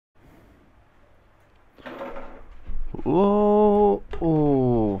ओ ओ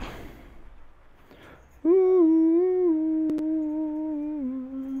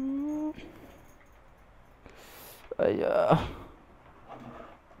अया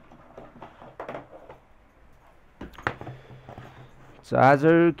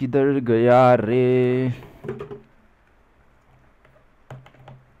चार्जर किधर गया रे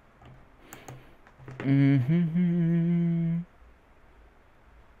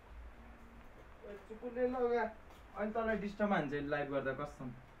चुपुले लगा अनि तँलाई डिस्टर्ब हान्छ लाइभ गर्दा कसम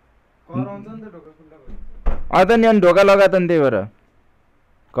कराउँछ नि त ढोका खुल्ला भयो अ त नि अनि ढोका लगा त नि त्यही भएर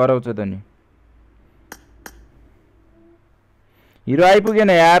कराउँछ त नि हिरो आइपुगेन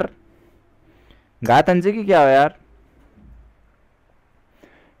यार घात हान्छ कि क्या हो यार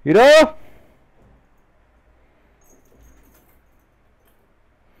हिरो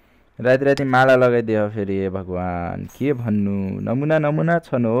राति राति माला लगाइदियो फेरि हे भगवान के भन्नु नमुना नमुना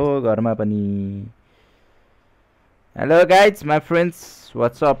छन् हो घरमा पनि hello guys my friends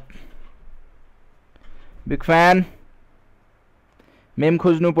what's up big fan ma'am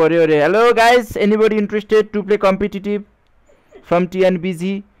खोज्नु पर्यो रे hello guys anybody interested to play competitive from TNBG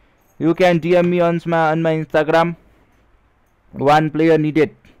you can DM me on my Instagram one player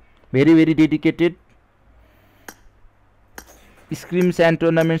needed very dedicated scrims and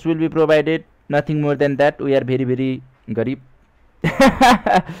tournaments will be provided nothing more than that we are very garib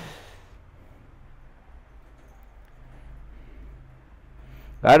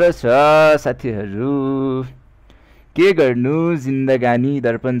गाह्रो छ साथीहरु के गर्नु जिन्दगानी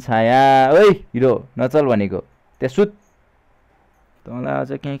दर्पण छाया ओइ hero नचल भनेको त्यहाँ सुत तँलाई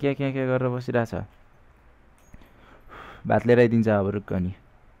अझ के गरेर बसिरहेछ भात लिएर आइदिन्छ अब रुक्क नि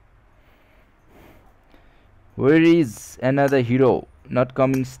Where is another hero not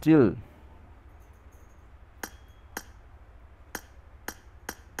coming still?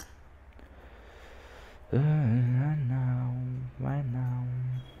 Why now?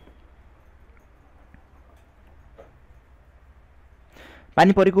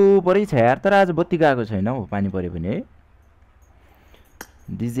 पानी परेको परै छ यार तर आज बत्ती गएको छैन हौ पानी परे पनि है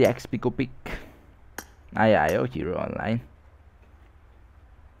डीजे एक्सपी को पिक आयो हिरो अनलाइन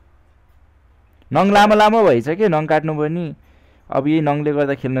नङ लामो भइछ के नङ काट्नु पनि अब यही नङले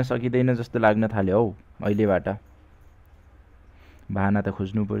गर्दा खेल्न सकिँदैन जस्तो लाग्न थाल्यो हौ अहिलेबाट बहाना त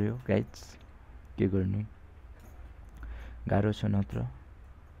खोज्नु पर्यो गाइज के गर्नु गाह्रो छ नत्र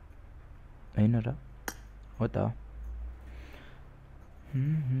हैन र हो त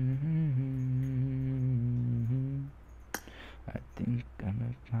I think I'm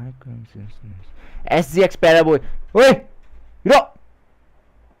at my consciousness. SGX Paraboy. Oi! Hero!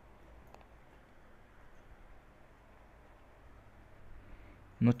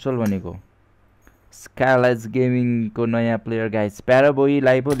 नचल भनेको स्काइलाइज गेमिङ को नयाँ प्लेयर गाइज प्याराबोई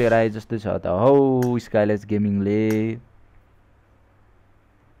लाई पो लिएर आए जस्तो छ त हौ स्काइलाइज गेमिङले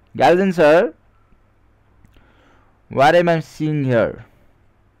गाल्जन sir what am I seeing here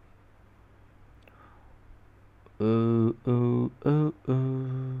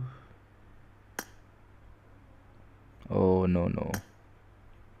oh no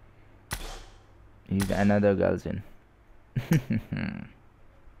he's another Galzin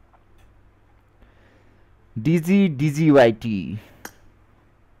DGYT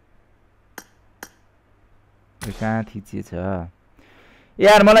कहाँ थिचिएछ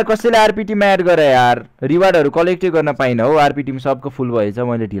यार मलाई कसैले आरपीटी मा एड गरे यार रिवार्डहरु कलेक्टै गर्न पाइन हो आरपीटी मा सबको फुल भएछ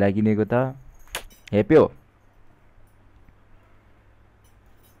मैले ढिला किनेको त हेप्यो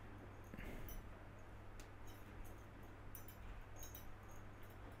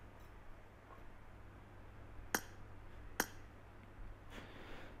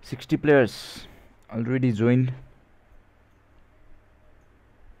 60 players already joined.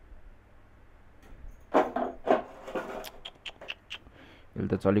 यसले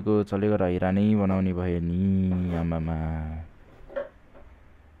त चलेको रहिरा नै बनाउने भयो नि आमामा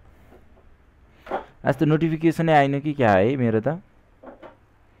आज त नोटिफिकेसनै आएन कि क्या है मेरो त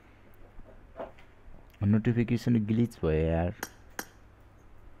नोटिफिकेसन ग्लिच भयो यार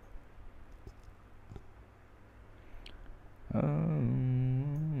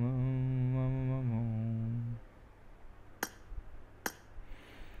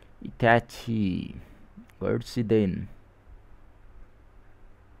Itachi Gorsidane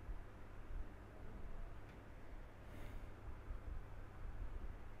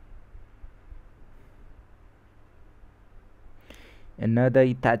another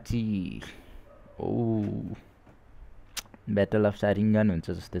Itachi oh Battle of Sarangi हुन्छ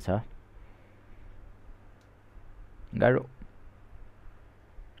जस्तो छ गाह्रो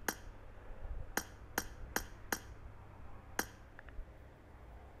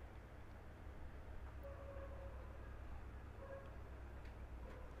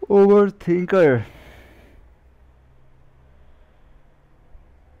Overthinker.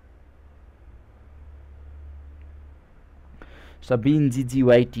 Sabine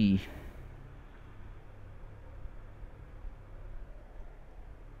GGYT.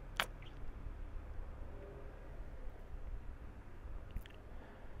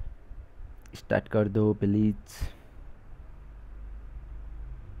 स्टार्ट कर दो प्लीज.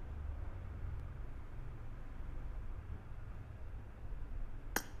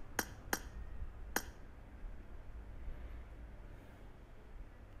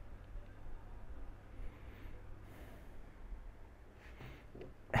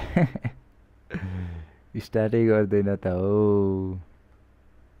 स्टार्टै गर्दैन त हो.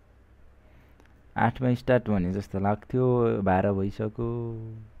 8 मा स्टार्ट भने जस्तो लाग्थ्यो, 12 भइसक्यो.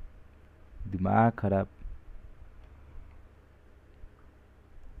 दिमाग खराब.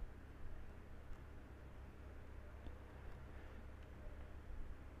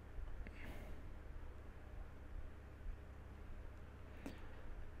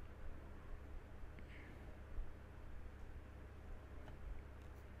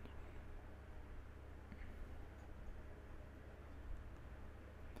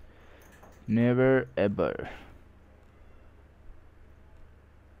 Never ever.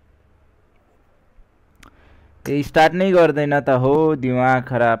 ए स्टार्ट नै गर्दैन त हो, दिमाग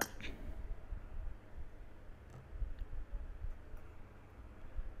खराब.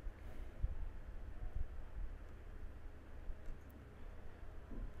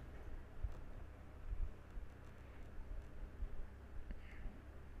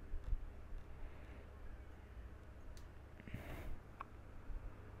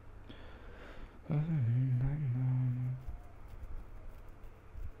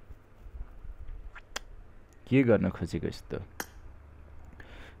 के गर्न खोजेको यस्तो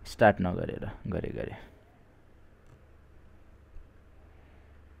स्टार्ट नगरेर गरे.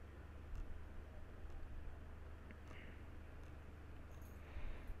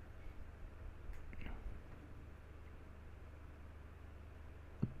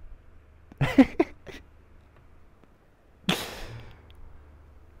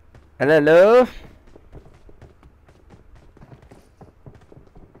 हेलो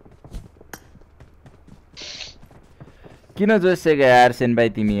किन जोसेको यार सेन भाइ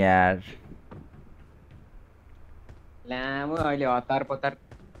तिमी यार? लामो अहिले हतार पतार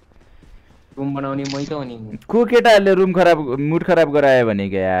रुम बनाउने मै त हो नि. को केटाहरूले रुम खराब मुड खराब गरायो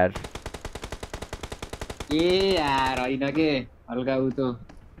भनेको यार? ए यार होइन के हल्का उ त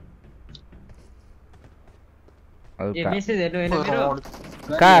ए मेसेज हेर्नु हैन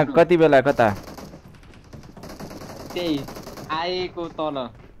मेरो कहाँ कति बेला कता त्यही आएको तल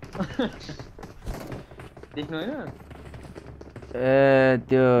देख्नु हैन? ए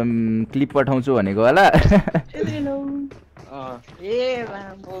त्यो क्लिप पठाउँछु भनेको होला. ए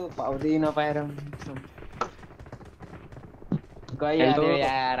राम्रो पाउँदै नपाएर गइहाल्यो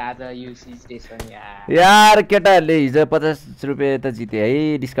यार आज युसी स्टेसन यार. यार केटाहरूले हिजो 50 रुपैयाँ त जिते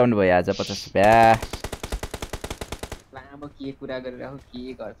है, डिस्काउन्ट भयो आज 50 रुपैयाँ. लामो के कुरा गरिरहेको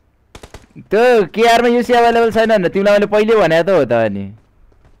के गर्छ त्यो केआरमा युसी अवेलेबल छैन भने तिमीलाई मैले पहिले भने त हो त. अनि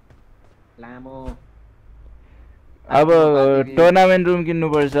लामो अब टुर्नामेन्ट रुम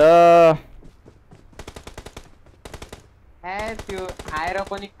किन्नुपर्छ. त्यो आएर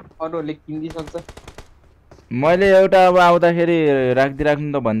पनि अरूहरूले किनिदिइसक्छ. मैले एउटा अब आउँदाखेरि राख्नु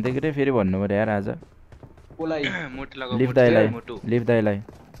त भन्थे के फेरि भन्नु पर्यो यार आज. लिफ्ट दाइलाई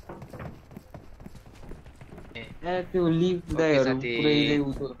त्यो लिफ्ट दाइहरु पुरै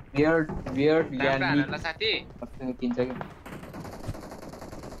उतो बियर्ड ल्यान्ड साथी किन्छ के.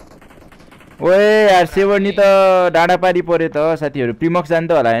 ओए यार सेवर्नी त डाँडा पारी पर्यो त साथीहरु. प्रिमक्स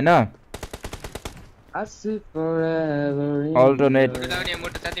जान्छ होला हैन? अल्टरनेट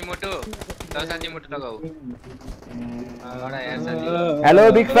हेलो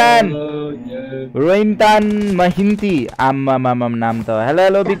बिग फ्यान रोइन्टान महिन्ती आम्मामाम नाम त.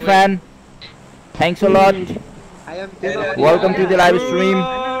 Hello big fan, thanks a lot, welcome to the live stream.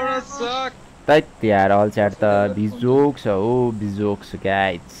 तैत यार अल च्याट त बिजोक्स हो बिजोक्स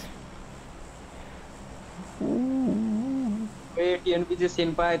गाइज. ए टिएनपी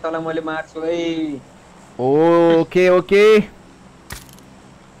सेन पाए तलाई मैले मार्छु है. ओके ओके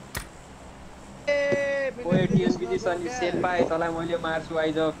ओए टिएनपी सेन पाए तलाई मैले मार्छु.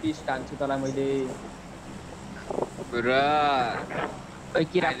 आइज फिस्ट हान्छु तलाई मैले. पुरा ओइ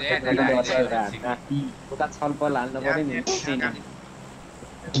किरा उता छलफल हाल्न पर्यो नि.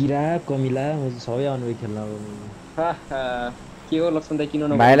 किरा कमिला सबै अनुभव खेल्न के हो लक्ष्मण दाइ किन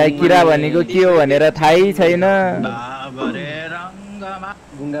भाइलाई किरा भनेको के हो भनेर थाहै छैन.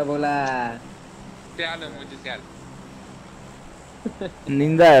 गुङ्गा बोला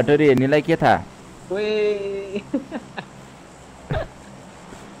निन्जा हटोरी हेर्नेलाई के थाहा ओए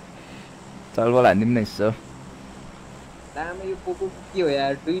चल बोल हान्दिम न यसो दामी यो पोको के हो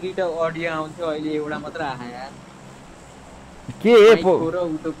यार 2 अडियो आउँथ्यो अहिले एउटा मात्र आयो यार के माइकको र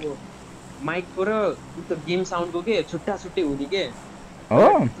उतोको माइकको र उतो गेम साउन्डको के छुट्टा छुट्टै हुने के हो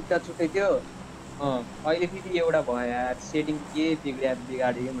छुट्टा छुट्टै थियो अहिले फेरि एउटा भयो यार सेटिङ के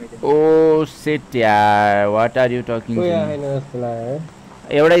बिगाड्यो मैले ओ सेट यार व्हाट आर यु टकिङ कोही आएन जस्तो लाग्यो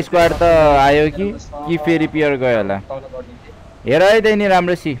एउटा स्क्वाड त आयो कि फेरि रिपेयर गयो होला हेर है दैनी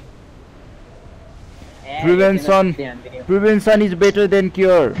राम्रोसी prevention is better than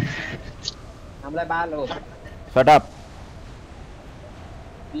cure हामीलाई बाल हो shut up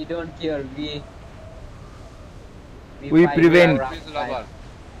we don't care we prevent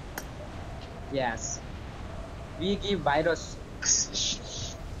yes we give virus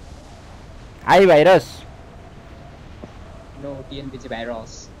I virus no TNPG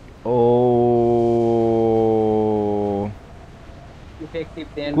virus oh effective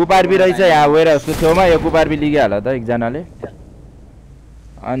then कुपारबी रहेछ यहाँ वेयर हाउसको छेउमा यो कुपारबी लिग्यो होला त एकजनाले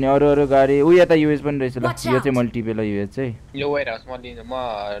अनि अरु गाडी उ यता युएस पनि रहेछ ल यो चाहिँ मल्टिपल युएस चाहिँ यो वेयर हाउस म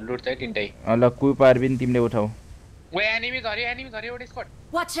लुट चाहिँ तिनटै ल कुपारबी नि तिमीले उठाऊ ओए एनिमी झरी एउटा स्क्वाड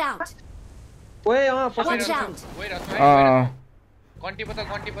Watch out! ओए Watch out! वेयर हाउस घन्टी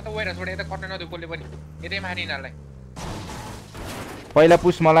पता वेयर हाउसबाट यता कट्न नदिउ कसले पनि यतै मारि यिनीहरुलाई पहिला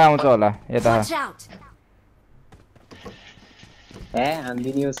पुस मलाई आउँछ होला यता Watch out!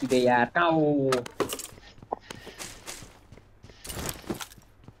 हामी यो सिधै यार काउ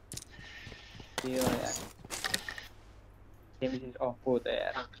यो यार डेमेज अफ हो त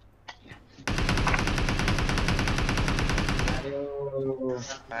यार अरे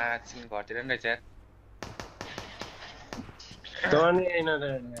माछिन घरतिर नि रहेछ यार तनी हैन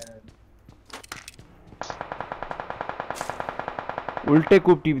रे उल्टे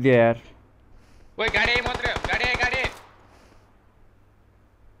कुप टिप दियो यार ओए गाडी आइ मात्र गाडी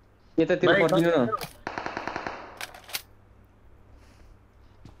यतातिर पर्दिनु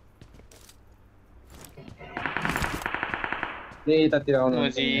न यतातिर आउनु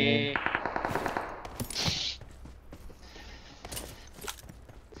जी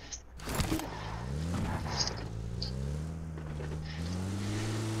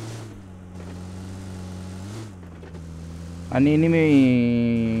अनि एनिमी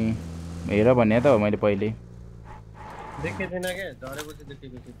हेर भन्ने त हो मैले पहिले देखे थिएन के झरेपछि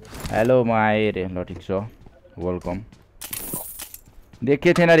देखेको थिएँ हेलो म आए रे ल ठीक छ वेलकम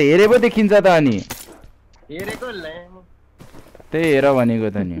देखे थिएन रे हेरे पो देखिन्छ त अनि हेरेको लै त्यही हेर भनेको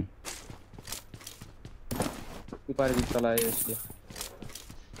त नि कुपार बिच चलायो यसले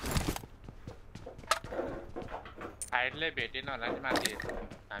हाइडले भेटेन होला नि माथि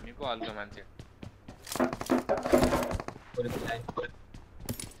हामी पो हल्को मान्छे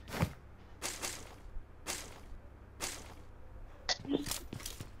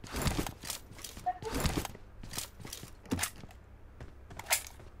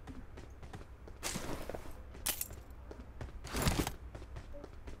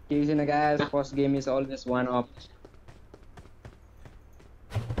guys, first game is always one up.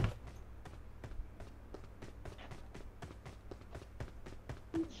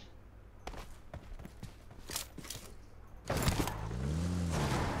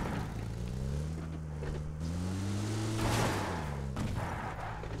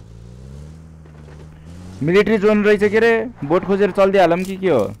 Military John रहेछ के रे बोट खोजेर चल्दै हालम कि के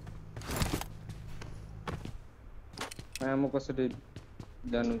हो म कसरी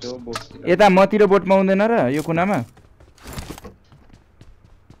जानु त्यो बोट यता मतिर बोट पाउँदैन र यो कुनामा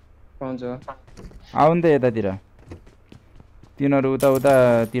पाउँछ आउ नि त यतातिर तिनीहरु उता उता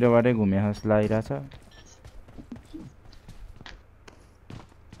तिरबाटै घुमे जस्तो लागिरहेछ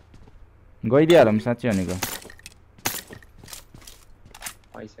गइदिहालौँ साँच्चै भनेको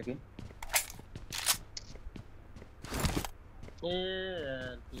आइसके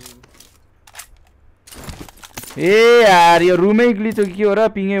ए यार यो रुमै ग्लिच हो कि के हो र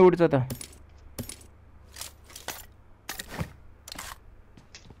पिङै उड्छ त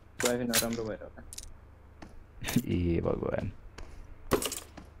वाइफाइ नराम्रो भएर होला ए भगवान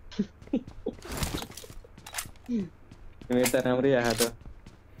मेरो त राम्रै आहा त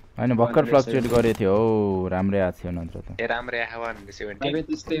हैन भक्कर फ्लक्चुएट गरे थियो हो राम्रै आएको थियो नत्र त ए राम्रै आहा 170 अब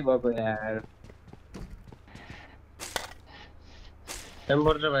त्यस्तै भएको यार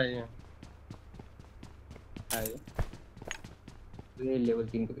टेम्पर र भाइ आयो ए लेभल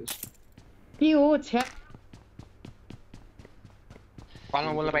 3 को के हो छ्या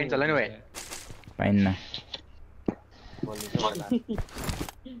पालमा बोल्न पाइन्छ होला नि भाइ पाइन्न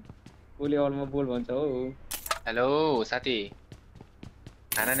बोले अलमा बोल भन्छ हो हेलो साथी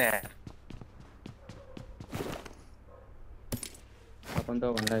खाना नि यार अपन त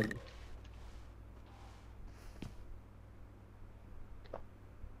भन्दा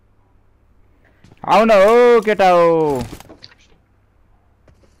आउ न हो केटा हो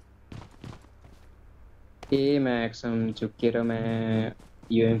ए म्याक्सम झुकेर मैं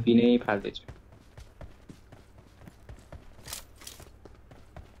यूएमपी नै फाल्दैछु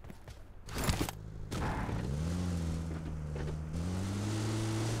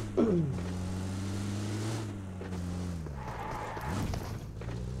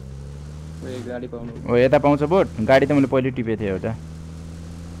गाडी पाउनु ओ यता पाउँछ बोट गाडी त मैले पहिले टिपेको थिएँ एउटा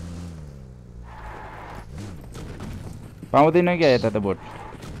पाउँदैन क्या यता त बोट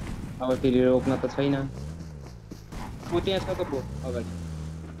अब फेरि रोक्न त छैन उ त्यहाँ छ त बोट अगाडि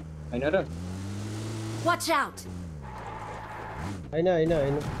हैन र Watch out! हैन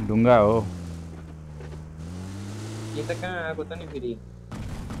ढुङ्गा हो यो त कहाँ आएको त नि फेरि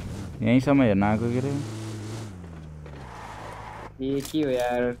यहीँसम्म हेर्न आएको के अरे ए के हो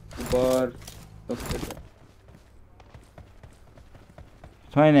यार बर कस्तो छ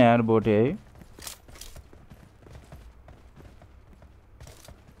छैन यार बोटे है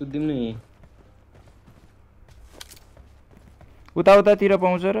सुत्दिम नि उता उतातिर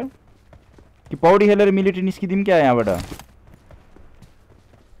पाउँछ र कि पौडी खेलेर मिलिट्री निस्किदिउँ क्या यहाँबाट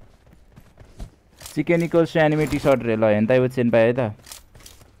chicken equals to anime T short रे ल हेन्ताइ सेन पाए है त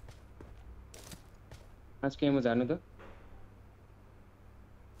आज केमा जानु त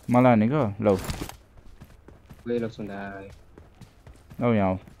मलाई भनेको लौ गइ लक्ष्मण दाइ लौ यहाँ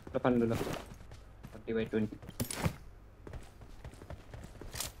आऊ ल पान्नु ल 40/20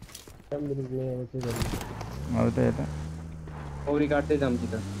 अब त यता पौडी काट्दै जाम कि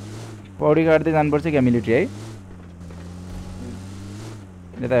त पौडी काट्दै जानुपर्छ क्या मिलिट्री है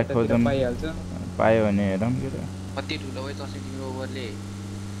यता खोजौँ पाइहाल्छ पायो भने हेरौँ के अरे कति ठुलो भयो चसी तिम्रो ओभरले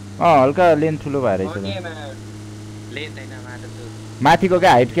हल्का लेन्थ ठुलो भएर रहेछ लेन्थ हैन मात्र त माथिको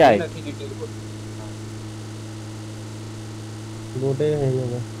क्या हाइट क्या हाइट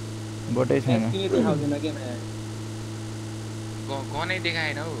बोटै छैन गनै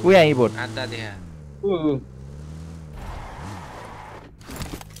देखाएन हौ उ यहाँ बोट आधा देखा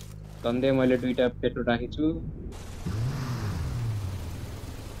धन्दे मैले दुईटा पेट्रोल राखेछु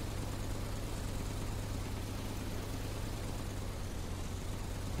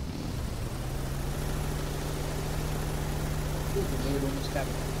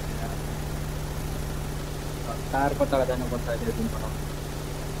कार कता जानुपर्छ अहिले दिन बनाउनु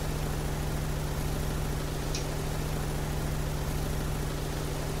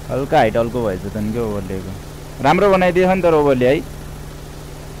हल्का हाइट हल्को भएछ त नि क्या ओभरलेको राम्रो बनाइदिएछ नि तर ओभरले है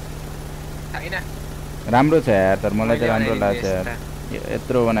हैन राम्रो छ यार तर मलाई त राम्रो लाग्छ यार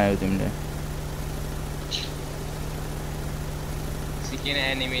यत्रो बनायो तिमीले चिकन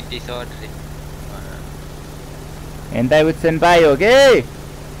एनिमे टी सर्ट रे हेन्ताइ बुझ्छन् पायो के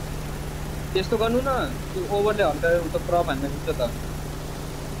त्यस्तो गर्नु न त्यो ओभरले हल्का उता क्रप हान्न मिल्छ त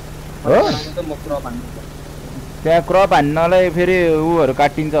हो त म क्रप हान्नु त्यहाँ क्रप हान्नलाई फेरि उहरू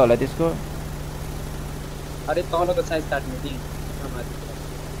काटिन्छ होला त्यसको अरे तलको साइज काट्नु दि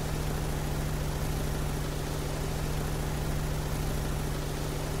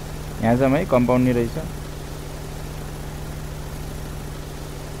यहाँ जाउँ है कम्पाउन्ड नि रहेछ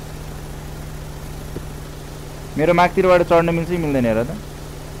मेरो मागतिरबाट चढ्न मिल्छ कि मिल्दैन हेर त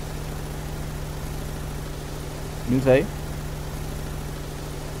मिल्छ है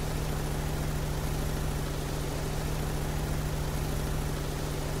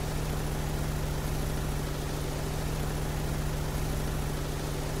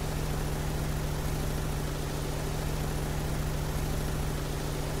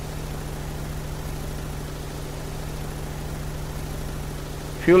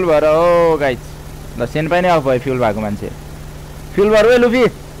फ्युल भएर हो गाइज ल सेन पनि अफ भयो फ्युल भएको मान्छे फ्युल भएर है लुफी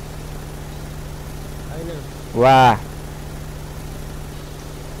वाह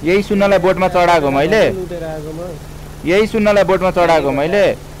यही सुन्नलाई बोटमा चढाएको मैले यही सुन्नलाई बोटमा चढाएको मैले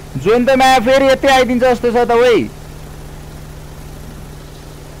जोइन त माया फेरि यतै आइदिन्छ जस्तो छ त वै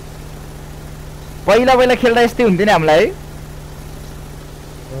पहिला पहिला खेल्दा यस्तै हुन्थ्यो नि हामीलाई है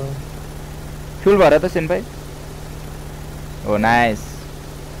फ्युल भएर त सेन भाइ हो नाइस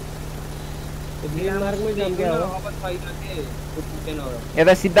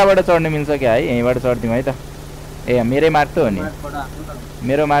यता सिधाबाट चढ्न मिल्छ क्या है यहीँबाट चढ्दिउँ है त ए मेरै मार्क त हो नि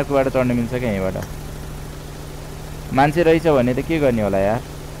मेरो मार्कबाट चढ्न मिल्छ क्या यहीँबाट मान्छे रहेछ भने त के गर्ने होला यार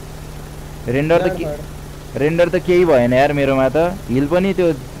रेन्डर त केही भएन यार मेरोमा त हिल पनि त्यो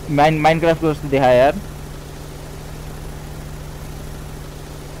माइनक्राफ्टको जस्तो देखायो यार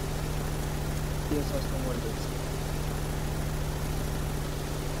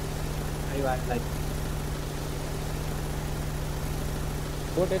like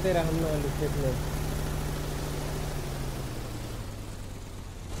कोटे तेरा हम ना लिखते हैं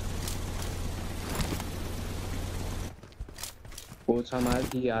पोछा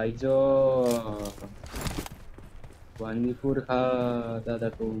माथि आइजो भन्ने पुर्खा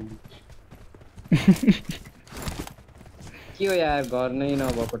दादाको के हो यार घर नै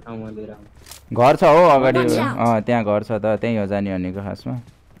नभएको ठाउँमा लिएर घर छ हो अगाडि त्यहाँ घर छ त त्यही हो जाने भनेको खासमा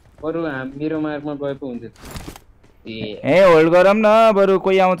बरु मेरो मार्कमा गए पो हुन्थ्यो ए होल्ड गरौँ न बरु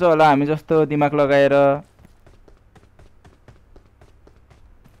कोही आउँछ होला हामी जस्तो दिमाग लगाएर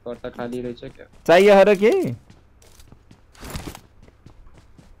कर्ता खाली रहेछ क्या चाहियो र के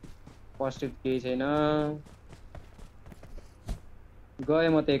फर्स्ट एड केही छैन गए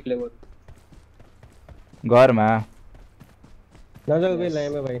म त एक्लै बरु घरमा नजाऊ बे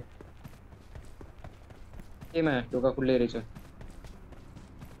लाएमा भाइ केमा ढोका खुल्लै रहेछ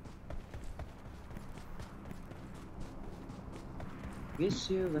Wish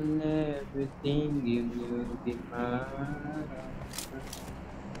you and everything you knew be mine.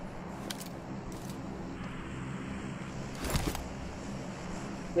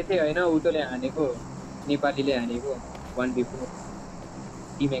 त्यतै हैन उतोले हानेको नेपालीले हानेको 1v4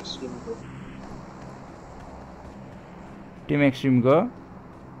 टिम एक्सट्रिम को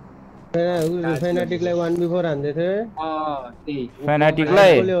फेनाटिकलाई 1v4 हान्दै थियो त्यही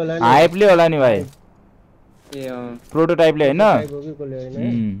फेनाटिकलाई हाइपले होला नि भाई ए प्रोटोटाइपले हैन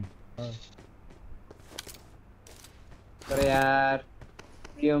तर यार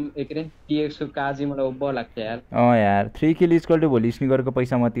टिएम एकरे टीएक्स को काजी मलाई उब्ब लाग्छ यार यार 3 किल इक्वल टु भोलि स्निकरको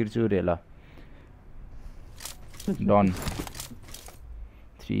पैसा म तिर्छु रे ल डन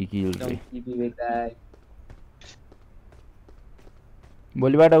 3 किल रे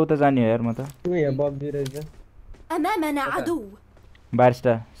भोलिबाट उता जाने हो यार म त तिमी यहाँ बब्जी रहेछ أمامنا عدو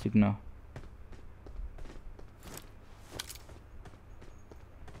बारिस्टा सिक्न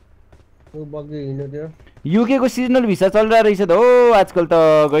उ बग्गी हिँड्नु थियो युके को सिजनल भिसा चलिरहेको रहेछ त हो आजकल त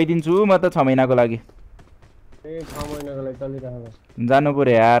गइदिन्छु म त 6 महिनाको लागि ए 6 महिनाको लागि चलिरहेको जानु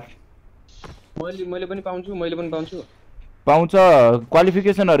पर्यो यार मैले पनि पाउँछु पाउँछ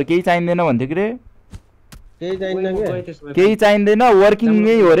क्वालिफिकेसनहरु केही चाहिँदैन भन्थे कि रे केही चाहिँदैन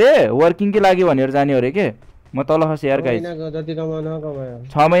वर्किङै हो रे वर्किङकै लागि भनेर जाने हो रे के म तल खसे यार गाइस जति कमाउन कमायो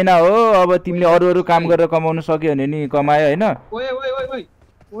 6 महिना हो अब तिमीले अरु काम गरेर कमाउन सक्यो भने नि कमायो हैन ओए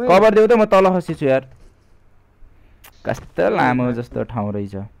कभर देऊ त म तल खसेछु यार कस्तो लामो जस्तो ठाउँ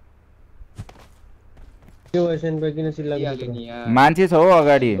रहेछ त्यो एसन पे किन सिल्ला मान्छे छ हो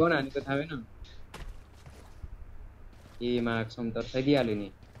अगाडि कोन हानेको थाहा भएन ए मार्क्सम त थैदिहाल्यो नि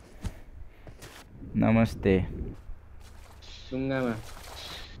नमस्ते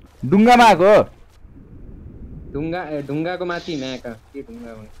ढुङ्गामा आको ढुङ्गाको माथि म्याका के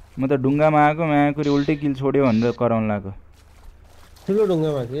ढुङ्गा भने म त ढुङ्गामा आको म्याकुरी उल्टै किल छोड्यो भनेर कराउन लाग्यो ठुलो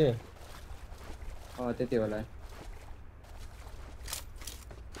ढुङ्गामा के त्यति होला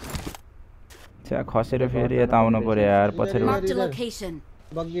छ्या खसेर फेरि यता आउनु पर्यो यार पछाडि Marked a location.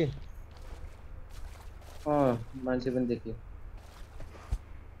 बग्गी मान्छे पनि देखियो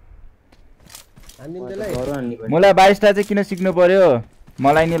मलाई बारिस्टा चाहिँ किन सिक्नु पर्यो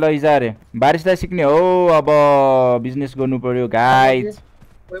मलाई नि लैजा रे बारिस्टा सिक्ने हो अब बिजनेस गर्नु पर्यो गाइज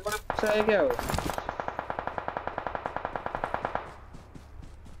कोही पनि पुछायो के हो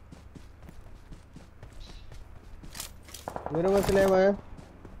मेरो मसले आयो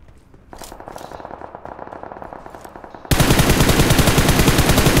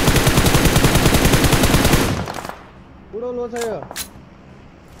पुरो लो छ यो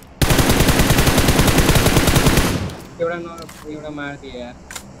एउटा मार्दिए यार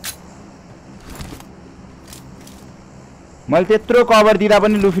मैले त्यत्रो कभर दिदा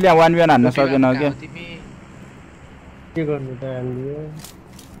पनि लुफीले 1v1 हान्न सकेन के के गर्नु त हामीले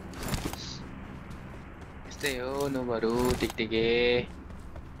यस्तै हो नोबहरु टिकटिके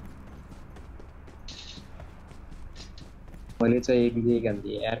मैले चाहिँ एक दिए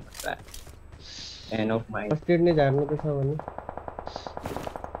गन्दी यार and of my first aid नै झार्नु त छ भने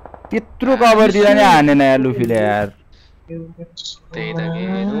त्यत्रो कभर दिदा नि हानेन यार लुफीले यार त्यही त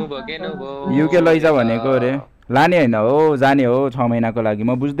के नुबो युके लैजा भनेको रे लाने हैन हो जाने हो 6 महिनाको लागि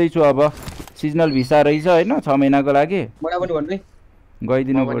म बुझ्दै छु अब सिजनल भिसा रहेछ हैन 6 महिनाको लागि बडा पनि भन्नु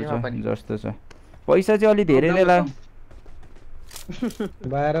गइदिनु पर्छ जस्तो छ पैसा चाहिँ अलि धेरै नै लाग्यो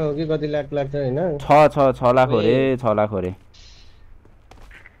 12 हो कि कति लाख लाग्छ हैन 6 लाख हो रे 6 लाख हो रे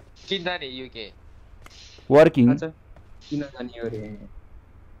किन जाने युके वर्किङ किन जाने हो रे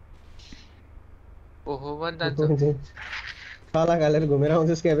ओहो भन्छ 6 लाख हालेर घुमेर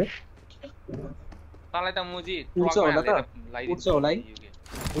आउँछस् के बे तँलाई त मुजी उड्छ होला त उड्छ होला है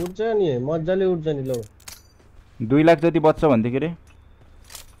उठ्छ नि मज्जाले उठ्छ नि लौ 2 लाख जति बच्छ भन्थे के रे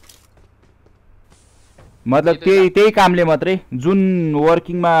मतलब त्यही कामले मात्रै जुन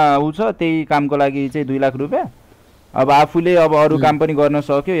वर्किङमा उ छ त्यही कामको लागि चाहिँ 2 लाख रुपैयाँ अब आफूले अब अरु काम पनि गर्न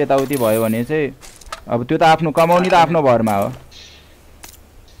सक्यो यताउति भयो भने चाहिँ अब त्यो त आफ्नो कमाउने त आफ्नो भरमा हो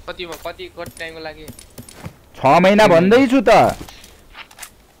कति टाइमको लागि 6 महिना भन्दै छु त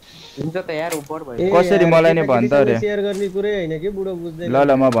हुन्छ त यार उपर भयो कसरी मलाई नै भन्छ रे शेयर गर्ने कुरै हैन के बुढो बुझ्दैन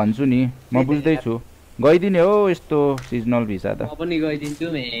ल म भन्छु नि म बुझ्दै छु गइदिने हो यस्तो सिजनल भिसा त म पनि गइदिन्छु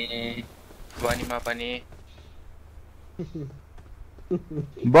मे भनिमा पनि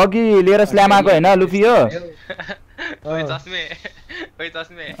बगी लिएर स्ल्याम आको हैन लुफी हो ओइ चस्मे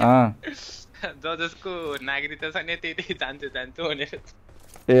जसको नागरिकता छ नि त्यही जान्छु भनेर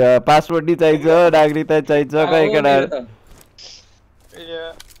ए पासपोर्ट नि चाहिन्छ नागरिकता चाहिन्छ खै केटा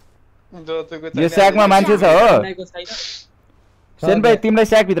यो स्याकमा मान्छे छ हो सेन भाइ तिमीलाई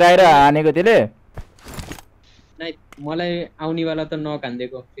स्याक भित्र आएर हानेको त्यसले नाइ मलाई आउनेवाला त नक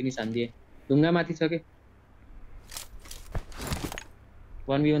हान्दिएको फिनिस हान्दिए ढुङ्गा माथि छ के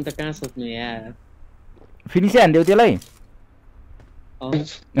 1v1 त कहाँ सोच्नु यार फिनिसै हान्देऊ त्यसलाई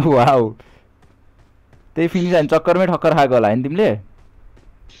वाउ त्यही फिनिस हान् चक्करमै ठक्कर खाएको होला हैन तिमीले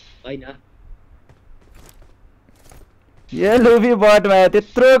हैन ये लुफी बटमा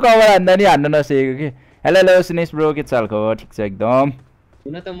त्यत्रो कभर हान्दा नि हान्न नसकेको के हेलो सुनेश ब्रो के चाल खबर ठीक छ एकदम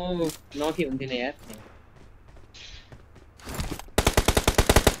हुन त म नखी हुन्थिन यार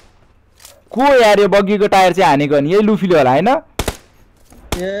को यार यो बग्गीको टायर चाहिँ हानेको नि यही लुफीले होला हैन ए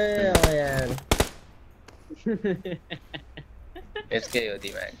यार यसकै हो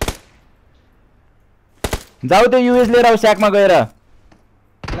दिमाग जाऊ त युएस लिएर आऊ स्याकमा गएर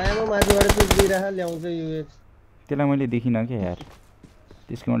लामो माथिबाट पुगिरह ल्याउँछ युएस त्यसलाई मैले देखिन के यार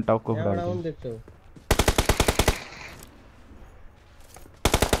त्यसको मन टाउको फुटाउँछ देख्छौ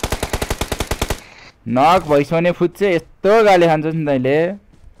नक भइसने फुच्चे यस्तो गाली खान्छस् नि तैले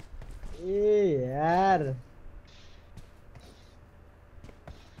ए यार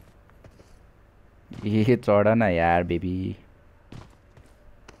ए चढ न यार बेबी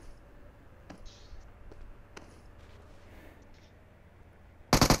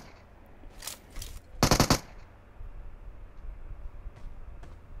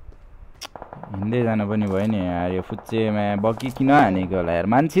हिँड्दै जानु पनि भयो नि यार यो फुच्चेमा बग्गी किन हानेको होला यार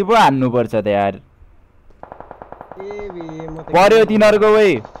मान्छे पो हान्नुपर्छ त यार पर्यो तिनीहरूको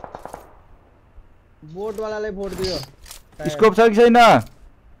वै बोटवालालाई फोड दियो स्कोप छ कि छैन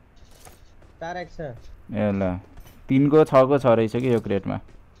 4x छ ए ल 3 को 6 को छ रहेछ कि यो क्रेटमा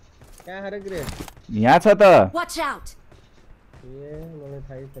कहाँ हरे क्रेट यहाँ छ त Watch out! ए मलाई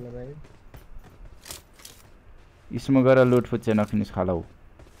थाहै छैन भाइ इसमा गएर लुट फुच्चे नफिनिस खालाउ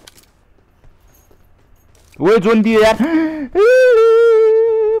ओए जोन दियो यार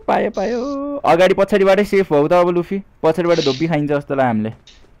पायो अगाडि पछाडिबाटै सेफ भौ त अब लुफी पछाडिबाट धोपी खाइन्छ जस्तो लाग्यो हामीले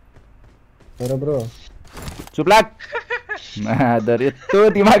हेर ब्रो चुप लाग मादर यस्तो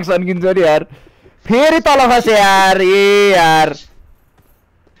दिमाग सन्किन्छ नि यार फेरि तल खसे यार ए यार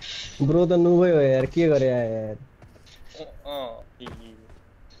ब्रो त नुबै हो यार के गरे यार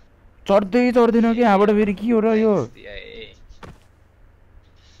चढ्दैन कि यहाँबाट फेरि के हो र यो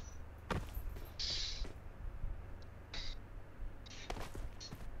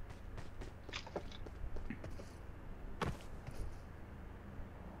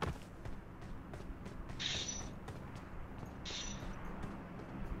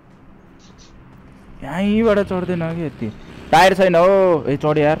यहीँबाट चढ्दैन कि यति टायर छैन हो ए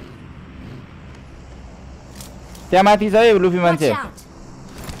चढ्यो यार त्यहाँ माथि छ है लुफी मान्छे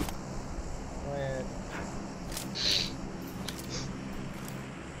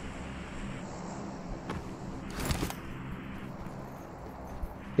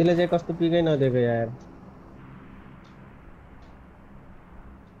त्यसले चाहिँ कस्तो पिकै नदिएको यार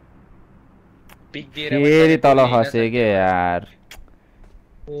फेरि तल खसे के यार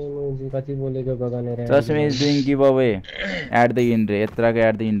कति बोलेको गगनेर Chasme is doing giveaway at the end यत्रा के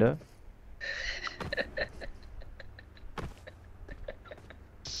at the end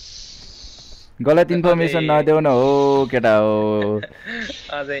गलत इन्फर्मेसन नदेऊ न हो केटा हो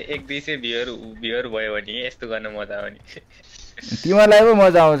अझै 1-200 भ्युअर भयो भने यस्तो गर्न मजा आउने तिमीलाई पो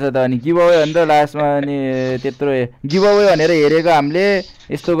मजा आउँछ त अनि गिभअवे हो नि त लास्टमा अनि त्यत्रो गिभअवे भनेर हेरेको हामीले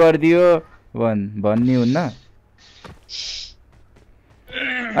यस्तो गरिदियो भन्ने हुन्न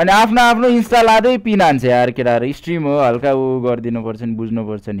अनि आफ्नो आफ्नो इन्स्टा लादै पिन हान्छ यार केटाहरु स्ट्रिम हो हल्का उ गरिदिनु पर्छ नि बुझ्नु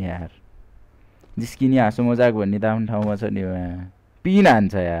पर्छ नि यार जिस्किनी हाँसो मजाक भन्ने त आफ्नो ठाउँमा छ नि पिन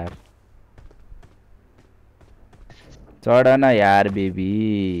हान्छ यार चढ न यार बेबी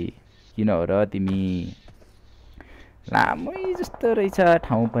किन हो र तिमी लामै जस्तो रहेछ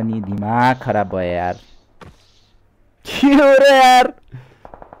ठाउँ पनि दिमाग खराब भयो यार के हो र यार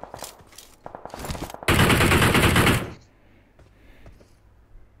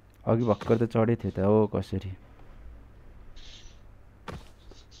अघि भक्कर त चढे थियो त हो कसरी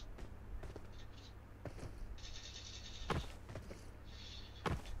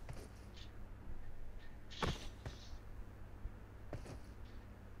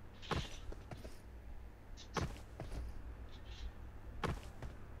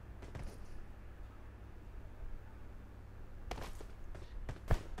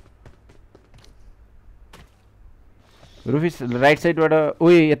रुफिस राइट साइडबाट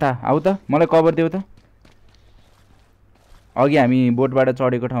ओए यता आऊ त मलाई कभर देऊ त अघि हामी बोटबाट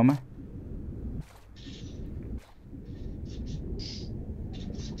चढेको ठाउँमा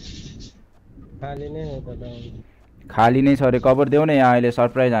खाली नै छ रे कभर देऊ न यहाँ अहिले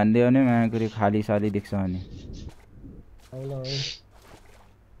सरप्राइज हान्दियो भने माकुरी खाली साली देख्छ अनि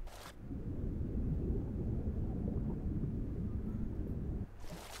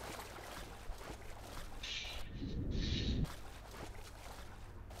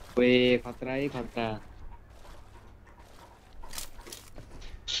ओए खतरा है खतरा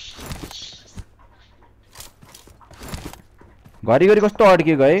घरिघरि कस्तो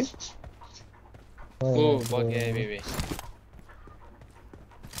अड्के गए ओ बग्यो बेबी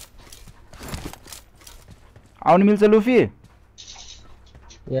आउनु मिल्छ लुफी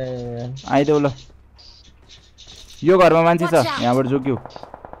आइदेऊ ल यो घरमा मान्छे छ यहाँबाट जोक्यौ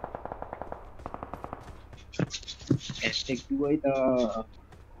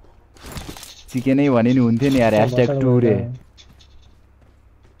चिकेनै भने नि हुन्थ्यो नि यार #2 रे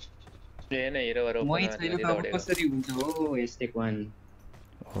हैन हिरो भएर मै छैन त अब कसरी हुन्छ हो #1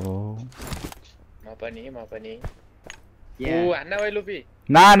 हो म पनि ओ हान्न भाइ लुपी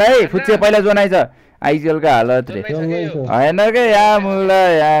ना नै फुच्चे पहिला जोनाइ छ आइजिएल का हालत रे हैन के यहाँ मुला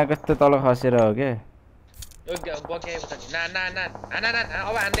यहाँ कस्तो तल खसेर हो के ओ बग्यो ना ना ना ना ना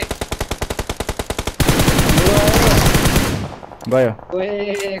अब हान्दै गयो ओए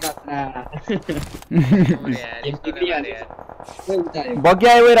खतरा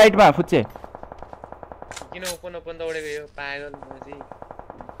बग्या आयो राइटमा फुच्चे किन ओपन दौडेको यो पागल मजी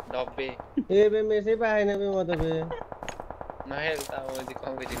डब्बे ए बे मेसै पाएन बे म त बे नहेल त मजी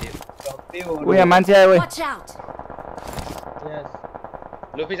कम्पिटिटिभ डब्बे हो ओ यहाँ मान्छे आयो ओए Watch out! यस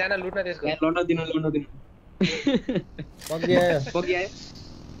लुपी जान लुट्न त्यसको यहाँ लड्न दिनु बग्यो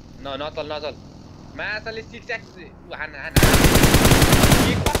नचल माछाले 6x हान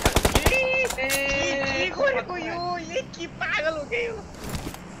के गरेको यो के पागल हो के यो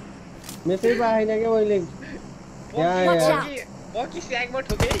मेसै पाएन के मैले बकी स्यागमा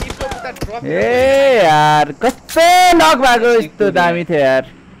ठोके इसको पुरा ड्रप ए यार कस्तो नक भएको यस्तो दामी थियो यार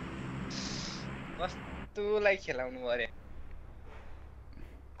कस्तोलाई खेलाउनु पर्यो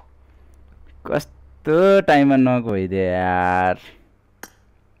कस्तो टाइममा नक भइदियो यार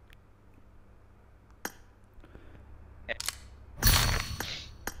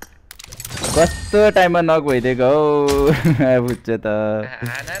कस्तो टाइममा नक भइदिएको हौ बुझ्छ त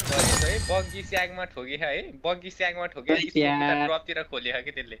आनन्द भयो है बग्गी स्यागमा ठोके है बग्गी स्यागमा ठोके इसको ड्रपतिर खोल्यो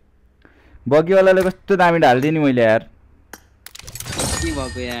के त्यसले बग्गीवालाले कस्तो दामी ढाल्दियो नि मैले यार के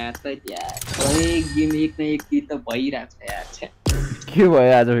भएको यार त यार एक गेम एक न एक किल त भइराछ यार के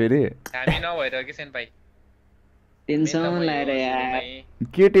भयो आज फेरि हामी नभएर के सेन भाइ टेन्सन लाएर यार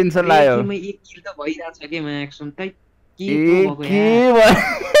के टेन्सन लाग्यो गेममा एक किल त भइराछ के म्याक्सम त के भएको यार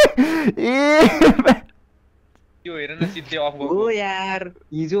यो हेर न सिधै अफ गयो हो यार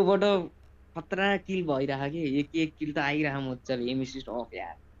हिजोबाट खतरा किल भइराछ के एक किल त आइराछ मज्जाले एम असिस्ट अफ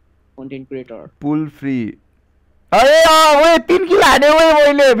यार कन्टेन्ट क्रिएटर पुल फ्री अरे ओए 3 किल हाने ओए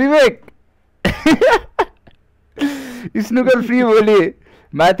मैले विवेक स्नुकर फ्री बोली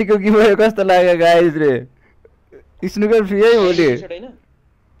माथिको के भयो कस्तो लाग्यो गाइस रे स्नुकर फ्री है बोली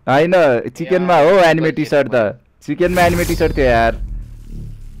हैन चिकनमा हो एनिमे टी शर्ट त चिकनमा एनिमे टी शर्ट थियो यार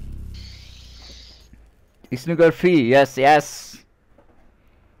स्नुकर फ्री यस यस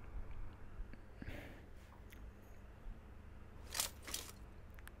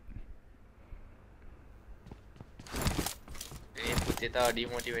त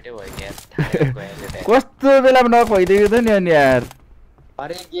डिमोटिभेटै भयो क्या कस्तो बेलामा नक भइदिएको थियो नि अनि यार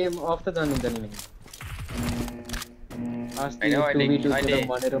अरे गेम अफ त जानिन्छ नि हैन अहिले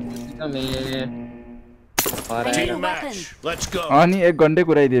भनेर बुझ्छ मे अनि 1 घण्टै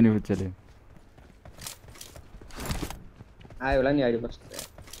कुराइदियो नि फुच्चले आयो होला नि अहिले बस्छ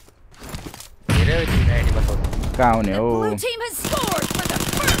हेरे आइडी बताउ कहाँ आउने हो Blue team has scored for the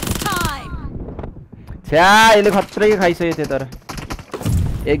first time. छ्या यसले खत्रै खाइसकेको थियो तर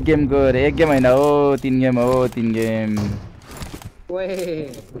एक गेमको रे, एक गेम होइन हो, 3 गेम हो, 3 गेम। ओए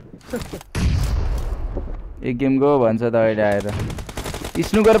एक गेमको भन्छ त अहिले आएर।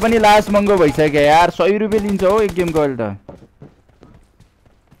 स्नुकर पनि लास्ट महँगो भइसक्यो यार, 100 रुपियाँ लिन्छ हो एक गेमको अहिले त।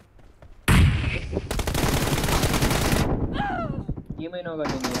 गेमै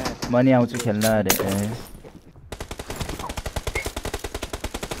नगर्ने नि यार। म नि आउँछु खेल्न अरे।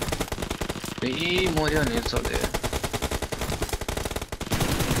 ए मर्यो नि चले।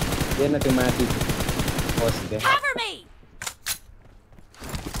 हेर्न त्यो माथि बस्दै। Cover me.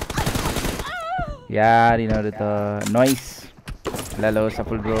 यार यिनीहरू त नाइस। हेलो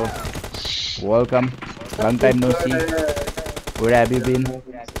सफल bro, welcome, long time no C, where have you been?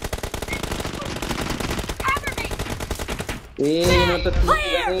 ए म त त्यही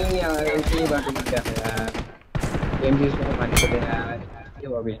यार के बाटो बित्या यार। एमडीसको माथि छ यार। के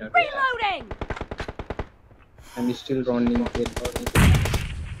भयो बिना? Reloading. I'm still running.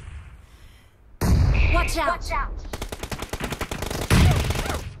 Watch out.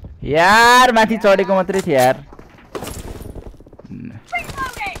 यार माथि चढेको मात्रै थियो यार।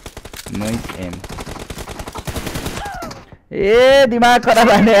 Nice am. ए दिमाग खराब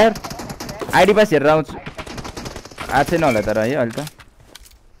हाने यार। आईडी पास हेरेर आउँछु। आज छैन होला तर है अहिले त।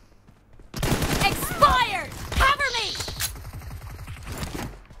 Expired. Cover me.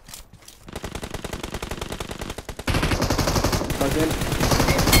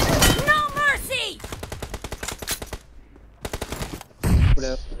 No mercy.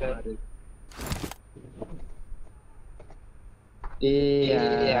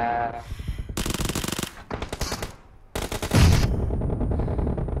 Yeah.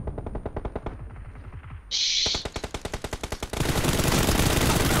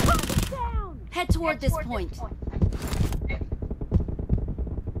 Head toward this point.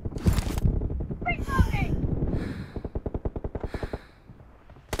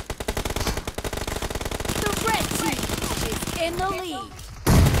 The red team is in the lead.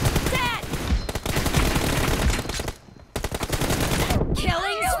 Dead.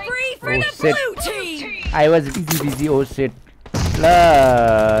 Killing spree for Oh, the shit. blue team. I was busy oh set. ल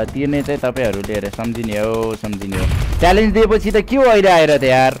तिर्ने चाहिँ तपाईहरुले हेरे सम्झिने हो, सम्झिने हो। Challenge दिएपछि त के हो अहिले आएर त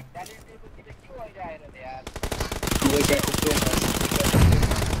यार।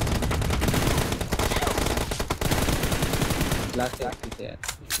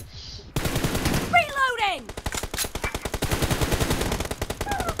 Reloading.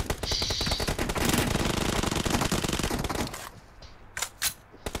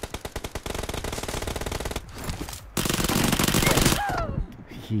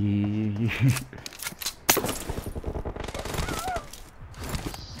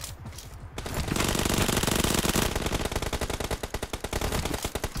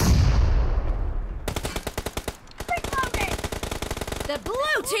 The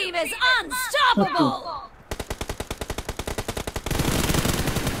blue team is unstoppable.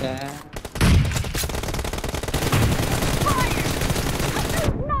 Yeah.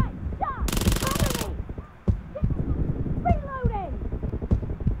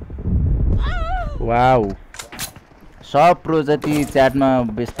 Wow, sub pro जति च्याटमा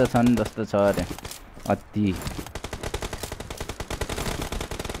व्यस्त छन् जस्तो छ अरे अति।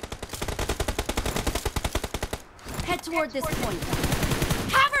 Head toward this point.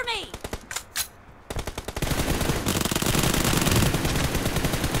 Cover me.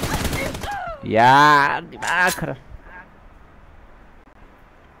 यार दिमाग खराब।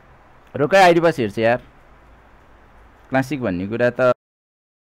 रोकै आइडी पास हेर्छ यार। क्लासिक भन्ने कुरा त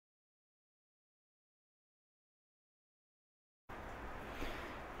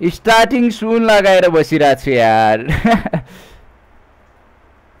स्टार्टिङ सुन लगाएर बसिरहेको छु यार।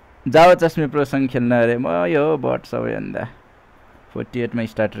 जाओ चस्मे प्रोसँग खेल्न अरे। म यो बट सबैभन्दा 48 मा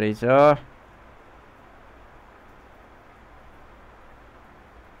स्टार्ट रहेछ।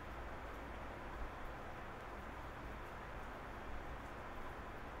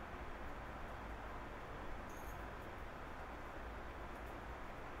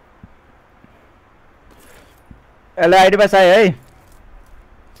 ल आइडी पास आयो है।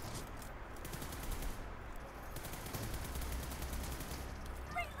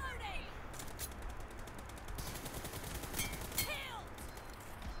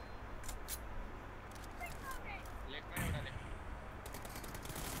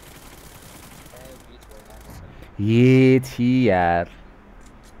 ये छि यार,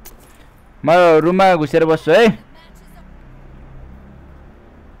 म रुममा घुसेर बस्छु है।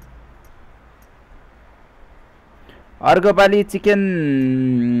 अर्को पालि चिकन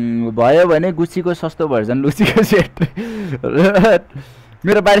भयो भने गुचीको सस्तो भर्जन लुचीको सेट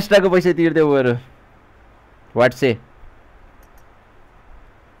मेरो बारिस्टाको पैसा तिर्दै बरु। व्हाट से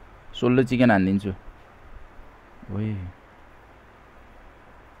 16 चिकन हान्दिन्छु ओइ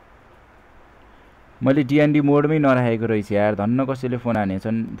मैले डिएनडी मोडमै नराखेको रहेछ यार धन्न कसैले फोन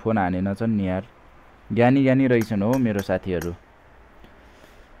हानेनछन् नि यार ज्ञानी रहेछन् हो मेरो साथीहरू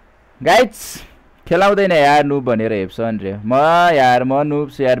गाइज खेलाउँदैन यार नुब भनेर हेप्छन् रे म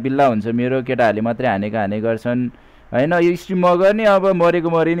नुब्स यार बिल्ला हुन्छ मेरो केटाहरूले मात्रै हाने गर्छन् हैन यो स्ट्रिम म गर्ने अब मरेको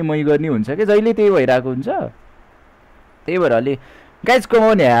मरे नि मै गर्ने हुन्छ के जहिले त्यही भइरहेको हुन्छ त्यही भएर अलि गाइज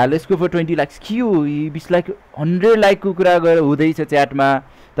कमाउने यार लेट्स गो फर 20 लाख के हो 20 लाख 100 लाइकको कुरा हुँदैछ च्याटमा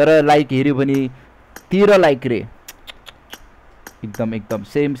तर लाइक हेर्यो भने 13 लाइक रे एकदम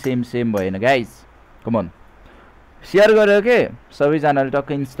सेम भएन गाइज कम अन शेयर गर्यो के सबैजनाले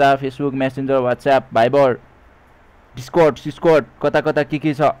टक्क Insta Facebook messenger WhatsApp Viber discard कता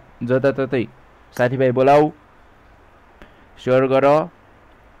के छ जताततै साथीभाइ बोलाऊ शेयर गर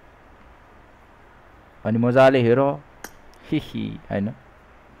अनि मजाले हेर हिहि हैन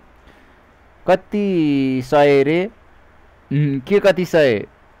कति 100 रे के कति 100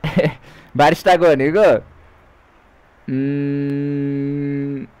 बारिस्टाको भनेको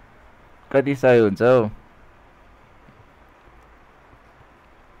कति 100 हुन्छ हौ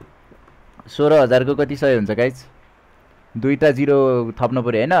 16,000 को कति 100 हुन्छ गाइज दुईटा जिरो थप्नु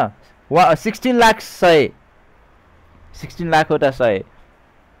पर्यो हैन 16 लाख 100 16 लाख वटा 100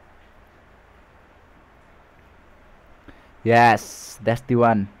 yes that's the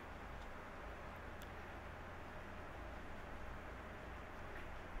one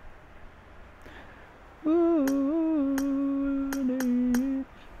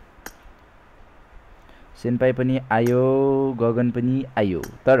सेन्पाई पनि आयो गगन पनि आयो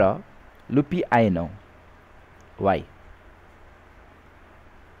तर लुपी आएन वाइ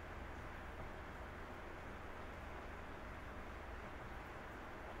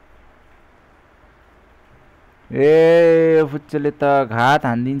ए फुच्चले त घात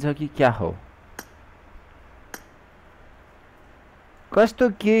हान्दिन्छ कि क्या हो कस्तो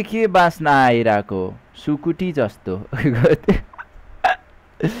के बाँच्न आइरहेको सुकुटी जस्तो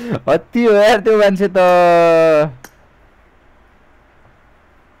अति हो यार त्यो मान्छे त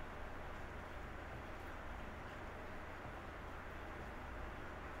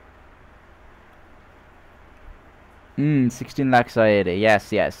 16 लाख 100 रे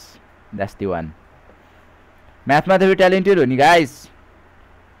yes that's the one म्याथमा त ट्यालेन्टेड हो नि गाइस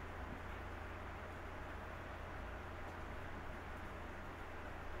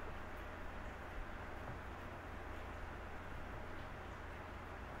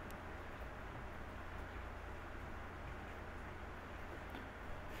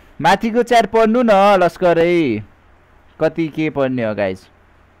माथिको च्याट पढ्नु न लस्करै कति के पढ्ने हो गाइस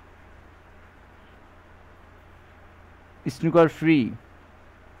स्नुकर फ्री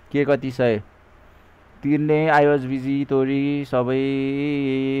के कति 100 तिर्ने आई वाज बिजी तोरी सबै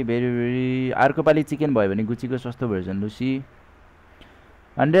भेरी अर्को पालि चिकन भयो भने गुचीको सस्तो भर्जन लुसी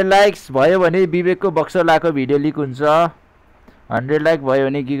 100 लाइक्स भयो भने विवेकको बक्सर लाको भिडियो लिक हुन्छ 100 लाइक भयो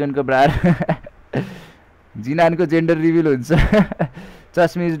भने गिगनको ब्रार जिनानको जेन्डर रिभिल हुन्छ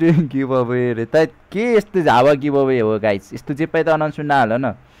चस्मी इज डुइङ गिभ अवे रे त के यस्तो झावा गिभ अवे हो गाइस यस्तो जे पाइ त अनाउन्समेन्ट नहाल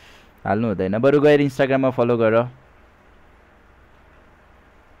न हाल्नु हुँदैन बरु गएर इन्स्टाग्राममा फलो गर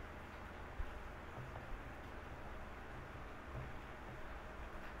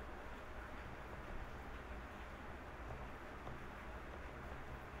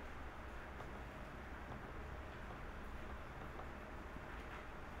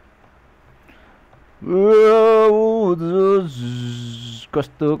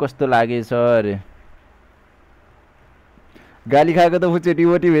कस्तो लागेछ अरे गाली खाएको त फुच्चे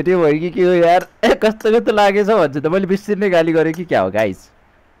टिमोटी भेट्यो भयो कि के हो यार कस्तो लागेछ भन्छ त मैले बिस्तिर नै गाली गरेँ कि क्या हो गाइस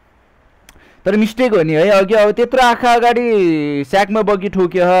तर मिस्टेक हो नि है अघि अब त्यत्रो आँखा अगाडि स्याकमा बगी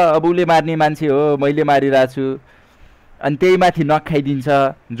ठोक्यो अब उसले मार्ने मान्छे हो मैले मारिरहेको छु अनि त्यही माथि नक खाइदिन्छ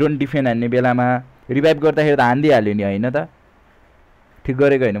जोन डिफेन्ड हान्ने बेलामा रिभाइभ गर्दाखेरि त हान्दिहाल्यो नि होइन त ठिक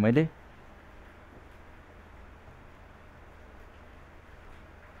गरेको होइन मैले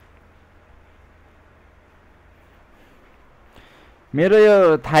मेरो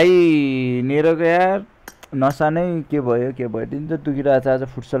यो थाई नेरोको यार नसा नै के भयो दिन त दुखिरहेछ आज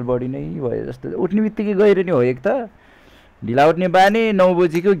फुटसल बडी नै भयो जस्तो उठ्ने बित्तिकै गएर नि हो एक त ढिला उठ्ने बानी 9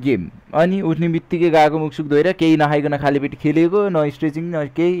 बजीको गेम अनि उठ्ने बित्तिकै गएको मुखसुक धोएर केही नखाइकन खाली पेट खेलेको न स्ट्रेचिङ न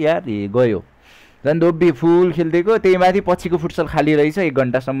केही यार गयो झन् दोब्बी फुल खेलिदिएको त्यही माथि पछिको फुटसल खाली रहेछ 1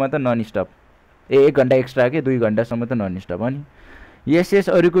 घन्टासम्म त नन स्टप 1 घन्टा एक्स्ट्रा के 2 घन्टासम्म त नन स्टप अनि यस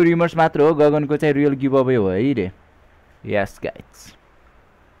अरूको रिमर्स मात्र हो गगनको चाहिँ रियल गिभ अवे हो है रे यस गाइज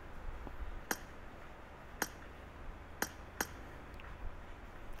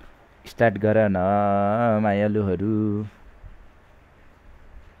स्टार्ट गर न मायालुहरू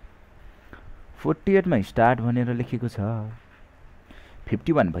 48 मा स्टार्ट भनेर लेखेको छ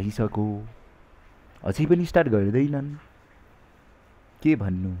 51 भइसक्यो अझै पनि स्टार्ट गर्दैनन् के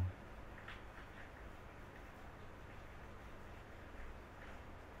भन्नु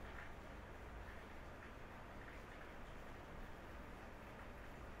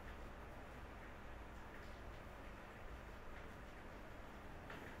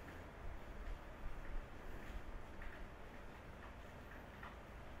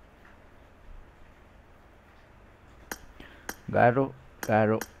गाह्रो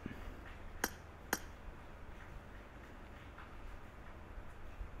गाह्रो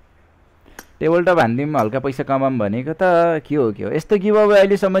टेबल टप हान्दिउँ हल्का पैसा कमाऊँ भनेको त के हो यस्तो गिभअवे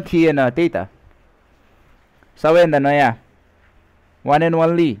अहिलेसम्म थिएन त्यही त सबैभन्दा नयाँ one and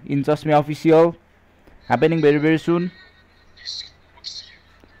only in Chashme official happening very very सुन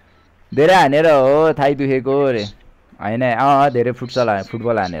धेरै हानेर हो थाइ दुखेको रे होइन धेरै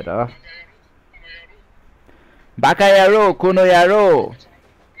फुटबल हानेर बाका यारो कोनो यारो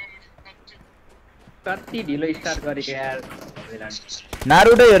कति ढिलो स्टार्ट गरेको यार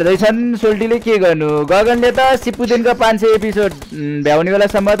नारुटो हेर्दैछन् सोल्टीले के गर्नु गगनले त सिपुदेनको 500 एपिसोड भ्याउने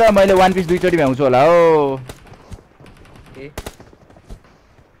बेलासम्म त मैले वान पिस दुईचोटि भ्याउँछु होला हो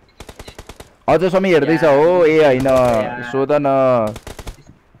अझसम्म हेर्दैछ हो ए होइन सोध न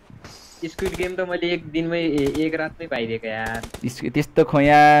स्क्विड गेम त मैले एक दिनमै एक रातमै पाइदिएको यार त्यस्तो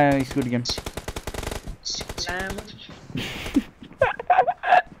खोया स्क्विड गेम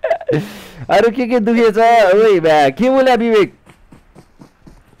अरु के दुखेछ ओइ बा के बोला विवेक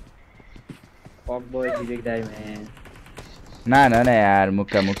पक बोय विवेक दाइ म्यान ना यार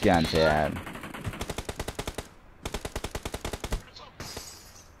मुक्का मुक्की हान्छ यार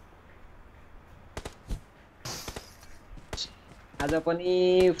आज पनि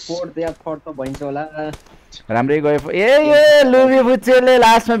फोर्थ या फोर्थ त भइन्छ होला राम्रै गयो ए लुबी बुच्चेले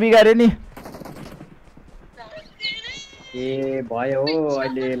लास्टमा बिगार्यो नि ए भयो हो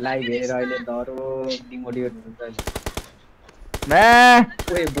अहिले लाइभ हेरेर अहिले डरो डिमोटिभेट हुन्छ मा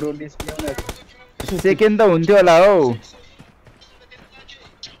ओए ब्रो डिस्प्ले सेकेन्ड त हुन्थ्यो होला हौ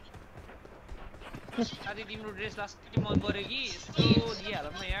साथी तिम्रो ड्रेस लास्ट मन पर्यो कि यस्तो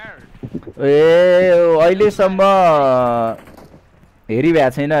दिइहालौँ न यार ए अहिलेसम्म हेरि भ्या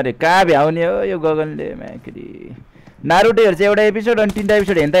छैन अरे कहाँ भ्याउने हो यो गगनले म्याक्री नारुटो हेर्छ एउटा एपिसोड अनि 3टा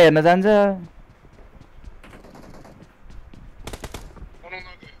एपिसोड हेर्न जान्छ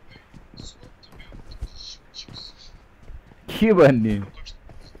के भन्ने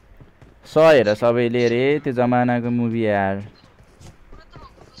हेर सबैले रे त्यो जमानाको मुभी यार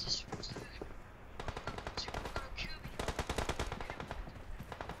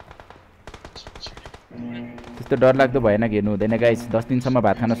त्यस्तो डरलाग्दो भएन कि हेर्नु हुँदैन गाइस 10 दिनसम्म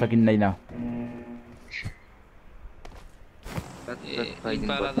भात खान सकिँदैन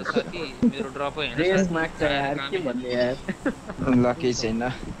मेरो ड्रप रेस माग्छ यार के भन्ने यार लकी छैन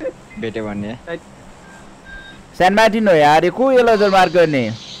भेट्यो भन्ने सान मार्टिन हो यार को एलजर मार्क गर्ने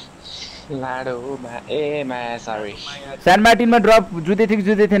लाडो मा सरी सान मार्टिनमा ड्रप जुते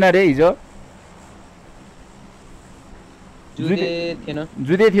थिएन रे हिजो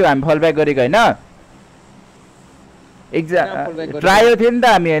जुते थियो हामी फल ब्याक गरेको हैन ट्रायो थियो नि त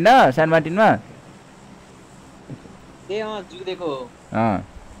हामी हैन सान मार्टिनमा ए जुदेको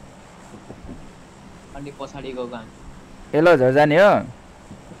अनि पछाडी गएको हामी एलजर जाने हो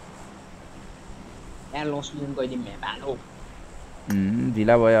यार लसलिन गइदिम मे भालो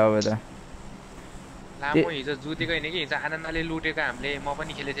ढिला भयो अब त लामो हिजो जुतेको हैन कि हिजो आनन्दले लुटेको हामीले म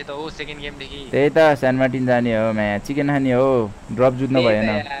पनि खेले थिए त हो सेकेन्ड गेम देखि त्यही त सान मार्टिन जाने हो म्या चिकन खाने हो ड्रप जुत्न भएन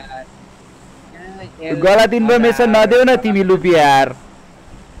गलत इन्फर्मेसन नदेऊ न तिमी लुपी यार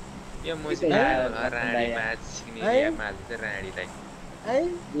यो मोसी राणी म्याच सिग्ने म्याच चाहिँ राणीलाई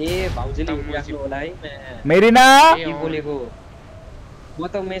ए भाउजूले राख्नु होला है मेरिना के बोलेको म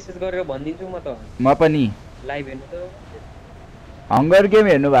त मेसेज गरेर भनिदिन्छु म त म पनि लाइभ हेर्नु त हंगर गेम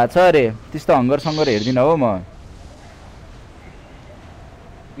हेर्नु भएको छ अरे त्यस्तो हंगर संगर हेर्दिन हो म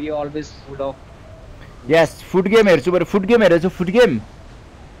we always food of yes food game हेर्छु बरु फुड गेम हेर्छु फुड गेम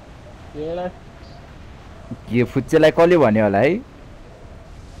के फुच्चेलाई कसले भन्यो होला है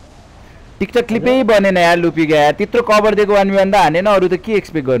टिकटक क्लिपै बनेन यार लुपी गया त्यत्रो कभर दिएको 1v1 त हानेन अरु त के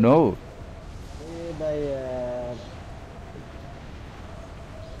एक्सपेक्ट गर्नु हौ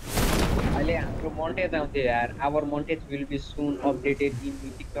अहिले हाम्रो मन्टेज आउँथ्यो यार our montage will be soon updated in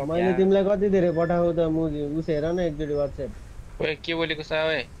TikTok मैले तिमीलाई कति धेरै पठाऊ त म उस हेर न एकचोटी WhatsApp ओए के बोलेको छ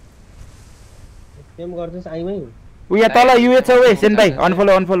ओए केम गर्छस् आइमै उ यहाँ तल युएस छ ओए सेन भाइ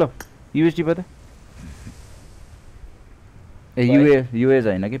अनफलो युएसटी पो त ए युएस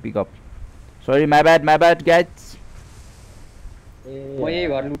हैन के pickup sorry my bad guys म यही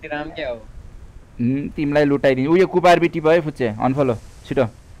घर लुटेर आम के हो तिमीलाई लुटाइदिनु उयो कुपार बिटी भयो फुच्चे अनफलो छिटो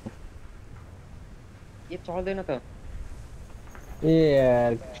ए चल्दैन त ए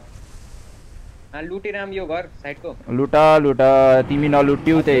यार लुटेर आम यो घर साइडको लुट लुट तिमी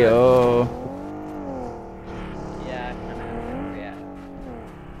नलुट्यौ त्यही हो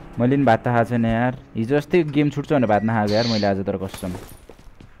मैले नि भात त खाएको छैन यार हिजो अस्ति गेम छुट्छ भनेर भात नखाएको यार मैले आज तर कसम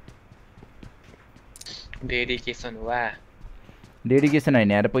डेडिकेसन वा डेडिकेसन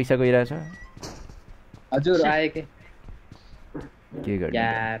हैन यार पैसा गइरहेछ हजुर आए के गर्ने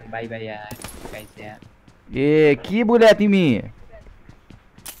यार बाइ बाइ यार गाइस यार ए के बोल्या तिमी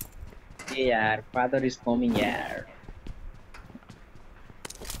ए यार फादर इज कमिङ यार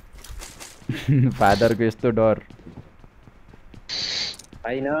फादरको यस्तो डर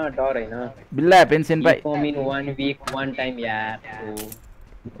हैन डर हैन बिल्ला पेन्सन पाइ कम इन 1 week 1 time यार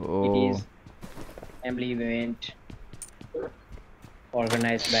it is family event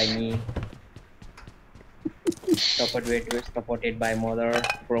organized by me supported by mother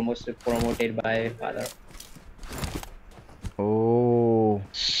promoted by father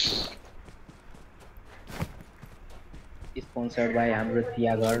sponsored by हाम्रो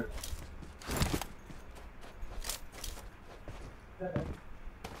तियागर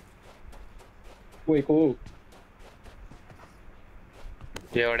Wait, cool.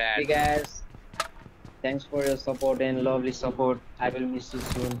 Hey guys, thanks for your support and lovely support. I will miss you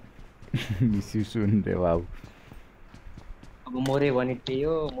soon. Miss you soon, wow. अब मोरे भने त्यही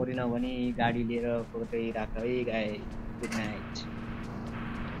हो मोरे नभने गाडी लिएर कतै राख है गाई गुड नाइट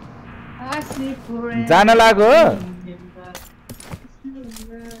जान लाग्यो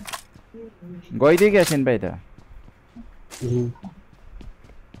गइदिए क्या सेन भाइ त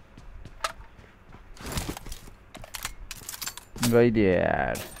गइदिए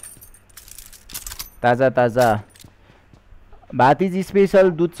यार ताजा ताजा भातिज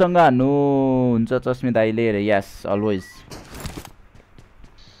स्पेशल दुधसँग हान्नु हुन्छ चस्मे दाइले रे यस always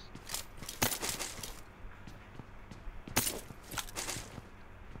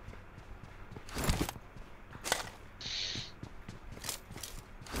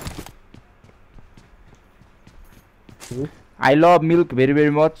I love milk very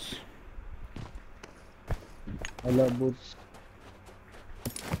very much. I love boots.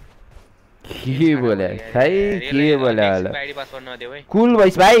 के बोले भाइ के बोले होला कुल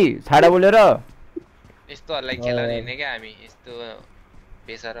भइस भाइ छाडा बोलेर यस्तोहरुलाई खेलाउने हैन के हामी यस्तो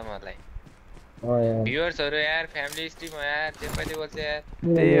बेसरमहरुलाई भ्युअर्सहरु यार फ्यामिली स्ट्रिम हो यार त्यसपछि बोल्छ यार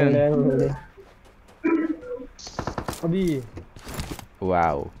अबी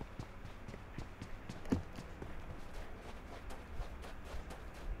wow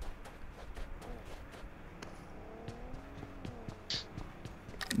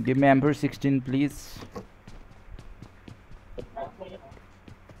Give me Amber 16 please.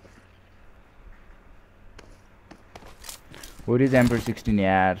 What is Amber 16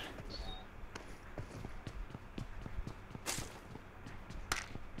 yaar?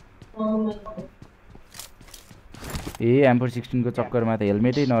 A Amber 16 को चक्करमा त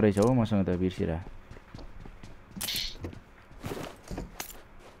हेलमेटै नरहेछ हो मसँग त बिर्सिरा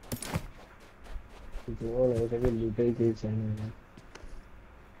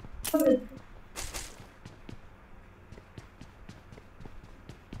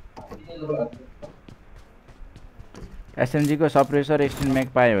एसएमजी को सप्रेसर एक्सटेन्ड म्याक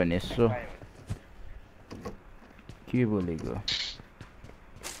पायो भने यसो के बोलेको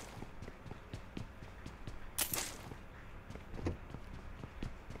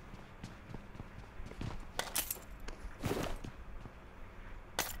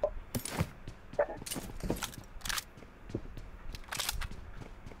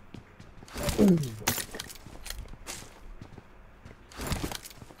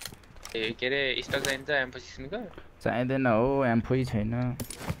के रे स्टक चाहिन्छ एम पोजिसनको चाहिँदैन हो एम्फोइ छैन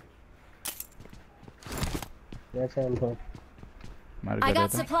I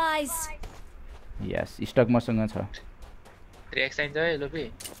got supplies. Yes stock मसँग छ रिएक्ट चाहिन्छ है लोपी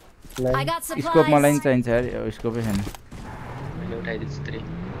I got supplies. स्कोप मलाई नि चाहिन्छ यार स्कोपै छैन मैले उठाइदिन्छु त्रि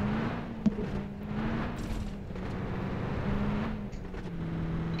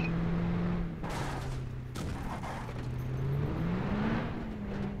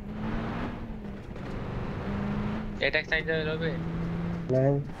एटैक चाहिन्छ लोपी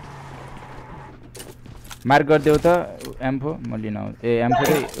मार्क गरिदेऊ त एम्फो म लिन आउँछु ए एम्फो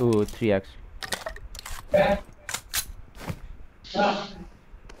चाहिँ ऊ 3x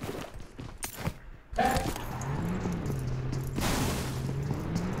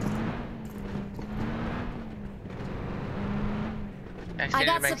I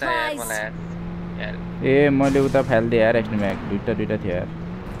got supplies. ए मैले उता फाल्दिएँ यार एक्सट्रिम म्याक दुईटा थियो यार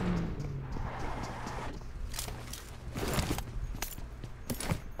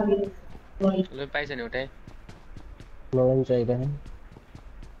लु पाइछ नि उठाइ मलाई पनि चाहिरहेको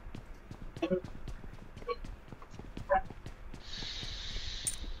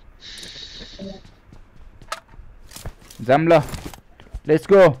जाम ल लेट्स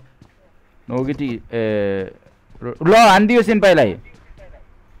गो नोगिटी ल हान्दियो सिन पाइलाई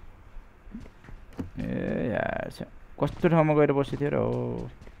ए यार कस्तो ठाउँमा गएर बसेको थियो र हो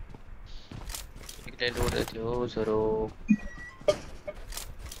एकले रोड थियो छोरो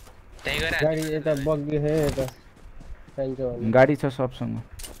त्यही गएर गाडी यता बग्यो हे यता चाहिन्छ भने गाडी छ सबसँग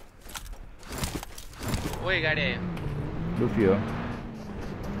ओइ गाडी आयो लुफी हो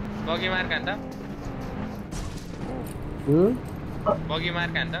बगी मार कान्छ बगी मार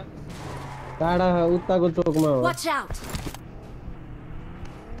कान्छ टाढा उत्ताको चोकमा हो Watch out!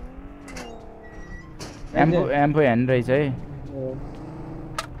 एम्पो ह्यान्ड रहेछ है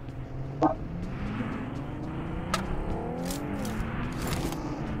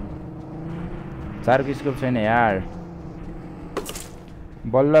चारको स्कोप छैन यार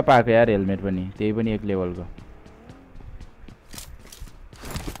बल्ल पाएको यार हेलमेट पनि त्यही पनि एक लेभलको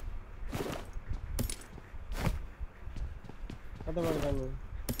कताबाट जानु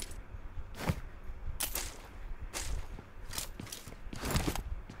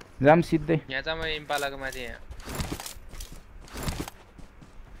जाम सिधै यहाँ चाहिँ म इम्पालाको माथि यहाँ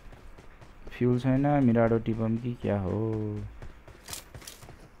फ्युल छैन मिराडो टिपम कि क्या हो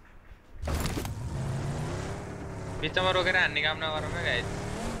बिचमा रोकेर हान्ने काम नगरौँ न गाइस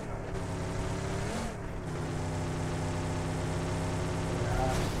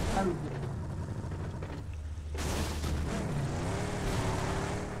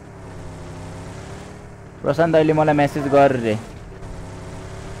प्रशान्त अहिले मलाई मेसेज गर रे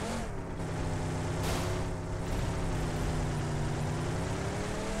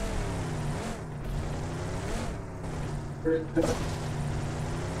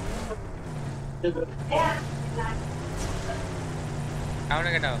आउन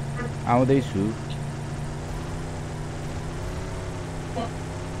केटा आउँदैछु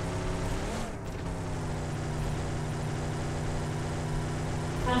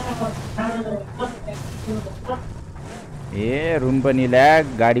ए रुम पनि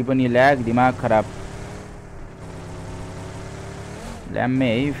ल्याग गाडी पनि ल्याग दिमाग खराब ल्याम्मे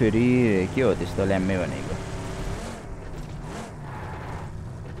है फेरि के हो त्यस्तो ल्याम्मे भनेको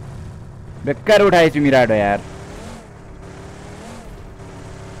बेकार उठाएछु मिराडो यार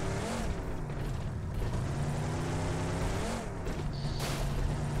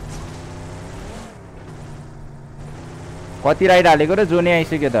कति राइड हालेको र जोने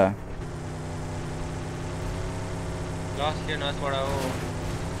आइसक्यो त लस के नसबाट हो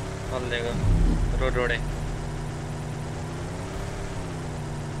चल्लेको रोड रोडै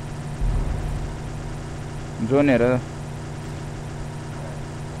जोन हेर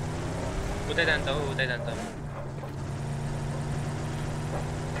उतै जान्छ हो उतै जान्छ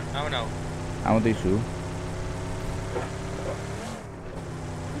आऊ न आउँदैछु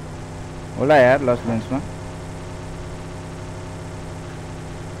होला यार लस बेन्चमा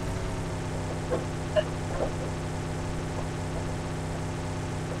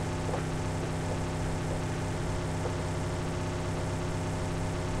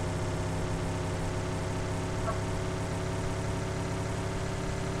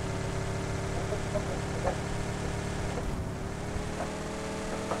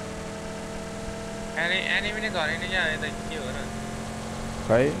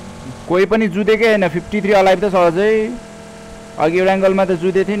खै कोही पनि जुधेकै होइन 53 अलाइभ त सहजै अघि एउटा एङ्गलमा त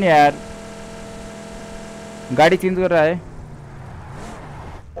जुधे थियो नि यार गाडी चेन्ज गरेर आए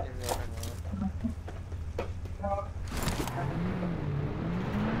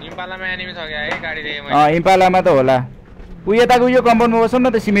इम्पालामा त होला ऊ यताको यो कम्पाउन्डमा बस्छ न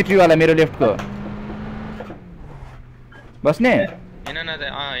त सिमेट्रीवाला मेरो लेफ्टको बस्ने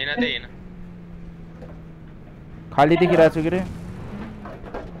खाली देखिरहेको छु के रे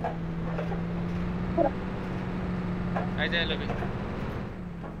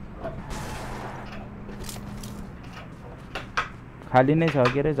खाली नै छ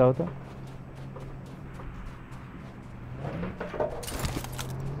के रे जाऊ त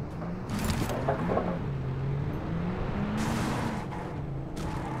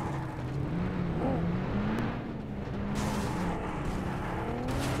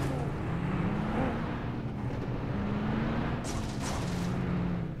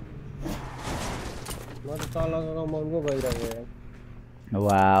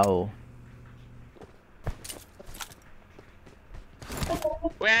वाओ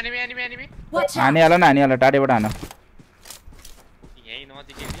हानी हाल टाढेबाट हान यही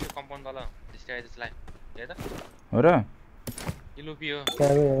नजिकै कम्पाउन्ड तल डिस्ट्राइजलाई हेर त हो र लुपियो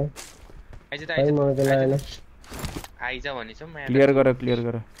Chasme हो आइज त खै मलाई त लागेन आइज भनिसौ म क्लियर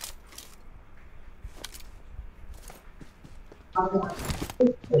गर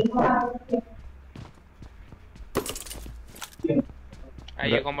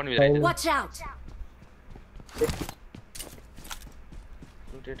आइयो कम्पाउन्ड भित्र आइज Watch out!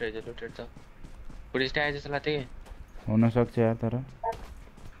 लुटेड रहेछ लुटेड त पुलिस आइज जस्तो लाग्थ्यो कि हुन सक्छ यार तर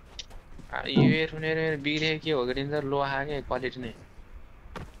यो सुनेर बिग्रे के हो गरिन्छ लो आके क्वालिटी नै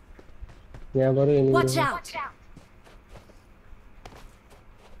यहाँ बरु Watch एनिमी out!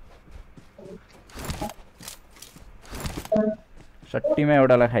 सट्टीमा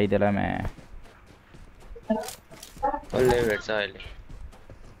एउटालाई खाइदेला म्या कसले भेट्छ अहिले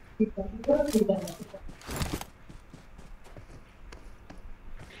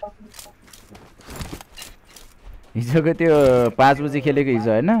हिजोको त्यो 5 बजे खेलेको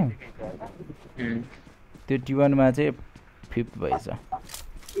हिजो हैन त्यो T1 मा चाहिँ 5th भएछ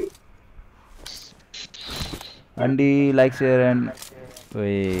अन्डी लाइक शेयर एन्ड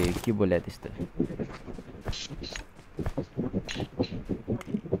ओए के बोल्या त्यस्तो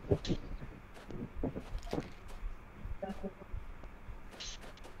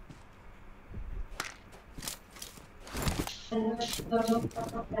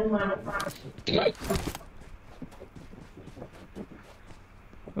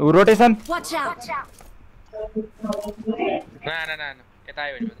रोटेसन Watch out! ना यता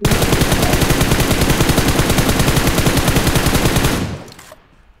आयो भने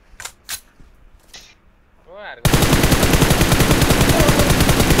ओ यार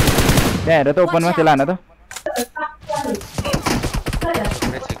त्यहाँ हेर त ओपनमा त्यो लान त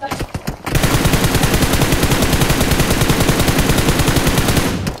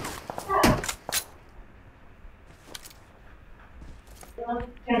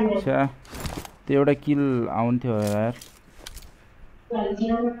अच्छा त्यो एउटा किल आउँथ्यो यार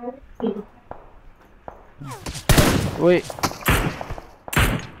ओए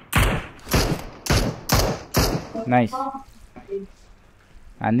नाइस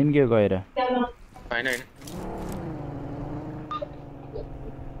हान्दिम के गएर हैन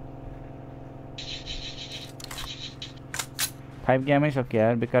 5 गेमै सक्यो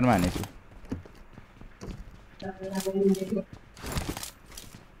यार बेकारमा हानेछु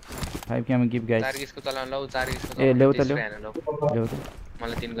 5 गेम गिभ गाइस चारगिसको चलाउन लौ चारगिसको ए ल्याउ त ल्याउ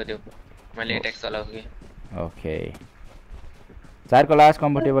मलाई 3 को देऊ मैले अट्याक चलाउ के ओके 4 को लास्ट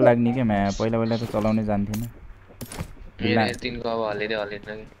कम्फर्टेबल लाग्ने के मैं पहिला त चलाउनै जान्थिन मेरो 3 को अब हल्लिदै हल्लिन्छ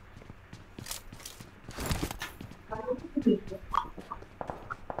के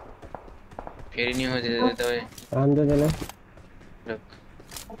फेरि नि हो त राम्रो छैन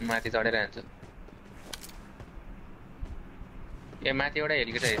माथि चढेर हान्छु ए माथि एउटा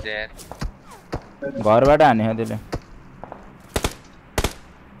हेलिकप्टर रहेछ यार घरबाट हाने हो त्यसले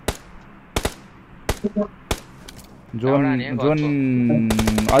जोन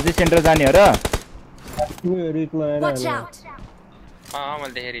अझै सेन्टर जाने हो र रिटमा आएर Watch out!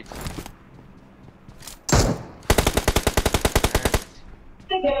 मैले देखेँ रिच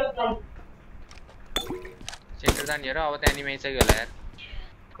सेन्टर जाने हो र अब त्यहाँ एनिमी आइसक्यो होला यार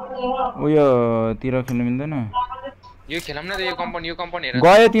उयो तिर खेल्नु मिल्दैन यो खेलौँ न त यो कम्पाउन्ड हेर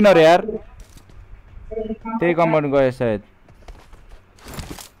गयो तिनीहरु यार त्यही कम्पाउन्ड गयो सायद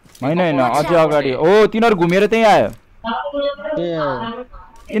हैन अझै अगाडि ओ तिनीहरु घुमेर त्यही आयो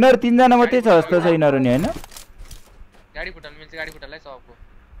यिनीहरु 3 जना मात्रै छ जस्तो छ यिनीहरु नि हैन गाडी फुटाल्न मिल्छ गाडी फुटाल्लै सबको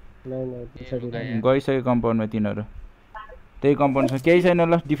गइसक्यो कम्पाउन्डमा तिनीहरु त्यही कम्पाउन्ड छ केही छैन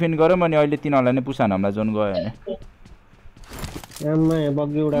ल डिफेन्ड गरौँ अनि अहिले तिनीहरुलाई नै पुसान हामीलाई जोन गयो भने एममा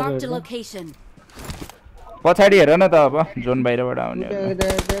बग्गी उडाको Marked a location. पछाडी हेर न त अब जोन बाहिरबाट आउने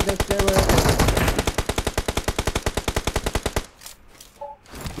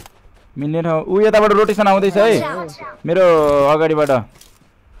मिल्ने ठाउँ उ यताबाट रोटेसन आउँदैछ है मेरो अगाडिबाट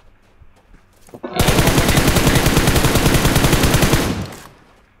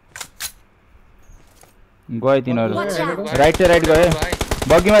गए तिनीहरु राइट से राइट गए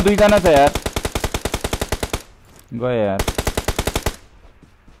बग्गीमा 2 जना छ यार गए यार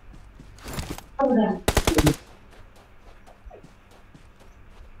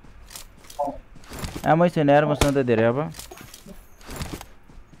आमै छैन यार मसँग त धेरै अब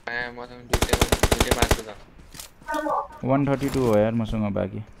मसँग दुईटे मार्क्स छ 132 हो यार मसँग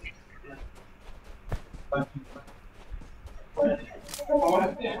बाँकी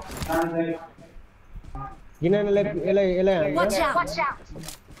किनले एलाई Watch out!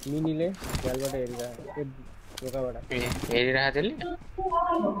 मिनीले जालबाट हेरिरा ए ढोकाबाट हेरिरहेको त्यसले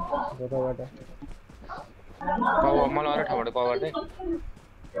ढोकाबाट मलाई अरू ठाउँबाट कभर दे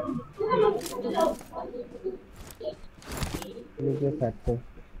त्यो फ्याक्टो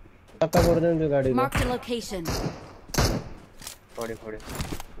टक्का पर्दैन त्यो गाडी Marked a location. फोडे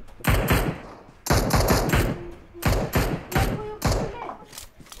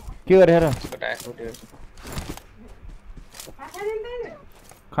के गरेर उसको टायर फुट्यो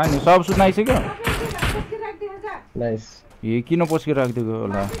खाने सब सुत्न आइसक्यो नाइस ए किन पस्केर राखिदिएको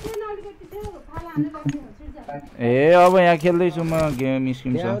होला ए अब यहाँ खेल्दैछु म गेम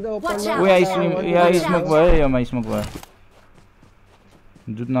स्क्रिम छ ओ यहाँ स्मोक भयो यहाँ स्मोक भयो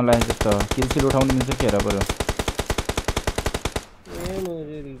जुत्न लाग्यो जस्तो किल उठाउनु मिल्छ के हेर बरु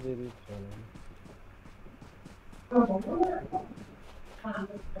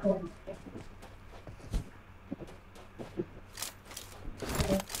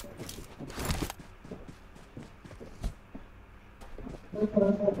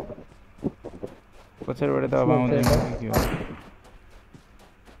पछाडिबाट त अब आउँदैन के हो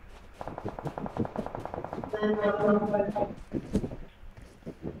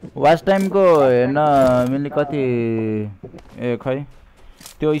वाच टाइमको हेर्न मैले कति ए खै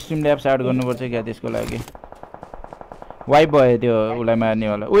त्यो स्ट्रिम ल्याब स्टार्ट गर्नुपर्छ क्या त्यसको लागि वाइप भयो त्यो उसलाई मार्ने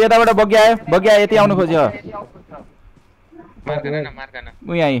होला ऊ यताबाट बग्गी आयो यति आउनु खोज्यो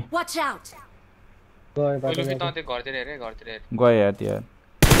ऊ यहाँ गयो यार त्यो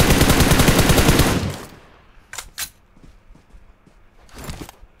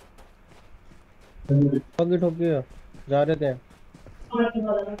पग्गी ठोक्यो जा रे त्यहाँ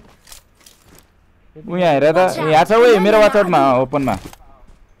ऊ यहाँ हेर त यहाँ छ ओइ मेरो वाचआउटमा ओपनमा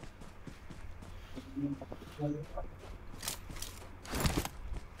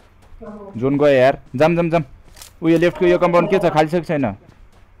जोन गयो यार जाम ऊ यो लेफ्टको यो कम्पाउन्ड के छ खाली छ कि छैन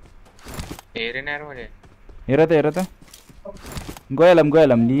हेर त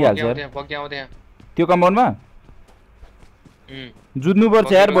गइहालौँ लिइहाल्छ यार त्यो कम्पाउन्डमा जुत्नु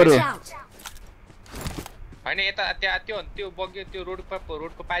पर्छ यार बरु हैन यता त्यहाँ त्यो बग्यो त्यो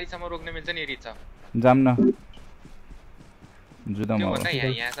रोडको पारीसम्म रोक्न मिल्छ नि रिच जाम न जुदा म भन्दा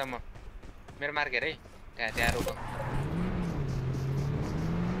यहाँसम्म मेरो मार्केट है त्यहाँ रोक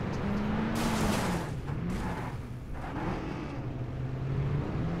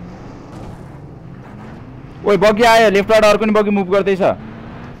ओइ बग्गी आयो लेफ्टबाट अर्को नि बग्गी मुभ गर्दैछ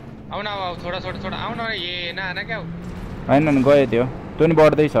आउन अब छोडा आउन ए ना क्या हैन गयो त्यो नि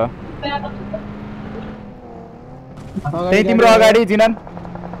बढ्दैछ त्यही तिम्रो अगाडि जिनान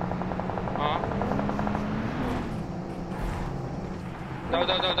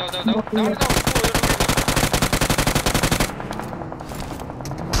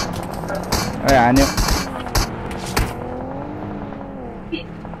ए हान्यो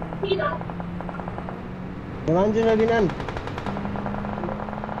मान्छे नदिनन्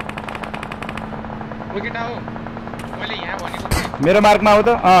मेरो मार्कमा आऊ त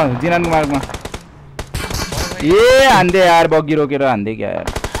जिनानको मार्कमा ए हान्दे यार बग्गी रोकेर हान्दे क्या यार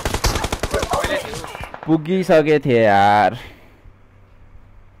पुगिसके थिए यार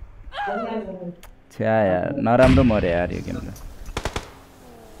छ्या यार नराम्रो मरे यार यो गेम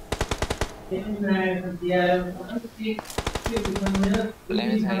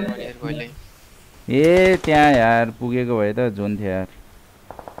ए त्यहाँ यार पुगेको भए त जोन थियो यार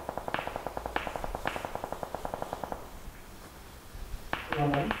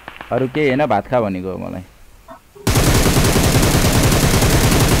अरु केही हैन भात खा भनेको मलाई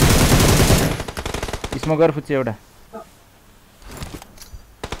स्मोकर फुच्चे एउटा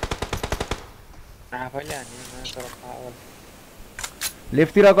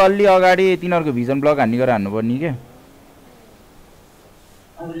लेफ्टतिरको अलि अगाडि तिनीहरूको भिजन ब्लक हान्ने गरेर हान्नुपर्ने के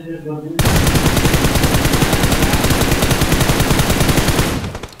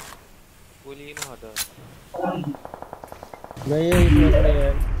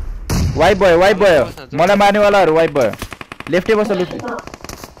वाइप भयो मलाई मार्नेवालाहरू वाइप भयो लेफ्टै बस लुट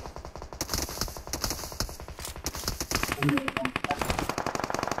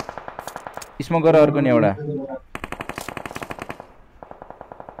स्मोक गर अर्को नि एउटा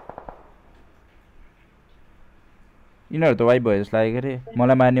यिनीहरू त वाइप भयो जस्तो लाग्यो अरे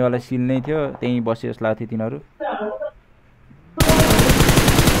मलाई मार्नेवाला सिल नै थियो त्यहीँ बसे जस्तो लाग्थ्यो तिनीहरू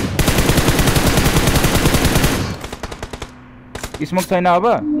स्मोक छैन अब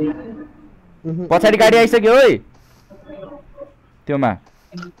पछाडि गाडी आइसक्यो ओइ त्योमा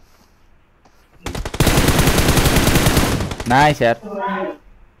नाइस यार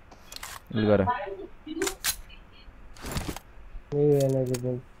ल गर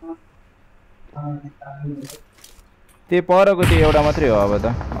त्यो परको त्यो एउटा मात्रै हो अब त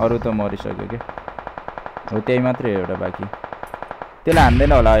अरु त मरिसक्यो के हो त्यही मात्रै हो एउटा बाँकी त्यसलाई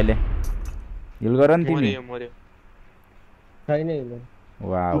हान्दैन होला अहिले हिल गर नि तिमी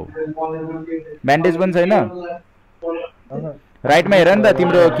वाउ ब्यान्डेज पनि छैन राइटमा हेर नि त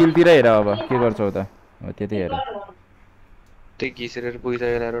तिम्रो किलतिर हेर अब के गर्छौ त हो त्यति हेर त्यो घिसेर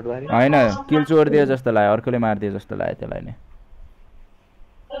पुगिसक्यो रोड बारी हैन किल चोर्दियो जस्तो लाग्यो अर्कोले मार्दियो जस्तो लाग्यो त्यसलाई नि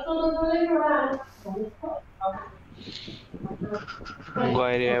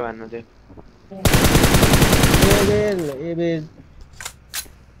गएर भन्नु थियो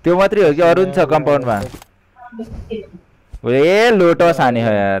त्यो मात्रै हो कि अरु नि छ कम्पाउन्डमा ए लोटस हाने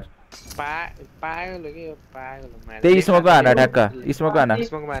हो यार पागल हो कि पागल मार त्यही स्मोक हाना ठ्याक्क स्मोक हाना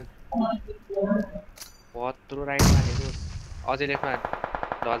स्मोक मान पत्रो राइट मानेको अझै लेफ्टमा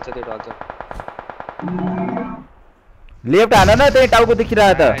ढल्छ त्यो ढल्छ लेफ्ट हान न त्यही टाउको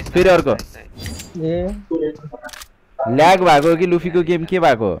देखिरहेको त फेरि अर्को ए ल्याग भएको कि लुफीको गेम के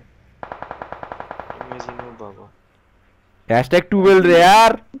भएको इमेजिङ भएको #12 रे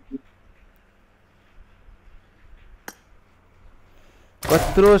यार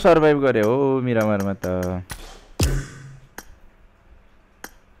कत्रो सर्भाइभ गरे हो मिरामारमा त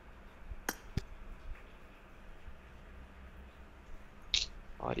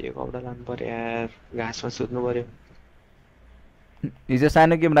हरियो कपडा लानु पर्यो यार घाँसमा सुत्नु पर्यो हिजो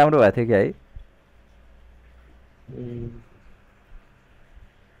सानो गेम राम्रो भएको थियो कि है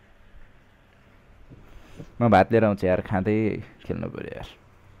म भात लिएर आउँछु यार खाँदै खेल्नु पर्यो यार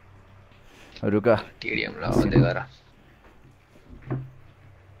रुक टिडिएम लगाउँदै गर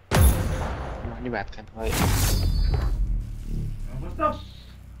नि भात खानु है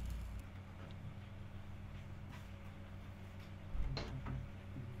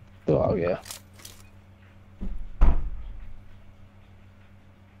तो आ गया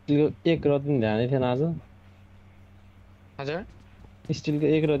एक र दिन ध्यानै थिएन आज हजुर स्टिलको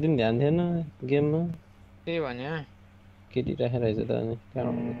एक र दिन ध्यान थिएन गेममा के भन्यो केटी राखेर रहेछ त अनि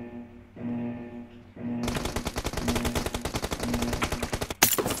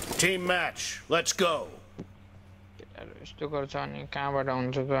Team match, let's go. यस्तो गर्छ अनि कहाँबाट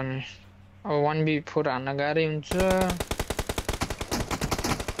हुन्छ त अनि अब 1v4 हान्न गाह्रै हुन्छ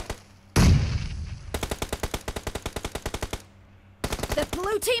The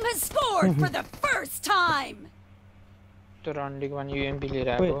blue team has scored for the first time. त्यो रन्डीको पनि UMP लिएर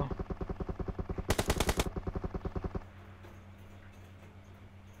आएको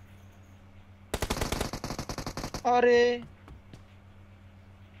अरे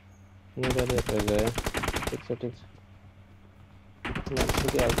मोडरेटर गयो ठिक छ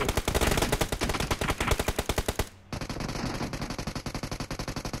मान्छे आउँछ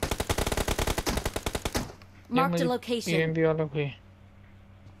Marked a location. UMP वाला कोही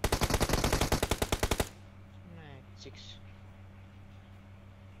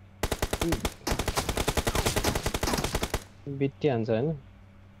बिट्टी हान्छ हैन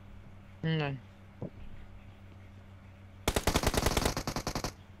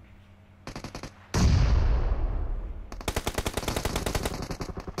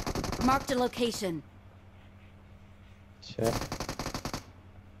Marked a location. Sure.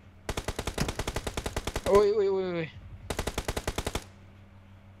 ओइ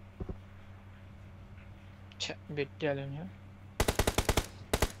छ्या भेटिहाल्यो नि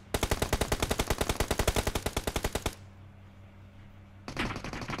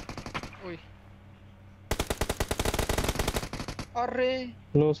ओइ अरे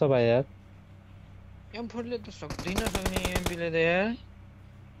नो सब आयो यार M4ले त सक्दैन सक्ने MP ले त यार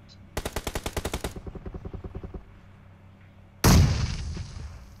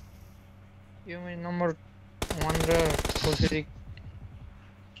यो मेरो नम्बर 1 र कसरी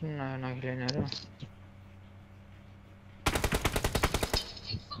किन नखेलेन र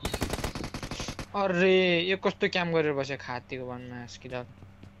अरे यो कस्तो क्याम गरेर बसे खातीको भन्न skill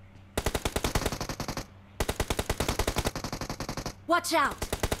Watch out.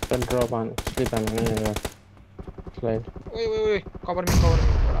 Can drop on sleep on slide. ओइ cover me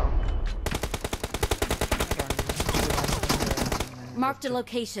Marked a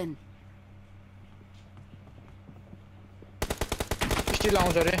location. Still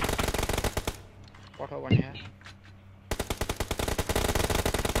आउँछ रे पठाउ भने यार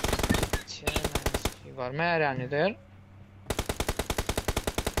घरमै आएर हान्यो त यार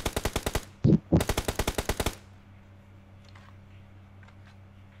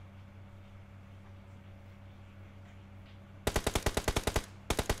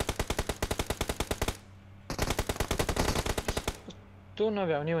त्यो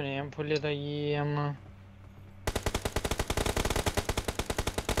नभ्याउने भने M4ले त आमा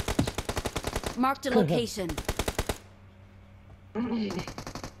Marked a location.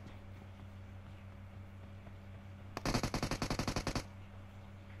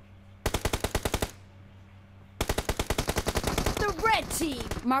 The red team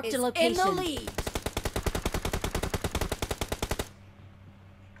marked a location. In the lead.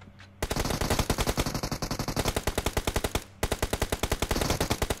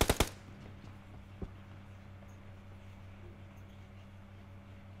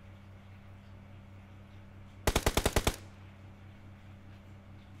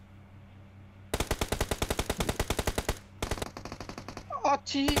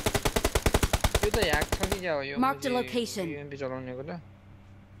 पछि यो त ह्याक छ कि क्या हो यो Marked a location. UMP चलाउनेको त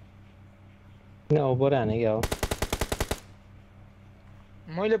किन ओपर हाने क्या हो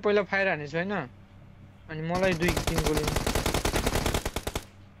मैले पहिला फायर हानेछु हैन अनि मलाई 2-3 गोली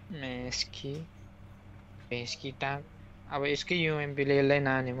मेस्की टाक अब यसकै UMP ले यसलाई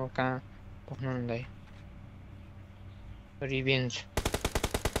नहाने म कहाँ पुग्नु हुँदै रिभेन्ज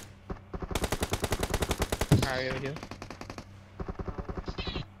आयो यो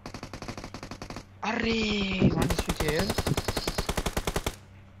अरे मानिसु थियो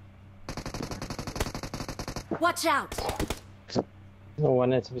Watch out! No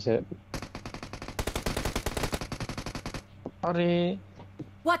one HP set. अरे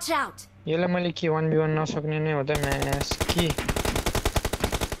Watch out! यसलाई मैले के 1v1 नसक्ने नै हो त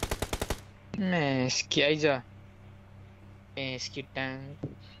मेस्की आइज मेस्की ट्याङ्क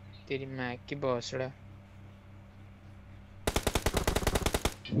तेरी माँ की बसडा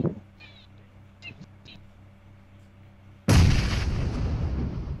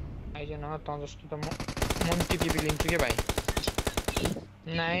आइज न त जस्तो त म टिपी लिन्छु के भाइ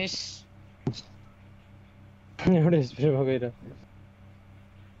नाइस एउटा स्प्रे भगैर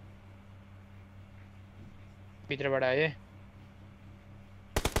भित्रबाट आए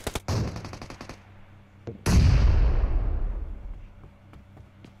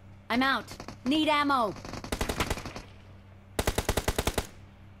I'm out. Need ammo.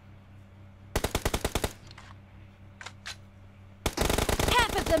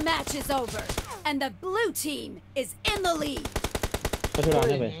 Half of the match is over, and the blue team is in the lead.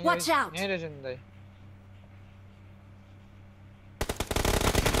 Watch out! यहाँ रहेछ नि दाइ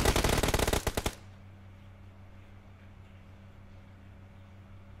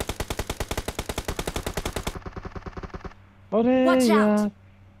अरे Watch यार out!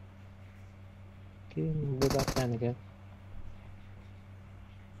 के बुदा प्लान क्या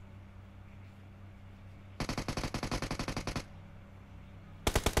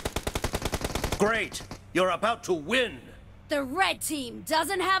Great! You're about to win! The red team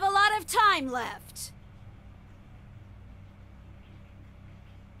doesn't have a lot of time left.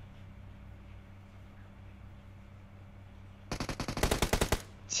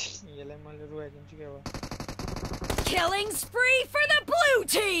 यसलाई मैले रुवाइदिन्छु के अब Killing spree for the blue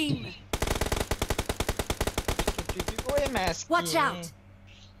team. ओए मेस्की Watch out!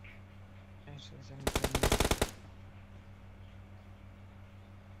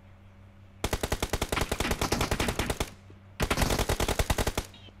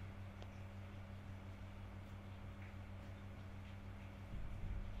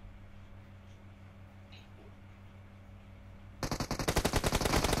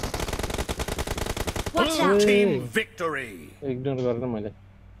 Watch Blue out! team victory! Ignore गरेर मैले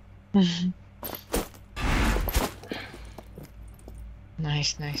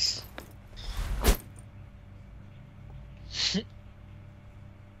nice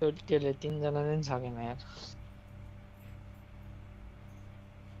त्यसले 3 जना नै सकेन यार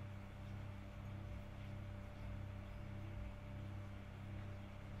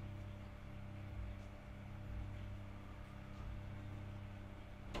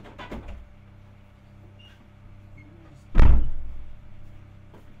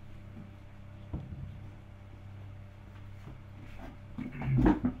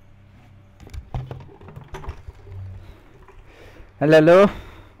हेलो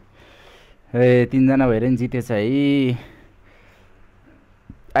ए 3 जना भएर नि जितेछ है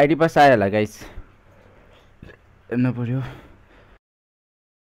आइडी पास आयो होला गाइस हेर्नु पर्यो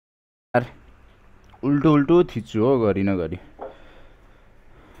यार उल्टो थिच्छु हो गरि नगरी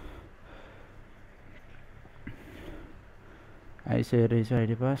आइसकेको रहेछ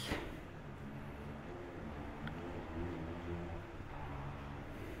आइडी पास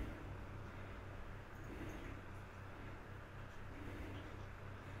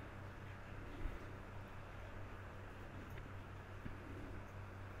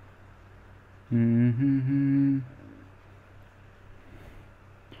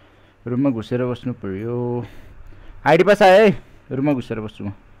रुममा घुसेर बस्नु पर्यो आइडी पास आयो है रुममा घुसेर बस्छु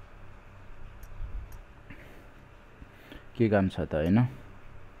म के काम छ त हैन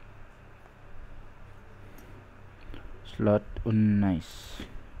स्लट 19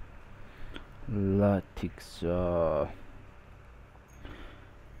 ल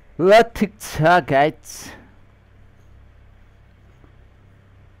ठिक छ गाइज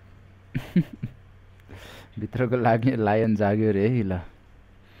भित्रको लाग्ने लायन जाग्यो रे ल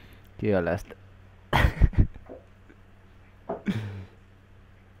के होला यस्तो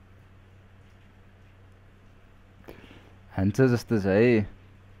हान्छ जस्तो छ है।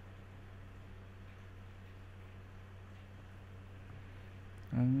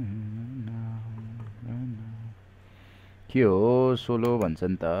 के हो सोलो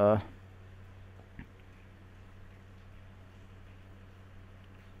भन्छन् त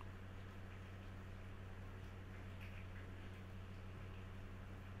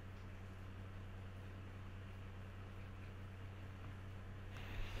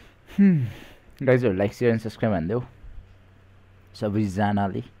गाइजहरु लाइक शेयर एन्ड सब्स्क्राइब हान्देऊ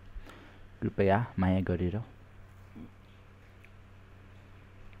सबैजनाले कृपया माया गरेर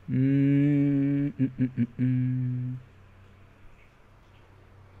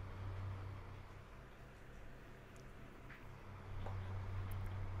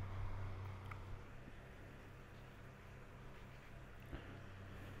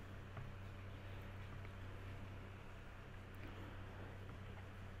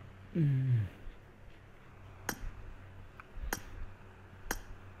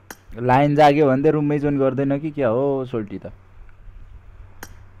लाइन जाग्यो भन्दै रुममै जोइन गर्दैन कि क्या हो सोल्टी त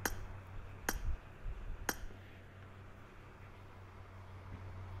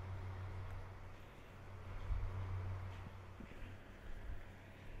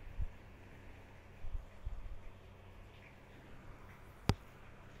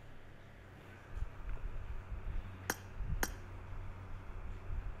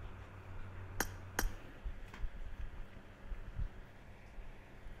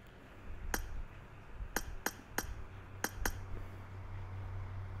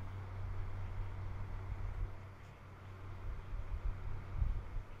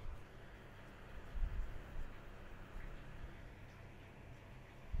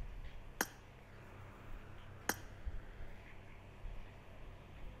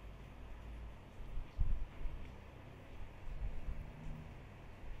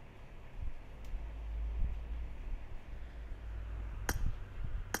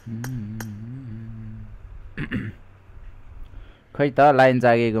खै त लाइन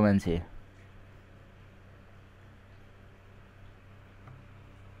जागेको मान्छे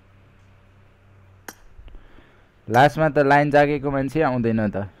लास्टमा त लाइन जागेको मान्छे आउँदैन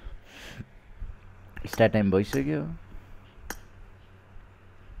त स्टार्ट टाइम भइसक्यो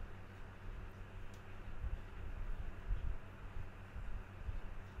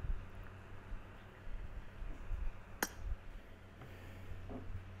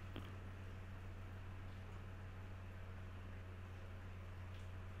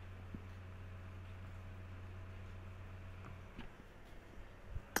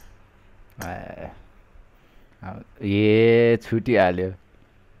ए छुटिहाल्यो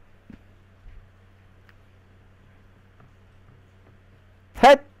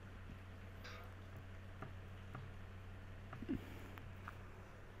थैट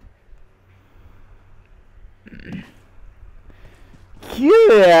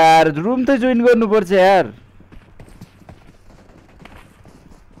के यार रुम त जोइन गर्नुपर्छ यार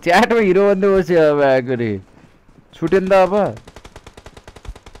च्याटमा हिरो भन्दै बस्यो अब आएको रे छुट्यो नि त अब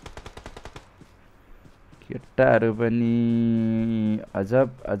केटाहरू पनि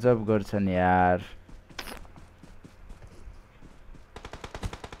अजब अजब गर्छन् यार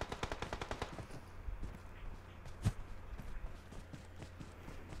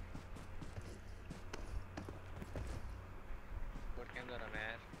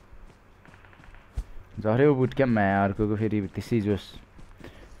झर्यो बुटक्याम्पमा अर्को फेरि त्यसै जोस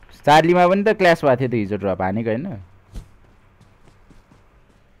चार्लीमा पनि त क्लास भएको थियो त हिजो ड्रप हानेको होइन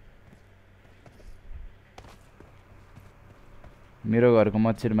मेरो घरको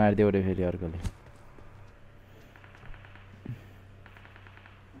मच्छर मारिदियो रे फेरि अर्कोले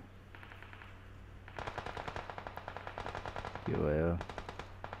के भयो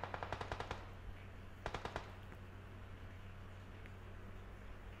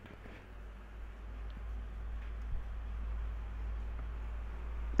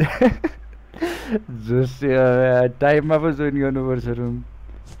जोस टाइममा पो जोइन गर्नुपर्छ रुम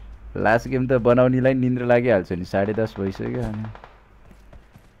लास्ट गेम त बनाउनेलाई निन्द्रा लागिहाल्छ नि 10:30 भइसक्यो अनि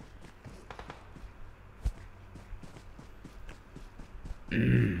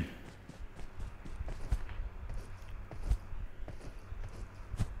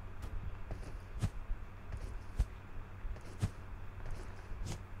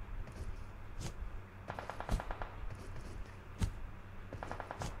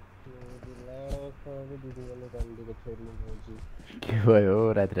के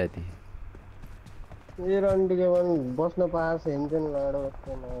भयो राति राति ए रन्डीको मन बस्न पाएछ हेमचन लाडो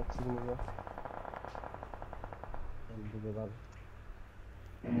छिर्नुको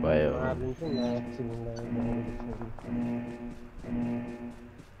भयो मारिदिन्छु न छिर्नुलाई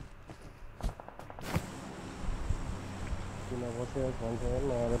किन बस्यो भन्छ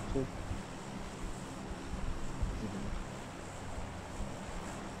नगर्छु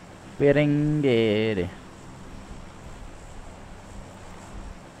पेरेङ्गे रे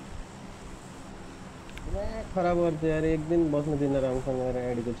खराब गर्छ यार एक दिन बस्न दिन राम्रोसँग गएर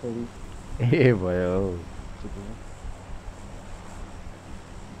एडीको छोरी ए भयो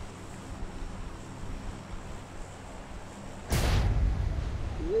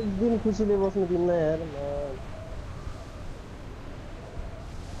एक दिन खुसीले बस्न दिन्न यार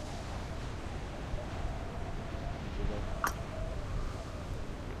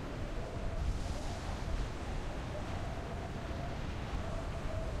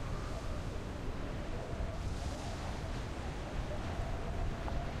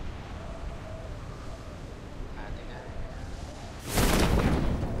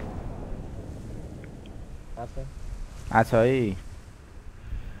आछ है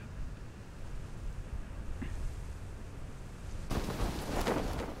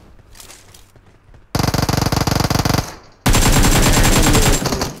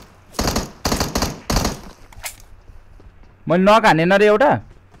मैले नक हानेन रे एउटा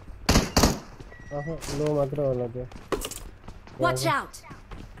लो मात्र होला त्यो Watch out!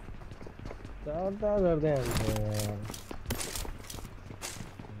 चढ्दा गर्दै हान्छ यार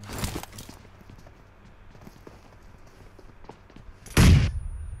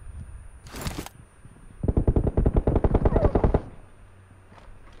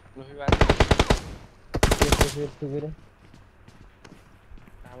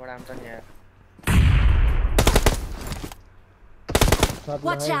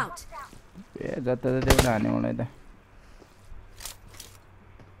Watch out! ए जता जता एउटा हाने मलाई त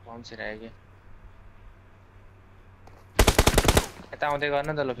कौन सी रहेगी यता आउँदै गर्न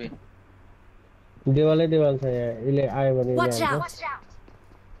त लोफी देवालै देवाल छ यहाँ यसले आयो भने Watch out!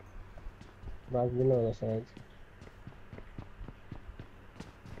 बाँच्दिन होला सायद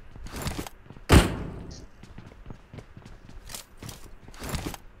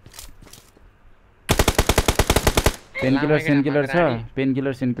पेनकिलर सेनकिलर छ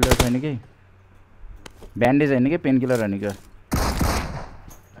पेनकिलर सेनकिलर छैन कि ब्यान्डेज हैन के पेनकिलर भनेको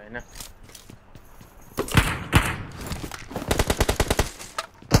हैन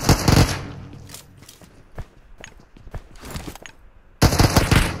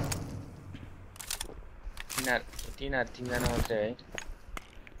तीनजना मात्रै है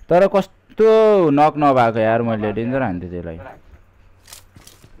तर कस्तो नक नभएको यार मैले डेन्जर हान्थे त्यसलाई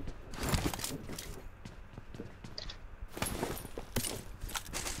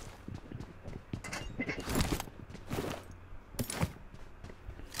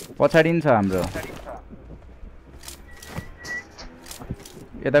पछाडी छ हाम्रो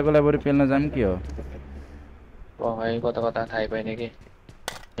यताकोलाई बरु पेल्न जाम के हो है कता कता थाहै पाइन के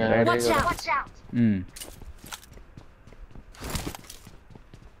Watch out!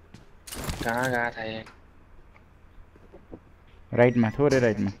 कहाँ गएको थाहै राइटमा थोरै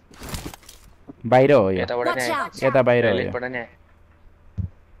राइटमा बाहिर हो यो यताबाट नि यता बाहिर हो यो लेफ्टबाट नि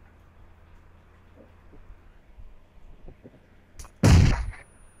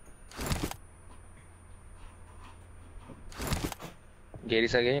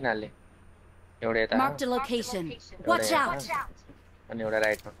घेरिसके नाले एउटा यता Marked a location. Watch out! अनि एउटा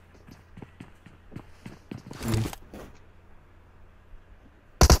राइटमा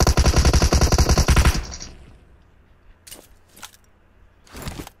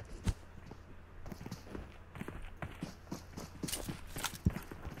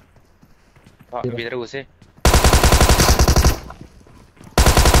भित्र घुसे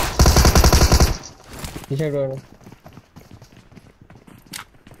टी-शर्ट गर्नु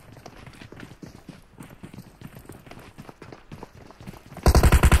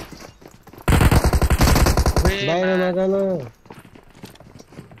बाहिर नजानु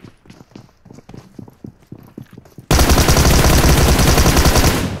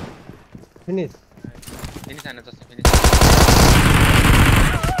फिनिश फिनिश हान्न जस्तो फिनिश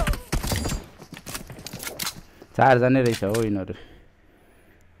 4 जनै रहेछ हो यिनीहरु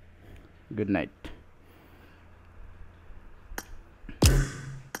गुड नाइट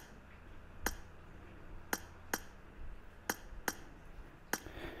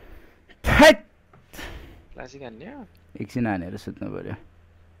क्लासिक हान्ने एकछिन हानेर सुत्नु पर्यो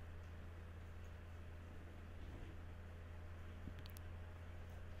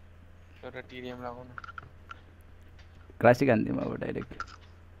एउटा टिडिएम लगाउनु क्लासिक हान्दिम अब डाइरेक्ट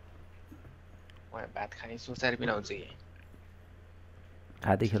म भात खाने सोचार पनि आउँछ कि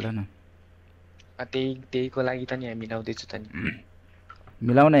खादै खेल न त्यहीको लागि त नि हामी मिलाउँदैछु त नि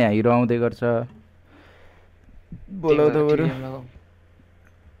मिलाउन यहाँ हिरो आउँदै गर्छ बोलाउ त बरु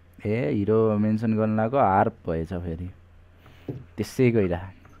ए हिरो मेन्सन गर्न लागेको हार्प भएछ फेरि त्यसै गइरा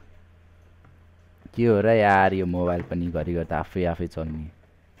के हो र यार यो मोबाइल पनि घरि गर्दा आफै आफै चल्ने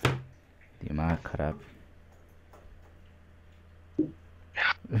दिमाग खराब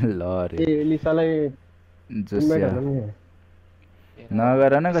ल रे ए लिसालाई जोसिया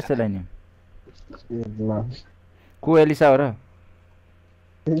नगर न कसैलाई नि को एलिसा हो र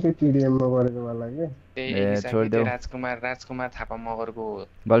टिडिएम मा गरेको वाला के त्यही ए एलिसा छोड कि देऊ राजकुमार थापा मगरको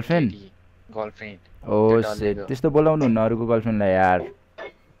गर्लफ्रेन्ड गर्लफ्रेन्ड ओ सेट त्यस्तो बोलाउनु न अरूको गर्लफ्रेन्डलाई यार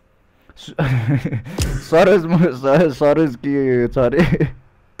सरोज के छ अरे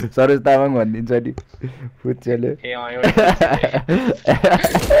सरोज तामाङ भनिदिन्छ नि फुच्चेले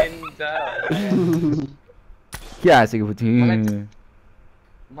के हाँसेको फुच्ची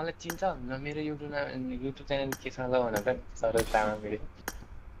मलाई चिन्छ मेरो युट्युब च्यानल के छ ल भनेर सरोज तामाङ फेरि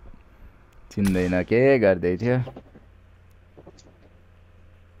चिन्दैन के गर्दै थियो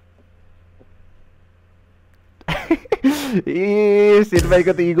ए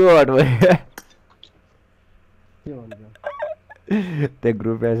सिरभाइको त इगो हट भयो त्यो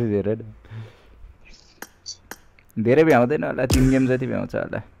ग्रुप म्यासेज हेर न धेरै भ्याउँदैन होला 3 गेम जति भ्याउँछ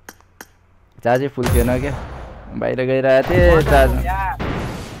होला चार्जै फुल थिएन क्या बाहिर गइरहेको थिएँ चार्ज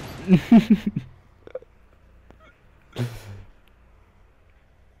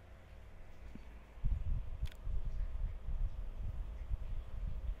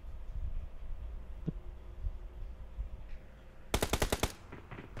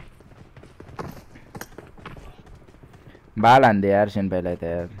बाल हान्दे यार सेनपाईलाई त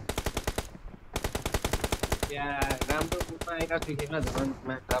यार राम्रो ग्रुपमा आइरहेको थियो किन झन्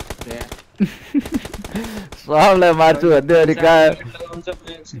सबलाई मार्छु भन्दै अनि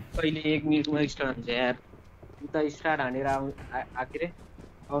कहिले 1 मिनेटमा स्टार्ट हुन्छ यार उता स्टार्ट हानेर आके रे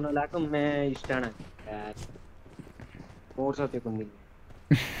आउन लाग्यो म स्टार्ट हाने यार मोर्छ त्यो कुन दिन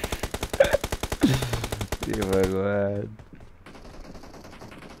हे भगवान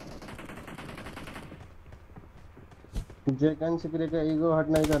जे कंसिक्रे का ईगो हट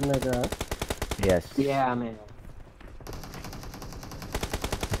नहीं करने का यस या मैं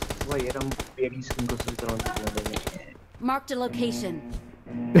वो ये हम पेडी स्किन को सुन रहा Marked a location.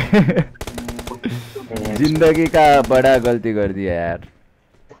 जिंदगी का बड़ा गलती कर दिया यार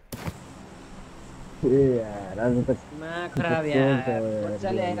ए यार आज तक मैं खराब यार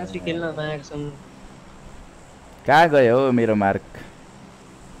मजाले आएन सी खेल्न मार्कसम कहाँ गयो मेरो मार्क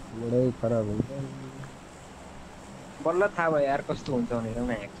बडै खराब हुन्छ बल्ल थाहा भयो यार कस्तो हुन्छ भनेर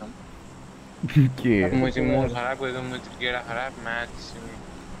म एकदम के म खराब गएको म केडा खराब म्याच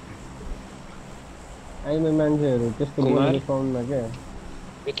आइमे मान्छेहरु त्यस्तो बोल्ने साउन्डमा के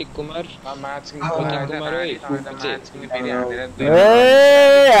ऋतिक कुमार म्याच ए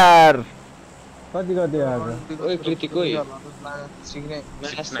यार कति गते आज ओइ ऋतिक ओइ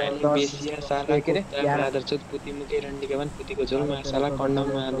बेसिया साला के रे यार आदर चोट पुति मुके रन्डी के भन पुतिको झोल मार साला कन्डम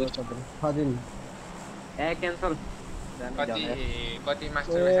मार फदिन ए क्यान्सल कति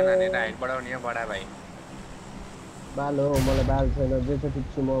मास्टरबेसन हानेर हाइट बढाउने हो बडा भाइ बाल हो मलाई बाल छैन जे छ ठिक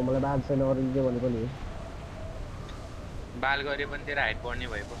छु म मलाई बाल छैन अरु जे भने पनि बाल गरे पनि तेरो हाइट बढ्ने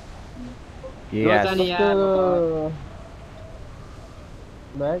भएको यार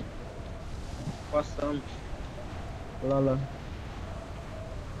ब्याग कसम ल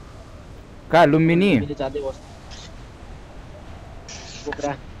का लुम्बिनी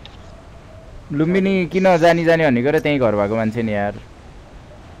लुम्बिनी किन जानी भनेको र त्यही घर भएको मान्छे नि यार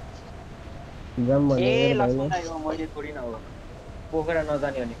जाम भने ए लक्ष्मण आयो मैले थोडी न हो पोखरा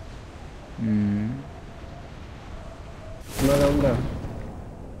नजाने भने नजाउँदा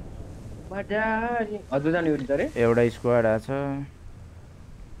मजाले हजुर जाने उडी तरे एउटा स्क्वाड आछ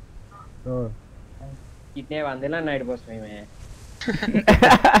कितने भन्दैन नाइट बसमै म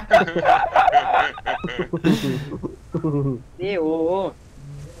ए हो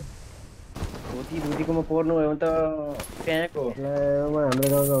धोती कोमा पर्नु भयो त त्यहाँको हाम्रो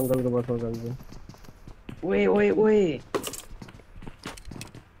गाउँको अंकलको बसमा जान्छ ओए ओए ओए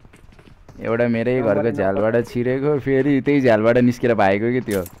एउटा मेरै घरको झ्यालबाट छिरेको फेरि त्यही झ्यालबाट निस्केर भागेको के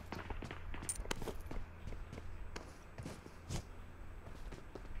त्यो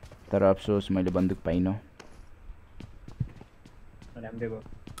तर अफसोस मैले बन्दुक पाइन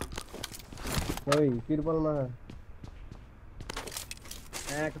ओइ तिरपलमा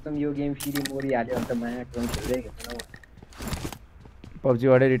एकदम यो गेम फेरि मोरी हाल्यो अन्त माया एकदम खेल्दै खेल्दैन PUBG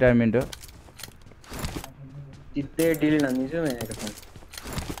वाडै रिटायरमेन्ट हो जित्दै डिल नदिन्छु म एकदम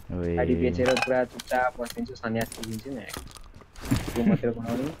ओए गाडी बेचेर पुरा चुपचाप बस्दिन्छु सन्यास दिन्छु म त्यो मात्र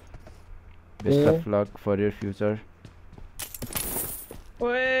बनाउने best of lock for your future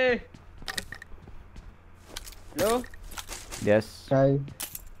ओए hello yes hi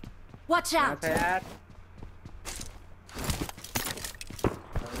Watch out. यार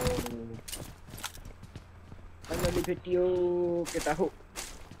फाइनली भेटियो केटा हो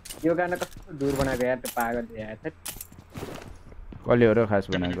यो गाना कस्तो दूर बनाएको यार त्यो पागल यार कसले हो र खास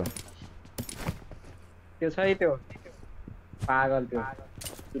बनाएको त्यो छ है त्यो पागल त्यो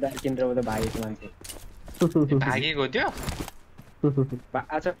सुधार केन्द्रमा त भागेको मान्छे भागेको थियो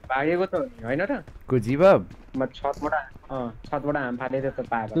अच्छा भागेको त होइन र को जीवब म छतबाट हाम फालेर त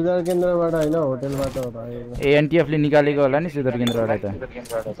पागल सुधार केन्द्रबाट होइन होटलबाट हो भागेको एएनटीएफ ले निकालेको होला नि सुधार केन्द्रबाट त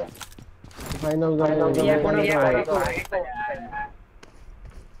फाइनल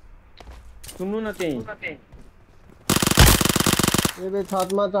सुन्नु न त्यही ए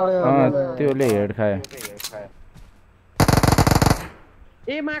छतमा चढ्यो त्यसले हेड खायो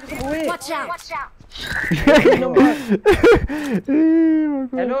ए मार्क्स ओए Watch out!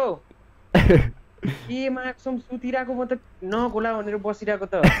 हेलो ए मार्क्सम सुतिराको म त नगोला भनेर बसिराको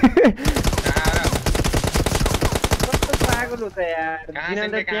त कस्तो पागल हो त यार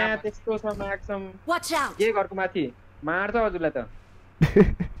किनभने त्यहाँ त्यस्तो छ मार्क्सम Watch out! के घरको माथि मार्छ हजुरलाई त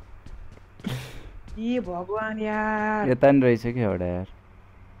ए भगवान यार यता नि रहेछ कि एउटा यार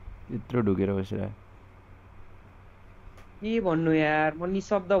यत्रो ढुकेर बसिरहेको के भन्नु यार म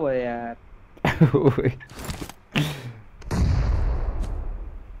निशब्द भयो यार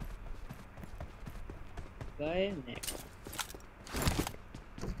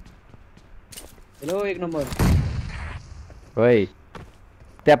हेलो एक नम्बर ओइ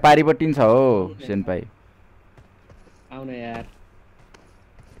त्यहाँ पारिपट्टि छ हो सेनपाई आउन यार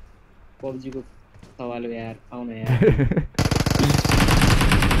PUBG को सवाल हो यार आउन यार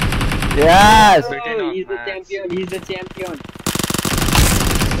Yes! Oh, he's the champion. He's the champion.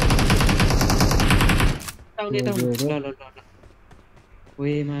 Down. No.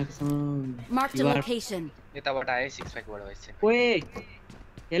 Wait, Maxon. Marked a location. यताबाट आए 6 पैक बाट भइछ Wait.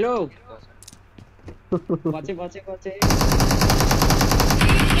 Hello. Watch it.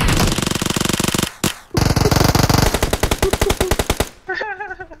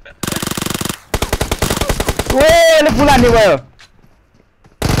 Wait, le fulani भयो.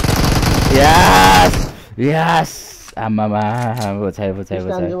 Yes! Amama, bocai.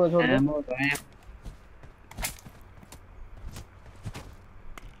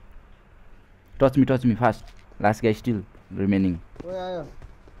 Touch me fast. Last guy still remaining.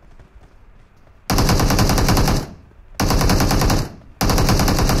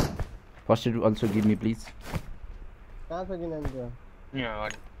 First aid also give me please.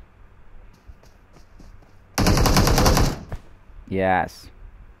 Yes.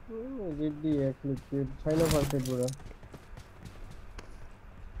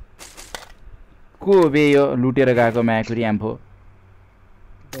 को बे यो लुटेर गएको म्याकुरी ampho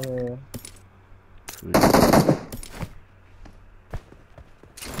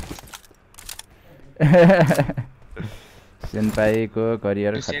सेनपाईको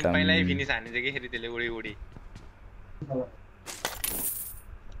career खतम सेनपाईलाई फिनिश हाने चाहिँ के फेरि त्यसले उडी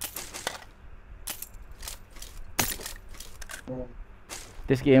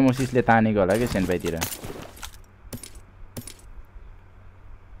त्यसको एमोसिसले तानेको होला के सेनपाईतिर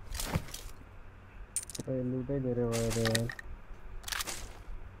लुटै धेरै भयो रे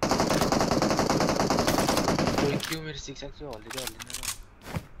त्यो मेरो 6 एक्स हल्लिँदैन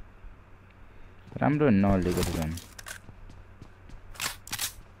राम्रो नहल्लेको त झन्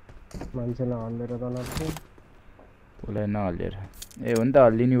मान्छेलाई हल्लेर त नर्छ उसलाई नहल्लेर ए हो नि त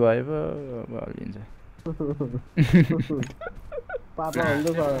हल्लिने भयो पो अब हल्लिन्छ पापा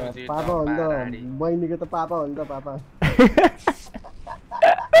हुन्छ बहिनीको त पापा हुन्छ पापा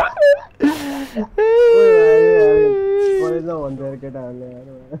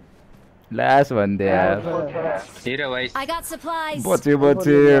लास भन्दै यार बच्चे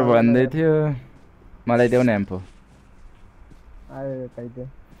भन्दै थियो मलाई देऊ न एम्पो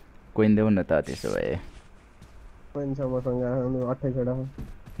कोइन देऊ न त त्यसो भए कोइन छ मसँग 28 वटा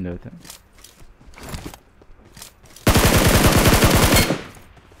देऊ त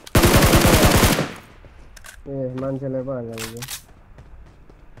ए मान्छेले पो हाल्छ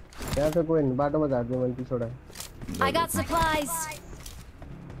त्यहाँ त कोइन बाटोमा झार्दियो मैले 30 वटा I got supplies.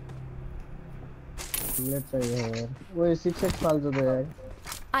 लेट चाहिए यार ओए 6x फाल्छ त यार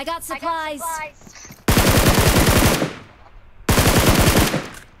I got supplies.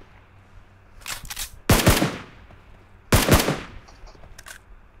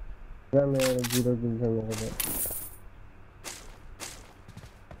 या मेरा 0 किल छ मेरो त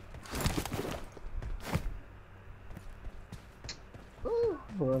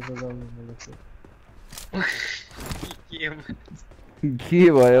के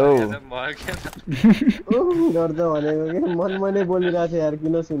भयो गर्छ भनेको के मनमा नै बोलिरहेको थियो यार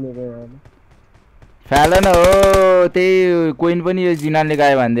किन सुनेको यार फाल न हो त्यही कोइन पनि यो जिनाले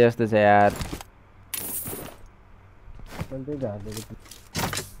गायो भन्दै जस्तो छ यार त्यही झार्दिएको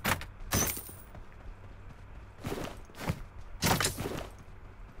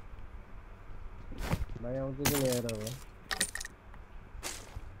भाइ आउँछ कि नि हेर अब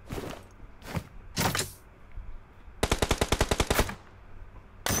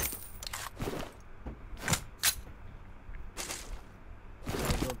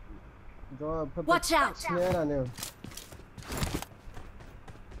Watch out! प्लेयर आने हो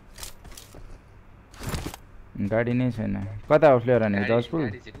गाडी नै छैन कता हो फ्लेयर हाने जसपुर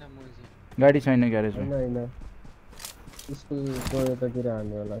गाडी छैन ग्यारेजमा हैन हैन स्कुलको यतातिर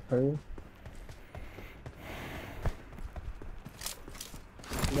हान्ने होला खै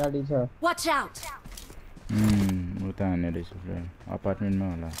गाडी छ Watch out! उता हाने रहेछ फ्लेयर अपार्टमेन्टमा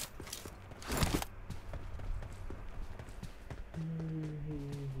होला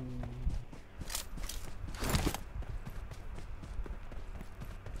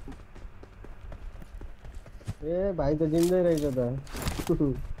ए भाइ त जिम्दै रहेछ त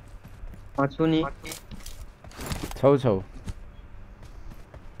छु नि छौ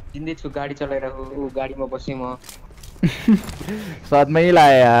जिन्दै छु गाडी चलाइरहेको गाडीमा बसेँ म साथमै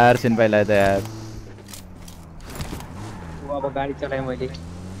लाए यार सिनपाइलाई त यार अब गाडी चलाएँ मैले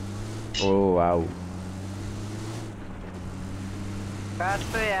ओ वाउ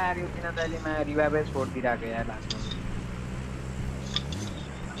काट्छ यार यो किन दाइलेमा रिभाइभै छोडिदिरहेको यार लास्टमा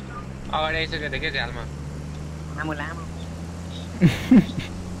अगाडि आइसक्यो त के झ्यालमा लामो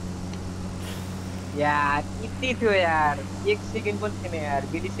यार यति थियो यार 1 सेकेन्ड पनि थिएन यार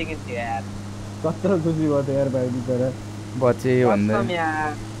 20 सेकेन्ड थियो यार कत्रो खुसी भयो त यार भाइ बिचरा बचे भन्दै कसम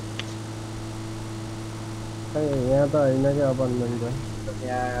यार खै यहाँ त हैन के अपार्टमेन्ट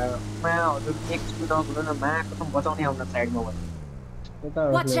यार मा हजुर एक स्कुल नगुलो न मा कसम बचाउने आउन साइडमा भयो यता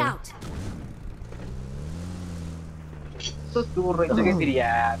Watch out! कस्तो दूर रहेछ के फेरि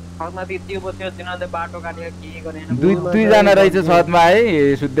यार छतमा त्यो बस्यो तिनीहरूले बाटो काटेर के गरेन दुई जना रहेछ छतमा है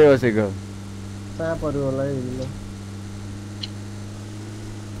सुत्दै बसेको सापहरु होला है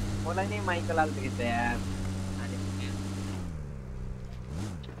मलाई नै माइकल हाल देख्छ यार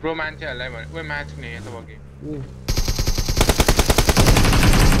प्रो मान्छेहरुलाई भने ओइ मान्छे नि यता बगे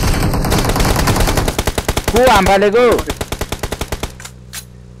को हाम्बालेको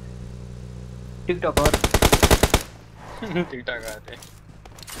टिकटकर टिकटक आते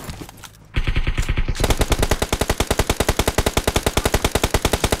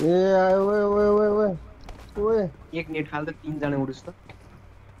ए ओए एक नेट फाल त 3 जना उड्छ त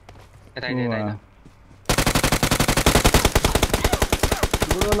यता यता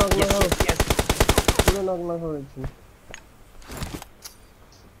बुढो नक एकछिन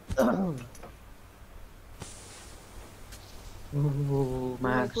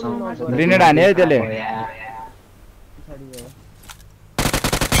ग्रेनेड हाने है त्यसले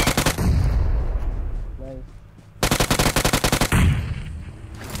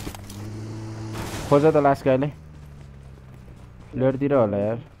खोज त लास्ट गाइले लेडतिर होला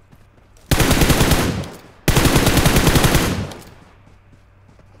यार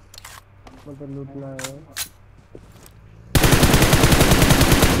म त लुट्न आयो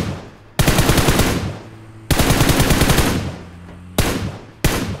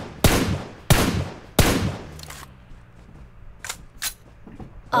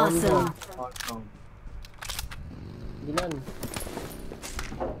Awesome. Dilan.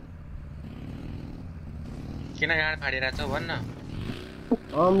 किन गाड फाडिरहेछ भन्न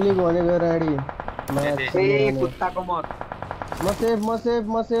Humbly भनेको रेडी ए कुत्ताको मत म सेफ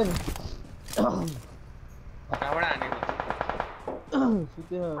कहाँबाट हानेको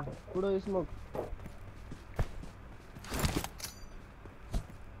सुत्यो पुरो स्मोक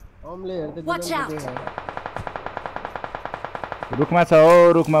Humbly हेर्दै Watch out. रुखमा छ हो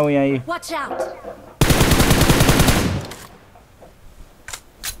रुखमा उ यहाँ Watch out.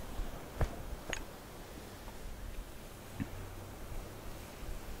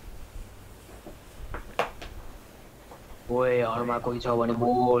 ओए हरमा कोही छ भने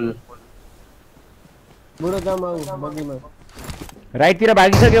बोल बुढो जाम आउ बगीमा राइट तिर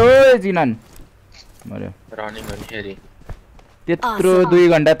भागिसक्यो ओए जिनान मर्यो रनिङ गर्ने फेरि त्यत्रो 2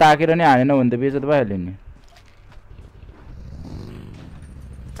 घण्टा ताकेर नि हानेन भने त बेइज्जत भइहाल्यो नि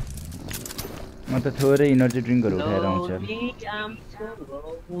म त थोरै एनर्जी ड्रिङ्कहरु उठाएर आउँछु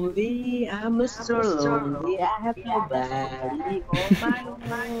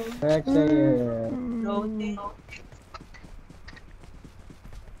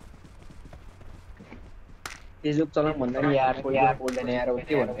फेसबुक चलाउँ भन्दा नि यार बोल्दैन यार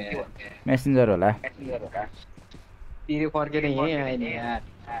के भन्नु यार मेसेन्जर होला तिरो फर्केर यही आए नि यार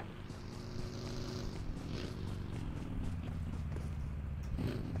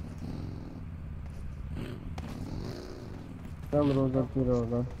राम्रो जतिर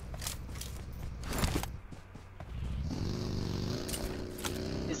होला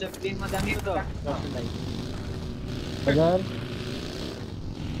चाहिँ प्लेनमा जानु त दर्शनलाई हजार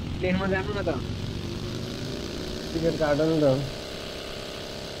प्लेनमा जानु न त टिकट काट्नु नि त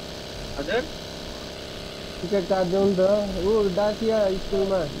हजुर टिकट काट्नु नि त ऊ डासिया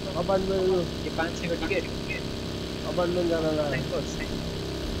स्कुलमा अपार्टमेन्ट ऊ के 500 को टिकट अपार्टमेन्ट जान लाग्यो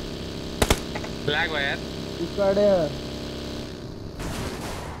ल्याग भयो यार स्क्वाडे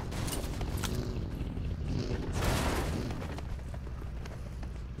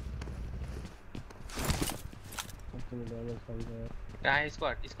कहाँ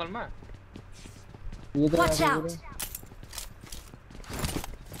स्क्वाडमा Watch out!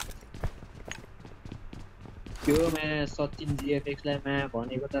 त्यो मैं सचिन GFx लाई मैं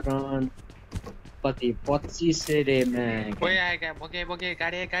भनेको त रन कति 25 रे मैं ओए आएगा बगे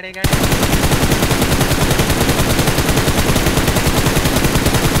गाडी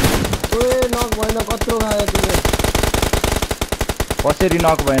ओए नक भएन कत्रो खायो तिमीले कसरी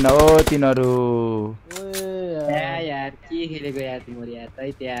नक भएन ओ तिनीहरु ओए यार के खेलेको यार तिम्रो यार तै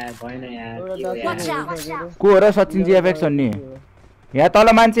त्यहाँ भएन यार Watch out! को हो र सचिन GFx भन्ने यहाँ तल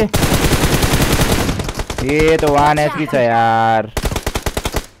मान्छे ए त 1 HP छ यार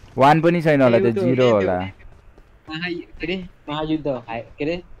 1 पनि छैन होला त 0 होला महायुद्ध के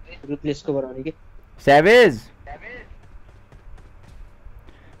रे रुथलेसको बनाउने के सैवेज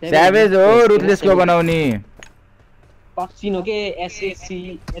हो रुथलेसको बनाउने पक्सिन हो के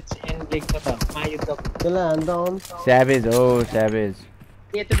SACHN लेख्छ त महायुद्ध त्यसलाई हान्द आउँ सैवेज हो सैवेज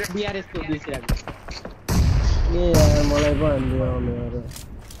ए त DRS को बिर्सिरहेको ए यार मलाई पो हान्दियो आउने यार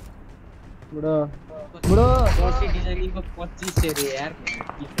बुढो बसी डिजाइनिङ को 25 रे यार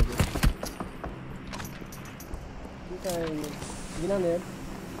किन ने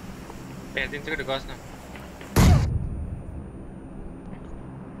पेदिन्छ के गस न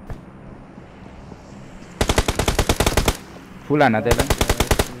फुल हाना त्यसलाई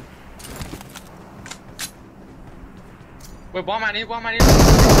ओए बम हानी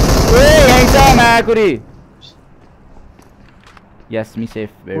ओए यही छ माकुरी यस मी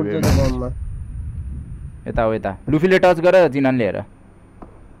सेफ भेरी भेरी यता हो यता लुफीले टच गर जिनान लिएर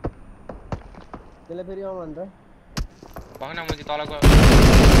त्यसलाई फेरि आउँ भन्दा भन्न म चाहिँ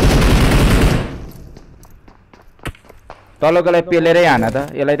तलकोलाई पेलेरै हाना त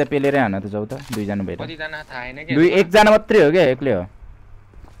यसलाई त पेलेरै हाना त जाऊ त दुई जना भएर कति जना थाहा हैन के दुई एक जना मात्रै हो के एक्लै हो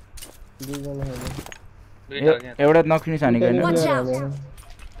दुई जना हैन एउटा नक्फिनिस हानेको हैन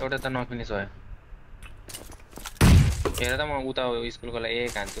एउटा त नफिनिस भयो हेर त म उता स्कुलको लागि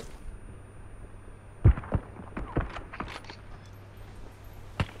एक हान्छु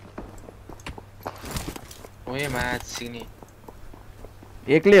ओए म्याच सिग्नी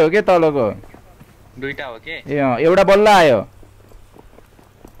एक्लै हो के तलको दुईटा हो के ए एउटा बल्ल आयो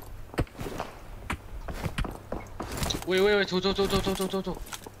ओए छु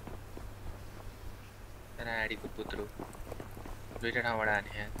राडीको पुत्रो दुईटा ठाउँबाट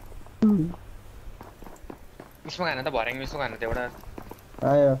हाने मिसमा खाना त भर्याङ मिसमा खाना त एउटा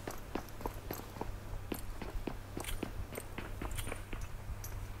आयो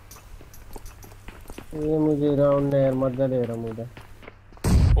ये मुझे राउंड ने यार मत दे रहा मुझे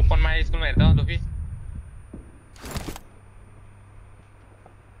ओपन मा स्कुलमा हेर्दा लुफी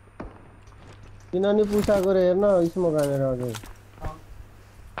किननी पूछा करे हेर्न इसमा कानेर अझै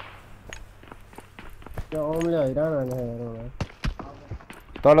त्यो ओमले हैरान हाने यार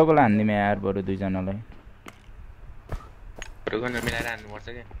तलकोलाई हान्ने म यार बरु दुई जनालाई रुगन मिलाएर हान्नु पर्छ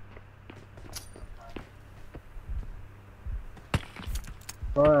के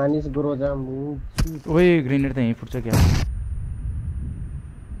अनिस ग्रो जाम ओए ग्रेनेड त यही फुट्छ क्या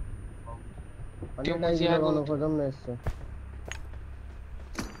त्यो मान्छे यार गर्नु खोजम न यसो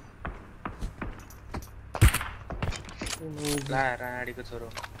ला राडीको छोरो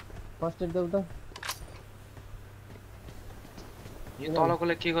फर्स्ट एड देऊ त यो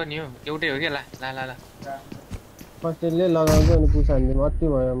तलकोले के गर्ने हो एउटै हो के ला फर्स्ट एडले लगाउँछु अनि पुछ हान्दिम अति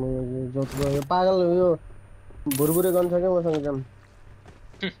भयो म जोतको यो पागल यो भुरभुरे गन छ के मसँग जाम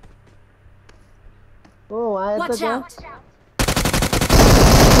ओ आए त क्या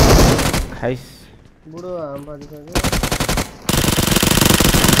खाइस बुढो हाम पारिसक्यो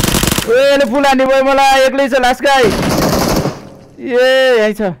ओएले फुल हान्ने भयो मलाई एक्लै छ लास्ट गाई ए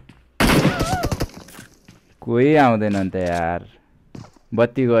यही छ कोही आउँदैन नि त यार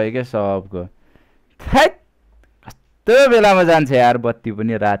बत्ती गयो क्या सबको कस्तो बेलामा जान्छ यार बत्ती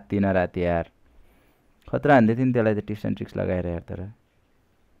पनि राति न राति यार खतरा हान्दै थियो नि त्यसलाई त टिप्स एन्ड ट्रिक्स लगाएर यार तर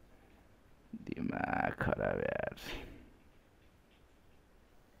दिमाग खराब यार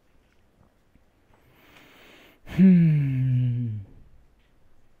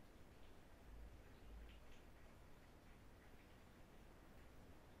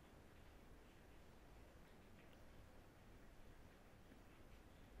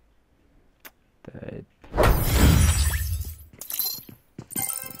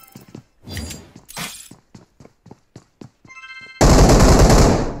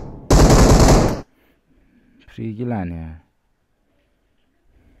फ्री के लाने यार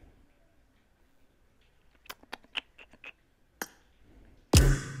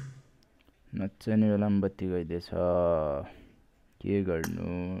नच्चने बेलामा बत्ती गइदिएछ के गर्नु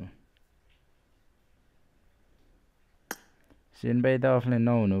सेन भाइ त अफलाइन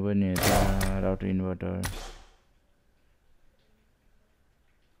नहुनु पनि यता राउटर इन्भर्टर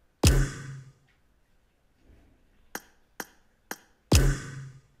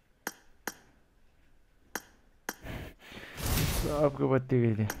सबको बत्ती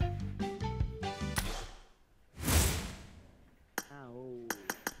गइदियो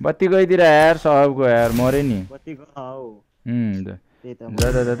बत्ती गइदिएर यार सबको यार मरे नि बत्ती गयो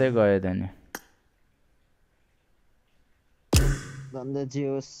जता गयो त नि भन्दा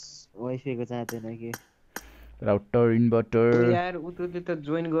जियोस वाइफाई को चाहदैन कि राउटर इन्भर्टर यार उतले त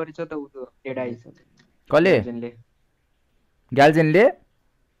जोइन गरेछ त उतो एडाइस कले ग्यालजेनले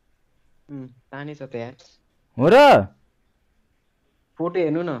तानी छ त यार हो र फोटो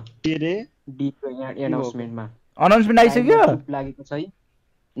हेर्नु न के रे डीको यहाँ एनाउन्समेन्टमा अनाउन्समेन्ट आइसक्यो लागेको छ है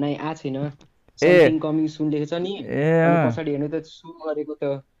नै आ छैन समथिङ कमिङ सुन लेखेछ नि अनि पछाडी हेर्नु त सु गरेको त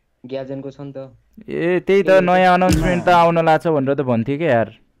ग्याजनको छ नि त ए त्यही त नयाँ अनाउन्समेन्ट त आउन लाग्छ भनेर त भन्थे के यार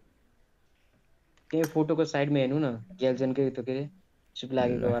त्यही फोटोको साइडमा हेर्नु न ग्याजनकै त के सुप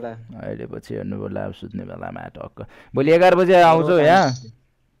लागेको वाला अहिले पछि हेर्नु पर्ला अब सुत्ने बेलामा टक्क भोलि 11 बजे आउँछौ यहाँ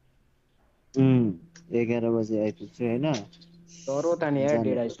 11 बजे आइपुग्छु हैन तरो तानी यार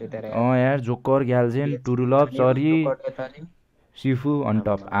डेढा स्टेट यार जोकर ग्यालजेन टुरुलप चरी सिफु अन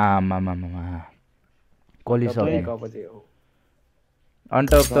टप आमा कली सक्ने अन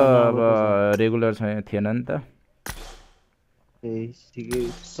टप त अब रेगुलर थिएन नि त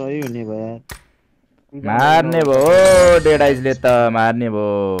सही हुने भयो यार मार्ने भयो डेढाइसले त मार्ने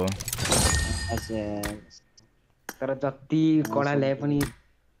भयो तर जति कडा ल्याए पनि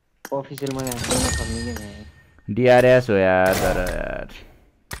अफिसियलमा हाल्न सक्ने नि भयो डिआरएस हो यार तर यार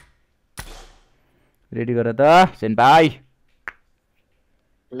रेडी गर त सेन भाइ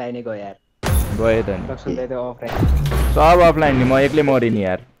लाइनै गयो यार गयो त नि सब अफलाइन नि म एक्लै मरे नि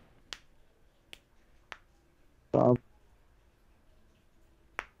यार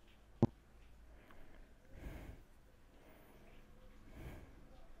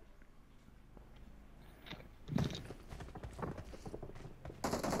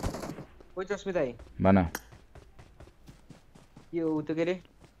ओइ चस्मे दाइ भन यो उतो के रे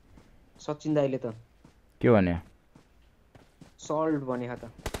सचिन दाइले त के भन्यो सल्ट भने त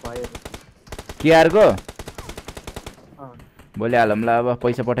भयो केआर को भोलि हालौँला अब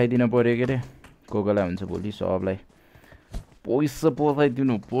पैसा पठाइदिनु पर्यो के रे कोकोलाई हुन्छ भोलि सबलाई पैसा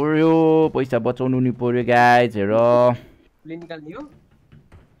पठाइदिनु पर्यो पैसा बचाउनु नि पर्यो गाइज हेर भोलि निकाल्ने हो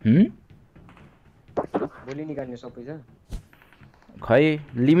भोलि निकाल्ने सब पैसा खै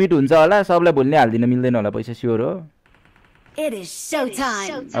लिमिट हुन्छ होला सबलाई भोलि नै हाल्दिन मिल्दैन होला पैसा स्योर हो It is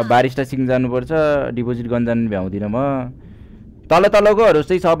showtime. अब बारिस्टा सिङ जानुपर्छ डिपोजिट गर्न जानु भ्याउँदिन म तलकोहरू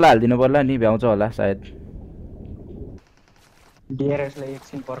चाहिँ सबलाई हाल्दिनु पर्ला नि भ्याउँछ होला सायद डिआरएस लाई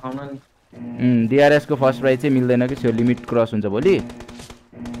एकछिन पर्खाउन नि डिआरएस को फर्स्ट प्राइज चाहिँ मिल्दैन कि त्यो लिमिट क्रस हुन्छ भोलि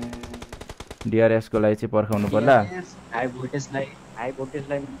डिआरएस को लागि चाहिँ पर्खाउनु पर्ला हाई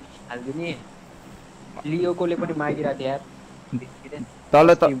भोल्टेजलाई हाल्दिने लियोकोले पनि मागिराथे यार तल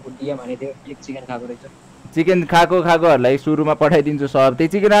त बुटिया भने त्यो एक चिकन खाएको रहेछ चिकन खाएकोहरूलाई सुरुमा पठाइदिन्छु सब त्यही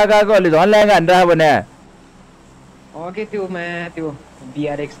चिकन खाएकोहरूले झन् ल्याङ हानेर भने के त्यो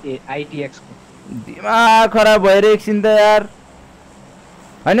बिआरएक्स आइटीएक्स को दिमाग खराब भएर एकछिन त यार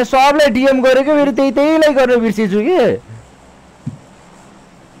हैन सबलाई डीएम गरेको फेरि त्यहीलाई गर्न बिर्सेछु के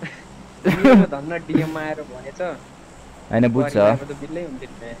धन्न डीएम आएर भनेछ हैन बुझ्छ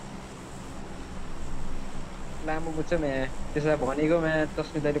लामो बुझ्छ म त्यसै भनेको म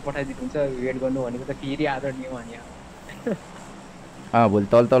तस्मिरले पठाइदिनुहुन्छ वेट गर्नु भनेको त फेरि आदरणीय भन्यो भोलि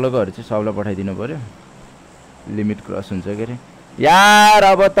तलकोहरू चाहिँ सबलाई पठाइदिनु पर्यो लिमिट क्रस हुन्छ के रे यार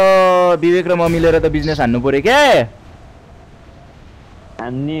अब त विवेक र म मिलेर त बिजनेस हान्नु पर्यो के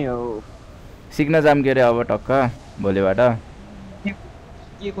हान्ने हो सिक्न जाम के रे अब टक्क भोलिबाट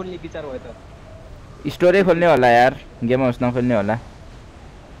के खोल्ने विचार भयो त स्टोरै खोल्ने होला यार गेम हाउस नखोल्ने होला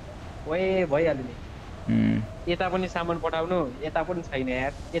ओए भइहाल्यो नि यता पनि सामान पठाउनु यता पनि छैन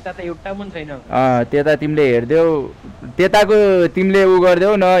यार यता त एउटा पनि छैन त्यता तिमीले हेर्देऊ त्यताको तिमीले उ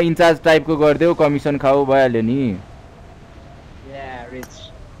गर्देऊ न इन्चार्ज टाइपको गर्देऊ कमिसन खाऊ भइहाल्यो नि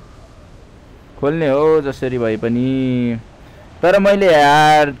खोल्ने हो जसरी भए पनि तर मैले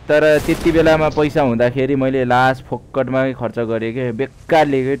यार तर त्यति बेलामा पैसा हुँदाखेरि मैले लास्ट फोकटमा खर्च गरेँ के बेकार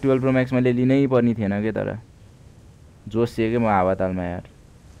लिएँ 12 प्रो म्याक्स मैले लिनै पर्ने थिएन के तर जोसिए के म हावातालमा यार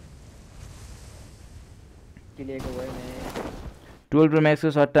 12 प्रो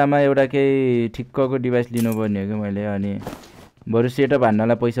म्याक्सको सट्टामा एउटा केही ठिक्कको डिभाइस लिनुपर्ने हो कि मैले अनि बरु सेटअप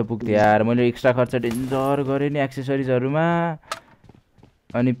हान्नलाई पैसा पुग्थ्यो यार मैले एक्स्ट्रा खर्च डेन्जर गरेँ नि एक्सेसरिजहरूमा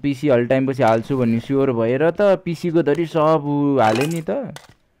अनि पिसी हल टाइम पछि हाल्छु भन्ने स्योर भएर त पिसीको धरि सब हालेँ नि त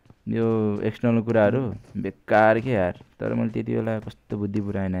यो एक्सटर्नल कुराहरू बेकार के यार तर मैले त्यति बेला कस्तो बुद्धि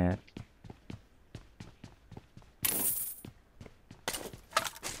पुऱ्याएन यार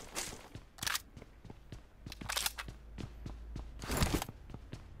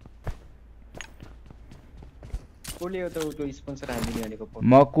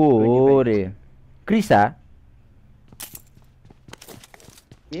मको हो रे क्रिसा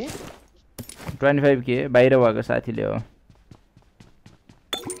 25K बाहिर भएको साथीले हो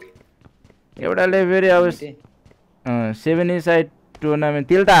एउटाले फेरि अब 7 साइड टुर्नामेन्ट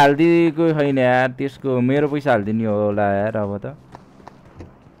त्यसले त हालिदिएको छैन यार त्यसको मेरो पैसा हालिदिने होला यार अब त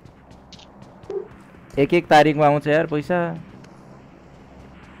एक तारिकमा आउँछ यार पैसा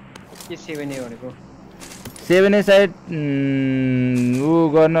के 7A भनेको 7 साइड ऊ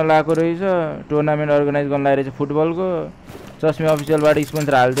गर्न लागेको रहेछ टुर्नामेन्ट अर्गनाइज गर्न लागेको रहेछ फुटबलको चस्मे अफिसियलबाट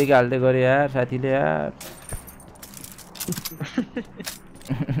स्पोन्सर हाल्दै गरे यार साथीले यार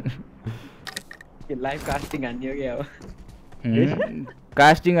लाइभ कास्टिङ हान्ने हो कि अब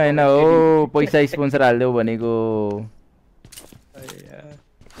कास्टिङ हैन हो पैसा स्पोन्सर हाल्देऊ भनेको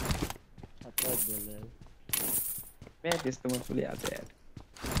मैं त्यस्तोमा फुलिहाल्छ यार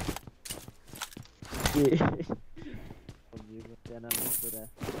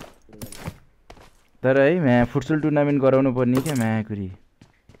तर है म्या फुटसल टुर्नामेन्ट गराउनु पर्ने क्या म्याकुरी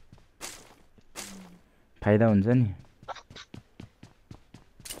फाइदा हुन्छ नि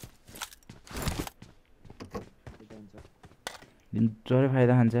जरे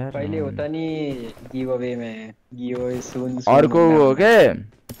फाइदा खान्छ यार कहिले हो त नि गिभअवे मा गिभअवे सुन अर्को हो के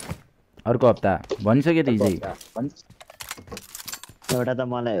अर्को हप्ता भनिसके त हिजै एउटा त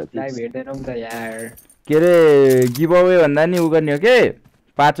मलाई हो लाइभ हेर्दैनौ त यार के रे गिभअवे भन्दा नि उ गर्ने हो के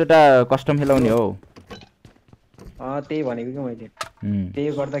 5 वटा कस्टम खेलाउने हो त्यही भनेको के मैले त्यही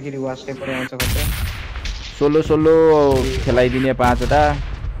गर्दाखेरि वाच टेपर आउँछ खतरा सोलो खेलाइदिने 5 वटा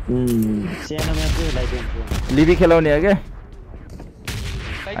सानो म्याच खेलाइदिन्छु लिबी खेलाउने हो के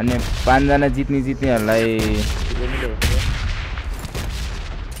अनि 5 जना जित्नेहरूलाई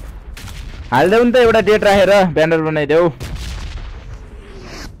हाल्देऊ नि त एउटा डेट राखेर ब्यानर बनाइदेऊ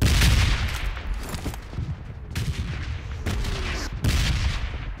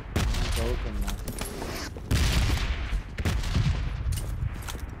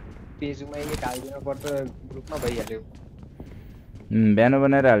पेजमा एक हाल्दिनु पर्छ ग्रुपमा भइहाल्यो ब्यानर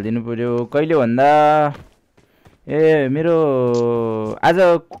बनाएर हाल्दिनु पर्यो कहिले भन्दा ए मेरो आज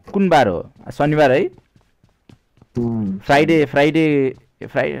कुन बार हो शनिबार है फ्राइडे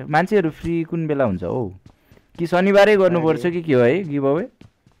मान्छेहरू फ्री कुन बेला हुन्छ हौ कि शनिबारै गर्नुपर्छ कि के हो है गिभअवे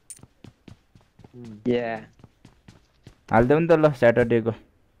हाल्देऊ नि त ल स्याटरडेको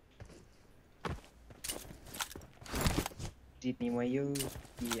जित्ने म यो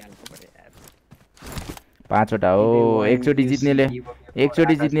हाल्नु पर्यो यार 5 वटा हो एकचोटी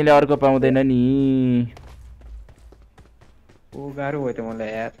जित्नेले अर्को पाउँदैन नि ओ गाह्रो भयो त मलाई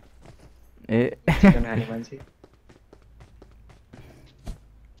यार नानी मान्छे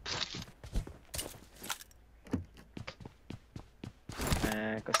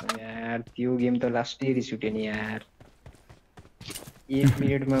कसम यार त्यो गेम त लास्टै रिस उठ्यो नि यार 1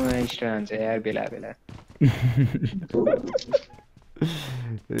 मिनेटमा स्टार हुन्छ यार बेला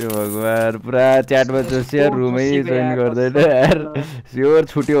ए भगवान पुरा च्याटमा जो शेयर रुमै जोइन गर्दैन यार स्योर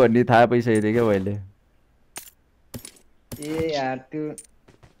छुट्यो भन्ने थाहा पाइसकेको क्या मैले ए यार त्यो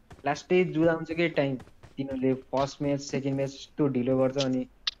लास्टै जुदाउँछ के टाइम तिनीहरूले फर्स्ट म्याच सेकेन्ड म्याच यस्तो ढिलो गर्छ अनि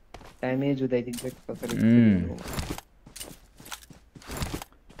टाइमै जुदाइदिन्छ कसरी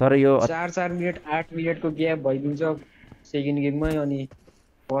तर यो 4 मिनेट 8 मिनेटको ग्याप भइदिन्छ सेकेन्ड गेममै अनि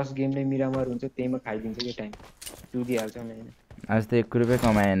फर्स्ट गेम नै मिरामार हुन्छ त्यहीमा खाइदिन्छ के टाइम जुदिहाल्छ नि आज त 1 रुपैयाँ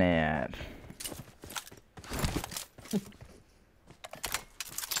कमाएन यार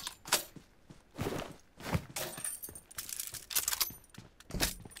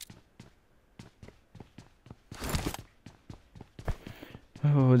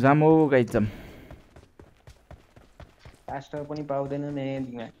हो जाम हो गाइजम फास्टर पनि पाउँदैन नि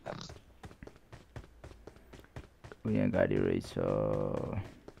दिमाग यहाँ गाडी रहेछ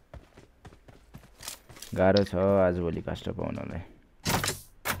गाह्रो छ आजभोलि कास्टर पाउनलाई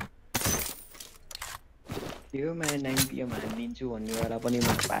त्यो म 9 PM हानिदिन्छु भन्ने बेला पनि म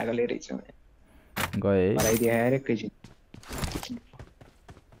पागलै रहेछु गए भराइदिए यार एकैछिन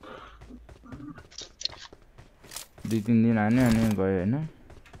 2-3 दिन हान्यो अनि गयो हैन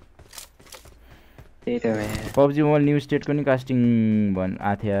त्यही त भाइ PUBG मोबाइल न्यू स्टेटको नि कास्टिङ भन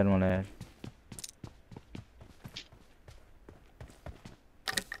आथे यार मलाई यार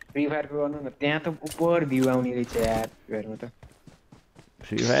फ्री फायर को गर्नु न त्यहाँ त उपर भ्यू आउने रहेछ यार फ्री त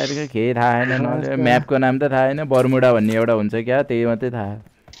फ्री फायर को केही थाहा छैन नले म्यापको नाम त थाहा छैन बर्मुडा भन्ने एउटा हुन्छ क्या त्यही मात्रै थाहा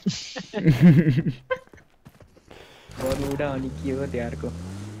बर्मुडा अनि के हो त्यहाँको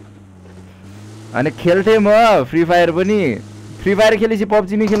अनि खेल्थे म फ्री फायर पनि फ्री फायर खेलेपछि PUBG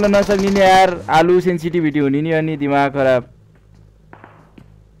नि खेल्न नसक्ने नि यार आलु सेन्सिटिभिटी हुने नि अनि दिमाग खराब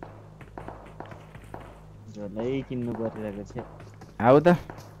झोलै किन्नु परिरहेको छ आउ त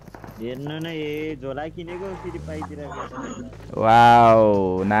हेर्नु न ए झोला किनेको फेरि पाइदिरहेको वाउ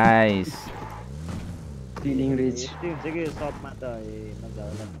नाइस फिलिङ रिच यस्तै हुन्छ कि सबमा त ए मजा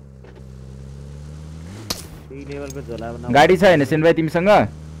होला त्यही लेभलको झोला बनाउ गाडी छ हैन सेन भाइ तिमीसँग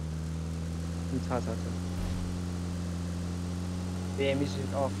छ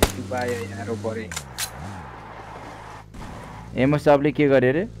एमिसन अफ दुबाई यारो परे एमो सबले के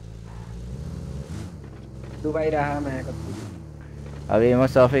गरे रे दुबाई राहा माको अब एमो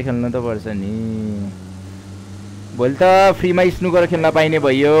सफै खेल्नु त पर्छ नि भोलि त फ्रीमा स्नुकर खेल्न पाइने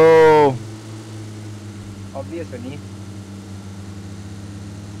भयो अभियस हो नि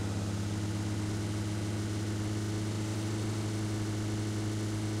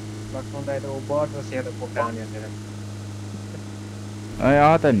लक्ष्मणलाई त बर्ड र सेतो पोका आउने भनेर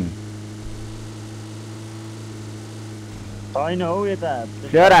अँ त नि छैन हौ यता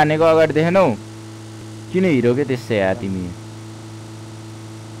फ्लेयर हानेको अगाडि देखेनौ किन हिरो के त्यसै यार तिमी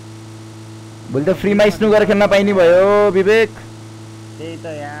भोलि त फ्रीमा स्नुकर खेल्न पाइने भयो विवेक त्यही त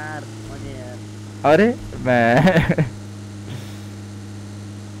यार अनि यार अरे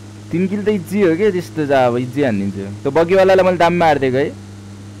 3 किल त इजी हो के त्यस्तो जा अब इजी हानिदिन्छु त्यो बगीवालालाई मैले दाममा हार्दिएको है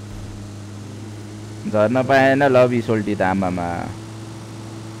झर्न पाएन लबी सोल्टी त आमामा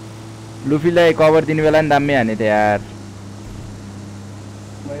लुफीलाई कभर दिने बेला नि दाममै हाने त यार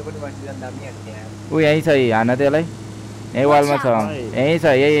ऊ यहीँ छ हान त्यसलाई यहीँ वालमा छ यहीँ छ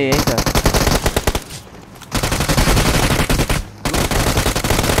यहीँ छ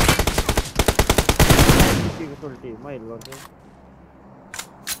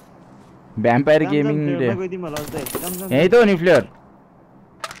भ्याम्पायर गेमिङ यही त हो नि फ्लेयर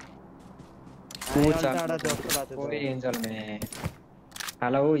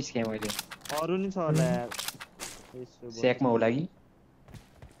हेलो स्क्याम अहिले अरु नि छ होला यार स्याकमा होला कि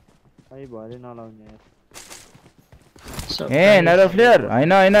खै भरे नलाउने यार ए नरो फ्लेयर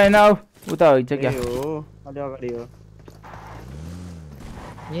हैन आउ उता होइन क्या हो अलि अगाडि हो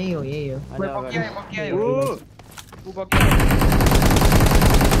यही हो अलि अगाडि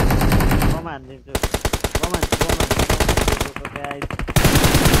बम हान्दिन्छु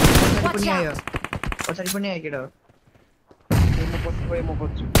पछाडि पनि आयो केटा म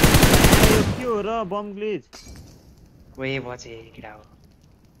खोज्छु के हो र बम ग्लिच ओए बचे केटा हो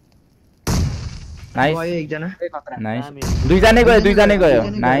नाइस गयो एकजना नाइस दुईजनै गयो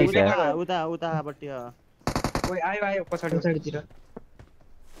नाइस यार उतापट्टि ओए आयो पछाडितिर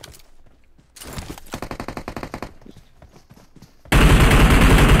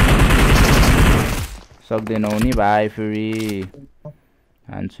सक्दैनौ नि भाइ फेरि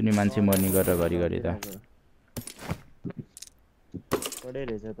हान्छु नि मान्छे मर्ने गरेर घरिघरि त पढे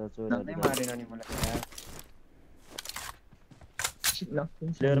रहेछ त चोरले मारेन नि मलाई यार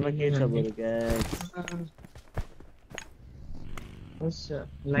प्लेयरमा के छ बरु गाइस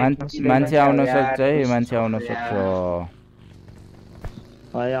मान्छे आउन सक्छ है मान्छे आउन सक्छ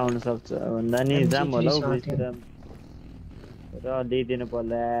है आउन सक्छ भन्दा नि जाम होला हौ ब्रिजतिर र दिइदिनु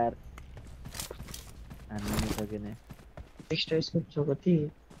पर्ला यार हान्नु सकेन एक्स्ट्रा स्कोप छ कति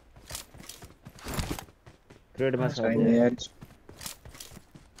क्रेडमा छ यार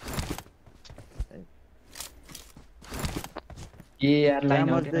ये यार लाइन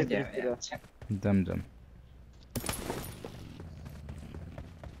आउँदैन क्या जम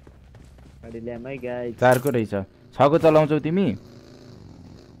गाडी ल्यामै गाइस 4 को रहेछ 6 को चलाउँछौ तिमी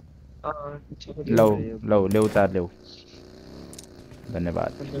लौ ल्याउ 4 ल्याउ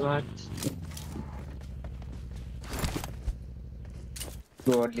धन्यवाद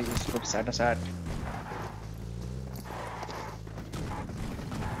गोडली स्कोप 60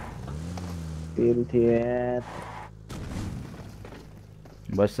 तेल थियो यार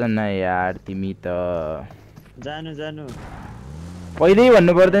बस्छ न यार तिमी त जानु पहिल्यै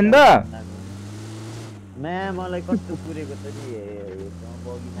भन्नु पर्दैन त मलाई कस्तो पुरेको त नि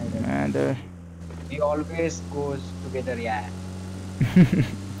We always goes together यार.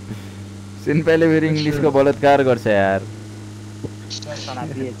 सिन्पेले फेरि इङ्ग्लिसको बलात्कार गर्छ यार. साला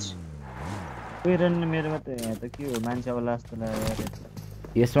बेच. पेरन मेरोमा त यहाँ त के हो मान्छे होला जस्तो लाग्यो यार.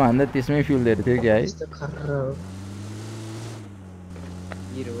 यसमा भन्दा त्यसमै फ्युल दिएर थियो क्या है. यस्तो खर्र हो.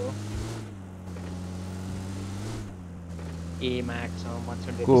 हिरो. ए मार्क्स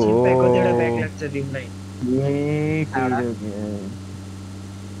मच्छर को कतिवटा ब्याक लाग्छ तिमीलाई? ए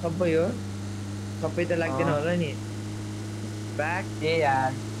सबै हो? सबै त लाग्दैन होला नि. ब्याक ए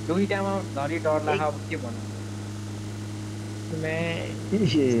यार दुईटामा धरी डर लाग्यो अब के भन्नु. मैं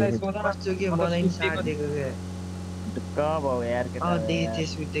कस्तो के मलाई साथ दिएको के कब हो यार के अ दे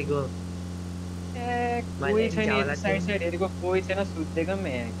त्यस बितेको ए कोही छैन साइड साइड हेरेको कोही छैन सुतेको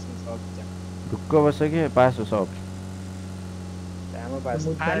म्याक्स सक्छ. ढुक्क बस्छ के पास हो सब. राम्रो पास.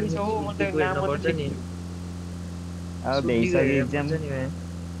 खाली छ हो म त नाम पर्छ नि. अब देइसके एक्जाम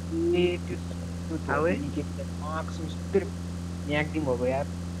ए त्यो हावे मार्क्स सुतिर याक्टिङ भएको यार.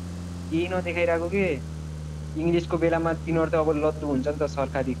 केही नदेखाइरहेको के इङ्ग्लिसको बेलामा तिनीहरू त अब लत्तु हुन्छ नि त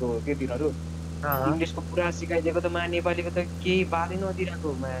सरकारीको के तिनीहरू. इङ्ग्लिसको पुरा सिकाइदिएको त मा नेपालीको त केही बादै नदिरहेको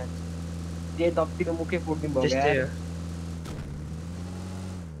मा जे दप्तीको मुखै फोड्दिनु भयो यार.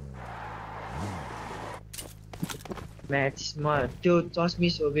 म्याचमा त्यो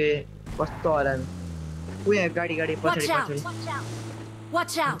चस्मिस हो बे कस्तो हरान. उयो गाडी गाडी पछाडी पछाडी.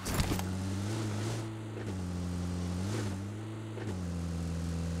 Watch out.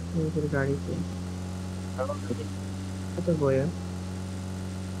 यो गाडी चाहिँ कता गयो?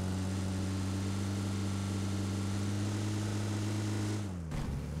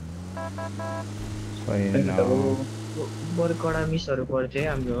 बरु कडा मिसहरू पर्छ है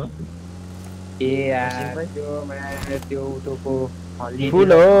हाम्रो. ए यार त्यो उतोको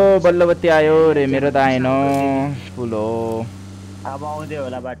फुल हो बल्लबत्ती आयो रे मेरो त आएन. फुल हो अब आउँदै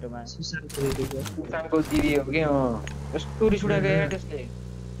होला बाटोमा. सुशान्तको दिदी हो के. कस्तो रिस उठा गयो त्यसले.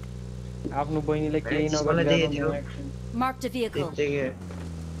 आफ्नो बहिनीलाई केही नगर्नु. Marked a vehicle.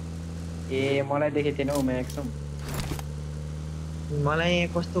 ए मलाई देखे थिएन हौ म्याक्सम. मलाई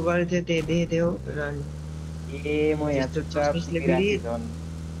कस्तो गरेको थियो त्यही देखे थियो. ए म यहाँ चुपचाप झन्.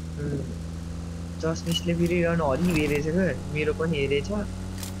 चस्मिसले फेरि रन हरि हेरेछ क्या. मेरो पनि हेरेछ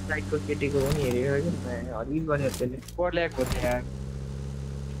साइडको केटीको पनि हेरेको क्या. हरि गऱ्यो त्यसले. कोड ल्याक हो त यार.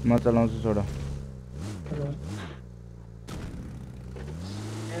 म चलाउँछु छोडो.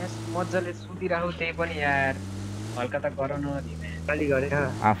 मजाले सुतिराखौ त्यही पनि यार. हल्का त गर न दिने. खाली गरे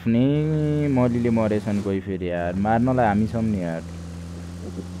आफ्नै मलीले मरेछन् कोही फेरि यार. मार्नलाई हामी छौँ नि यार.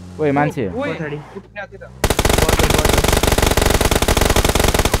 ओए मान्छे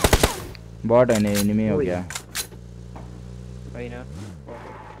बट हैन एनिमी हो क्या? हैन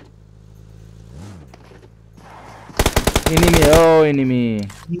एनिमी हो एनिमी.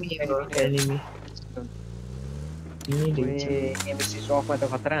 एनिमी एमसी सफमा त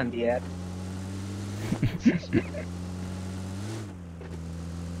खतरा हान्थ्यो यार.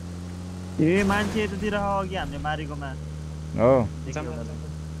 ए मान्छे यतातिर अघि हामीले मारेकोमा हो.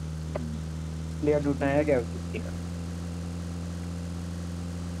 प्लेयर लुटायो क्या.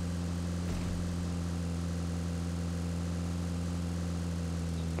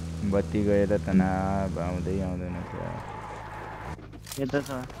 बत्ती गएर तनाव आउँदै आउँदैन क्या. यता छ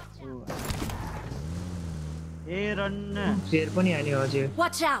ए रन फेर पनि हान्यो हजुर.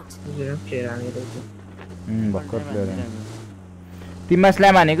 Watch out. फेर हानेर भर्खर प्लेयर. तिमीमा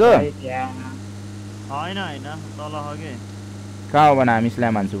स्ल्याम हानेको? हैन हैन तल हो के. कहाँ हो भने हामी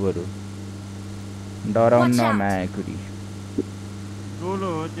स्ल्याम हान्छु बरु. डराउन म्याकुरी. रोलो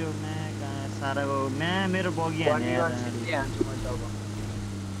हो त्यो म्या कहाँ साराको म्या मेरो बगी हाने यार.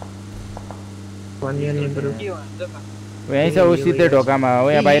 यहीँ छ उसितै ढोकामा हो.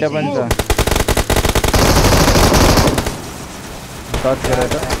 यहाँ बाहिर पनि छ. टच गरेर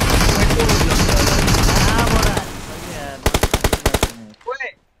त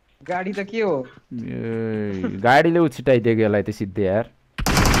गाडी त के हो? गाडीले उछिटाइदियो यसलाई त सिधै यार.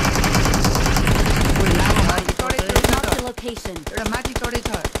 एउटा माथि चढेछ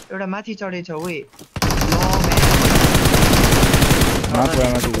एउटा माथि चढेछ ओए.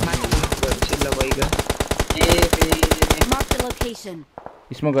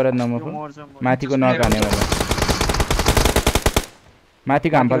 स्मोक गरेर नमो माथिको नक हाने वाला.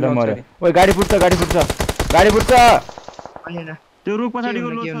 माथिको हाम्फाल त मर्यो. ओए गाडी फुट्छ गाडी फुट्छ गाडी फुट्छ. त्यो रुख पछाडीको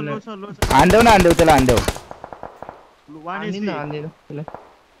लो छ. हान्देऊ न हान्देऊ त्यसलाई हान्देऊ.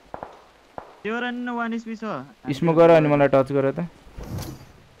 त्यो रन 1 HP छ. स्मोक गर अनि मलाई टच गर त.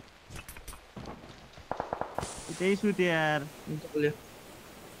 त्यही सुते यार.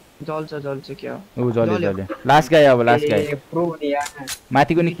 जल्छ क्या. उ जल्यो. लास्ट गाय अब लास्ट गाय.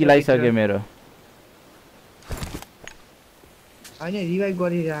 माथिको नि किलाइसक्यो मेरो. हैन रिभाइभ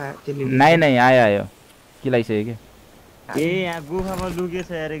गरिरा त्यसले नै आयो किलाइसक्यो के ए यहाँ गुफामा लुकेछ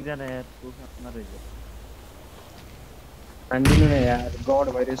यार एकजना यार गुफामा रहेछ हान्दिनु न यार गड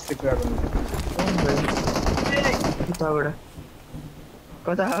भएर यस्तै कुरा गर्नु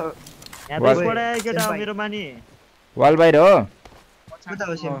कता यहाँ त स्क्वाड आयो केटा मेरो मानी वाल बाहिर हो कता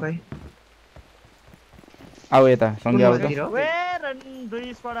हो सेम्पाई आऊ यता सँगै आऊ त वे रन दुई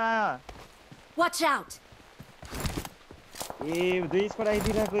स्क्वाड आयो Watch out! ए दुई स्क्वाड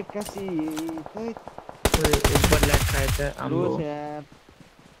आइदिरहेको एक्कासी ऊपर ल्याट खाए त हाम्रो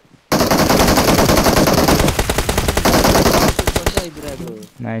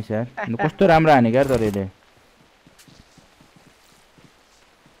नाइस यार कस्तो राम्रो हाने यार तर यसले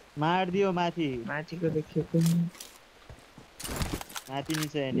मार्दियो माथिको देखेको माथि नि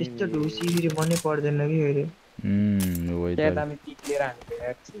छ यस्तो ढुसी फेरि मनै पर्दैन कि अहिले वही त दामी पिक लिएर हान्थ्यो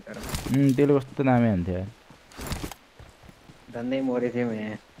यार त्यसले कस्तो दामी हान्थ्यो यार धन्दै मरे थिएँ म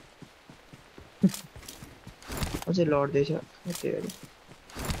यहाँ अझै लड्दैछ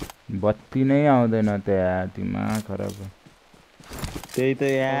बत्ती नै आउँदैन त यार दिमाग खराब भयो त्यही त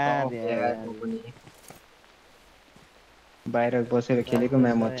यार बाहिर बसेर खेलेको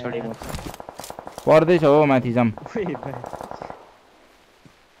म्याम छोडेको पर्दैछ हो माथि जाम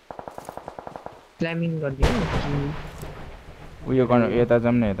क्लाइम्बिङ गर्दिनु उयो गर्नु यता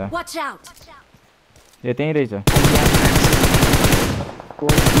जाम न यता Watch out! ए त्यही रहेछ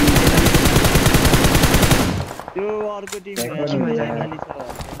त्यो अर्को टिम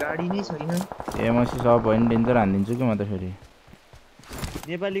गाडी नै छैन ए मसी सब भयो नि डेन्जर हान्दिन्छु कि म त फेरि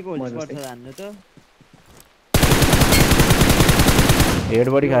नेपालीको होल स्पट छ हान्नु त हेड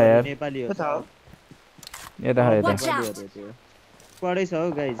बडी खायो यार नेपाली हो यता हो यता पढै छ हौ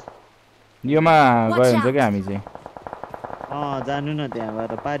गाइज योमा गयो हुन्छ कि हामी चाहिँ जानु न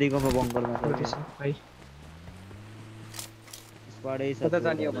त्यहाँबाट पारीकोमा बङ्करमा पढै छ कता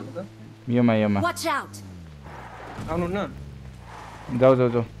जाने हो भन्नु त योमा Watch out! आउनु न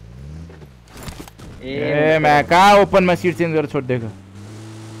जाऊ ए मा कहाँ ओपनमा सिट चेन्ज गरेर छोड्दिएको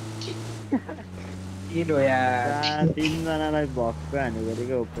किलो यार तीनजनालाई भक्क हान्नु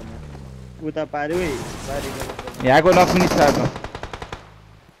गरेको ओपनमा उता पार्यो है पारीको यहाँको नफिनिस छ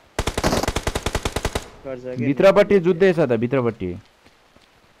भित्रपट्टि जुत्दैछ त भित्रपट्टि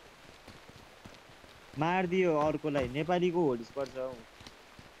मार्दियो अर्कोलाई नेपालीको होल स्पट छ हौ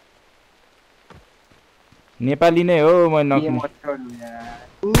नेपाली नै हो म नफिनिस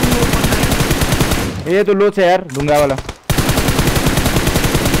ए त्यो लो छ यार ढुङ्गावाला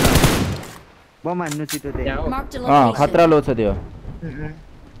बम हान्नु छिटो खतरा लो छ त्यो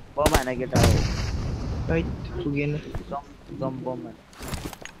बम हान केटा हो पुगेन जम बम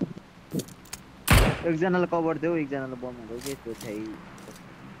एकजनालाई कभर देऊ एकजनालाई बम हान्नु के त्यो चाहिँ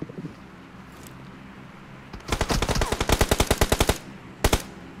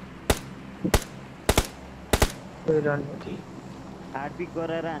हार्ड पिक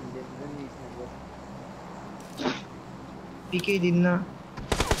गरेर हान्दियो नि पिकै दिन्न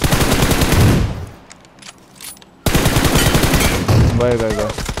गयो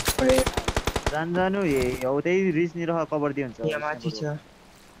जानु हौ त्यही रिच नि रह कभर दियो हुन्छ यहाँ माथि छ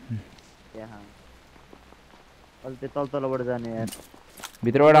यहाँ अलि त्यो तलबाट जाने यार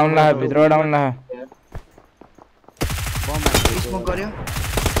भित्रबाट आउनु ला बम स्मोक गर्यो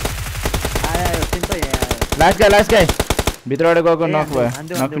आयो सिम्पल यहाँ लास्ट गाइ भित्रबाट गएको नक भयो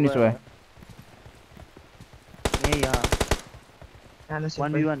नक फिनिस भयो ए यहाँ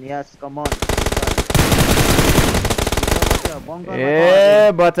 1v1 यस कम अन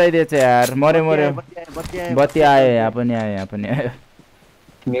ए बचाइदिएछ यार मर्यो बत्ती आयो यहाँ पनि आयो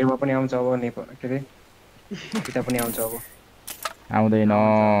मेरोमा पनि आउँछ अब नेपाल के अरे यता पनि आउँछ अब आउँदैन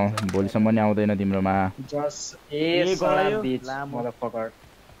भोलिसम्म नि आउँदैन तिम्रोमा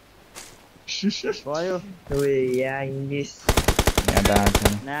गयो या इङ्ग्लिस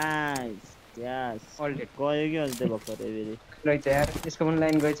नाइस यस गयो कि अहिले भर्खर फेरि रहेछ यार यसको पनि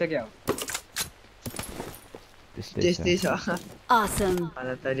लाइन गएछ क्या त्यस्तै छ Awesome.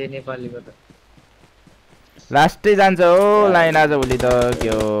 तले नेपालीको त लास्टै जान्छ हो लाइन आज भोलि त के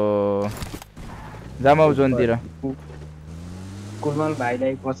हो जामाउ जोनतिर कुलमल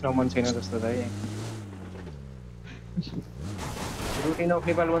भाइलाई बच्न मन छैन जस्तो छ है रुटिन अफ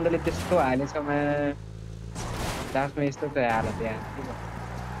नेपाल बन्दले त्यस्तो हालेछ लास्टमा यस्तो त हालत यहाँ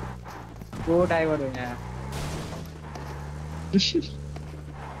को ड्राइभर हो यहाँ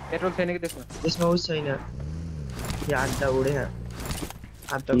पेट्रोल छैन कि त्यसमा उस छैन या आधा उडे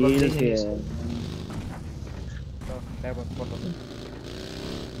आधा कम्ती छैन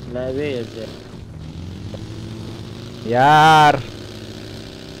यार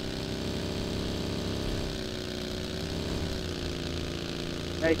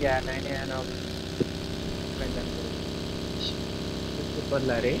नहीं क्या नहीं आना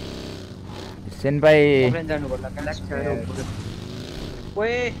पर्ला रे सेनपाई ऑफलाइन जानु पर्ला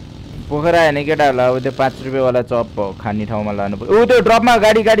ओए पोखरा हैन केटाहरुलाई अब त्यो 5 रुपैयाँ वाला चप खानी ठाउँमा लानु पर्यो। उ त्यो ड्रपमा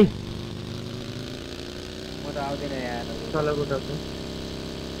गाडी गाडी म त आउँदैन यार तलको टप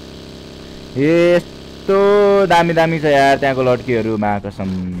यस्तो दामी दामी छ यार त्यहाँको लड्कीहरु मा कसम।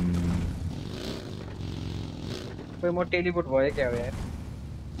 ओए म टेलिपोर्ट भयो क्या हो यार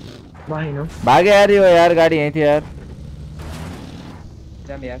भएन भागे यार यो यार गाडी यही थियो यार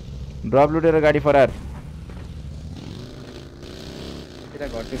जाम यार ड्रप लुटेर गाडी फरार तेरा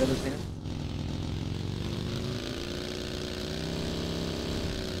घरतिर त छैन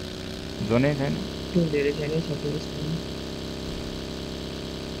जोनै छैन त्यो धेरै छैन सकिन्छ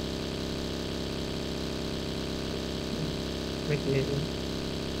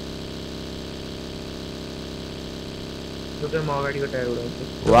म अगाडिको टायर उडाउँछु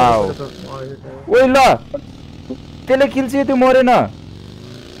वाउ ओइ ल त्यसले किल्छ त्यो मरेन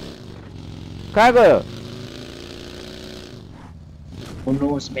कहाँ गयो Who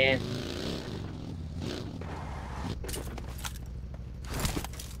knows, man?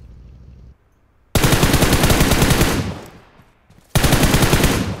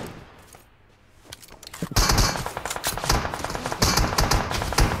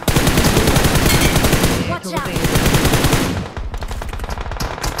 Watch out!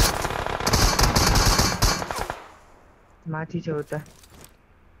 माथि छ उता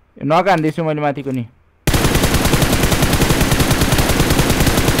नक हान्दैछु मैले माथिको नि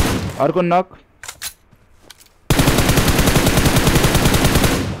अर्को नक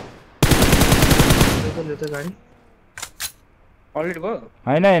गाडी अलरेडी भयो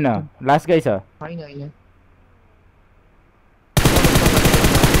हैन हैन लास्ट गाई छ हैन हैन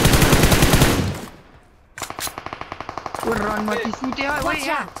ओ रन माथि सुटे Watch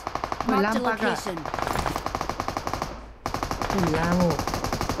out! Marked a location. लामो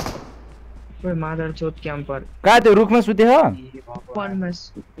ओए मादर चोट क्याम्पर कहाँ त्यो रुखमा सुते हो पनमा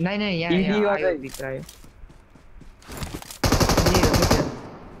नहीं यहाँ आयो भित्र आयो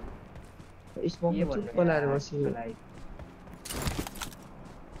स्मोकमा चुप्प लाएर बस्यो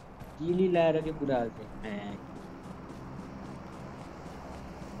गिली लाएर के पुरा हाल्छ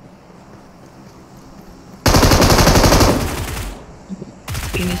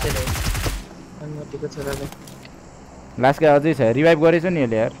फिनिश है अनुमतिको छोराले लास्ट गाई अझै छ रिभाइभ गरेछ नि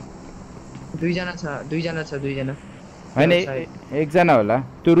यसले यार दुईजना छ हैन एकजना होला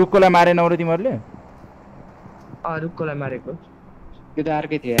त्यो रुखकोलाई मारेनौ र तिमीहरुले रुखकोलाई मारेको त्यो त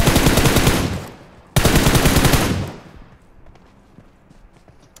अर्कै थियो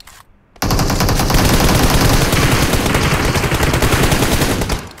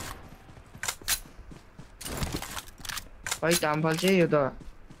भाइ तामफल चाहिँ यो त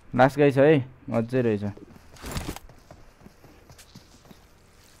लास्ट गाई छ है अझै रहेछ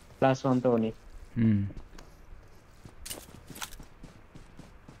लास्ट वान त हो नि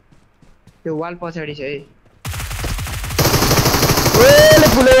त्यो वाल पछाडी छ है ओले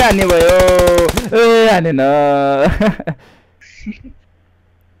फुलै हान्ने भयो ए हानेन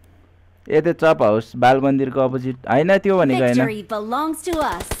ए त्यो चप हाउस बाल मन्दिरको अपोजिट हैन त्यो भनेको हैन Victory belongs to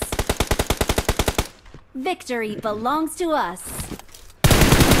us. Victory belongs to us.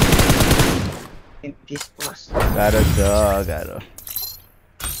 गाह्रो छ गाह्रो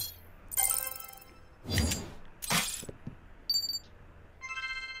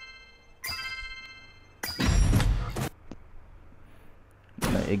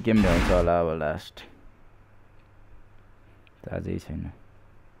एक गेम ल्याउँछ होला अब लास्ट ताजै छैन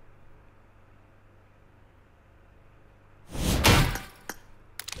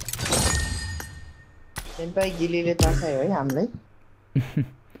सेन्पाई गिलीले तासायो है हामीलाई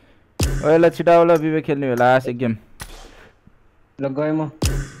ओइ ल छिटाउला विवेक खेल्ने हो लास्ट एक गेम ल गए म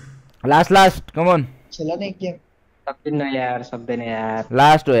लास्ट कम ऑन खेल न एक गेम सक्दिन यार सक्दैन यार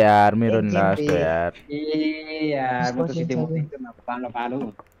लास्ट हो यार मेरो लास्ट हो यार ए यार म त सिधै म पालो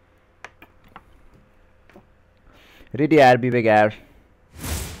रेडी यार विवेक यार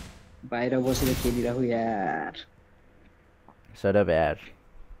बाहिर बसेर खेलिरहेको यार सडप यार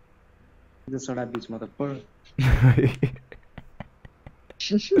यो सडा बीचमा त पढ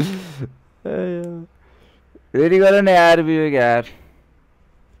रेडी गर न यार विवेक यार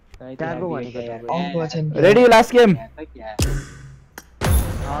टार्गो भनेको यार रेडी लास्ट गेम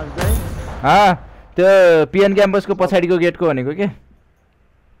त्यो पिएन क्याम्पसको पछाडिको गेटको भनेको के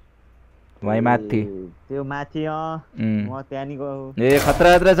वही माथि त्यो माथि म त्यहाँ नि गयो ए खतरा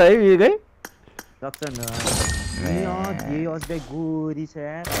खतरा छ है विवेक है सक्छ न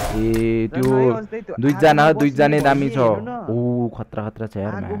ए त्यो दुईजना दामी छ ओ खतरा खतरा छ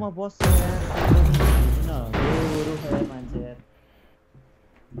यार आगोमा बस्छ यार गोरो छ मान्छे यार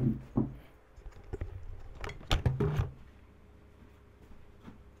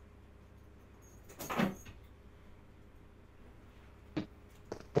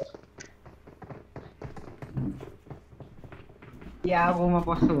या आगोमा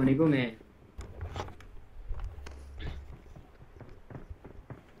बस्छ भनेको मे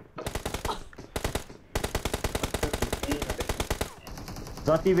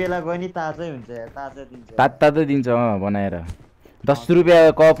जति बेला गयो नि ताजै हुन्छ यार ताजा दिन्छ तातो दिन्छ बनाएर 10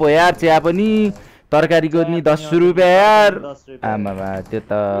 रुपैयाँ कप हो यार चिया पनि तरकारीको नि 10 रुपैयाँ यार आमा बा त्यो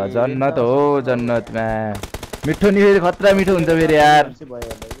त जन्नत हो जन्नतमा मिठो नि फेरि खतरा मिठो हुन्छ फेरि यार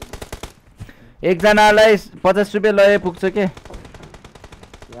एकजनालाई 50 रुपैयाँ लए पुग्छ के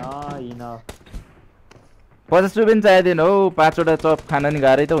 50 रुपैयाँ नि चाहिँदैन हौ 5 वटा चप खान नि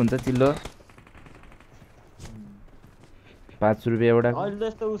गाह्रै त हुन्छ चिल्लो 5 रुपैयाँ एउटा अहिले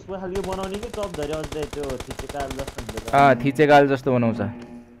जस्तो उसको खालको बनाउने कि चप धरि अझै त्यो थिचेकाल जस्तो हुन्छ थिचेकाल जस्तो बनाउँछ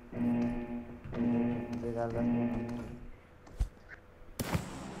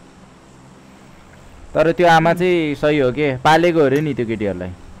तर त्यो आमा चाहिँ सही हो के पालेको अरे नि त्यो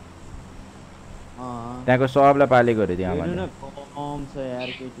केटीहरुलाई त्यहाँको सबलाई पालेको अरे त्यो आमाले कम छ यार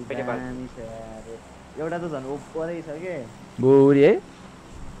केटी दामी छ यार एउटा त झन् ओपरै छ के गोरी है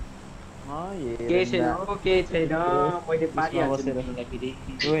के छैन मैले पारिहाल्छु भन्दाखेरि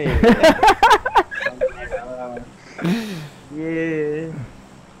ओए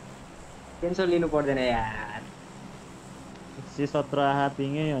टेन्सन लिनु पर्दैन यार 117 हात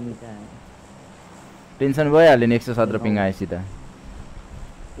पिङै अनि त्यहाँ टेन्सन भइहाल्यो नि 117 पिङ आएपछि त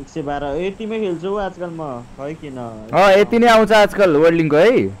 112 यतिमै खेल्छु आजकल म खै किन यति नै आउँछ आजकल वर्ल्डिङको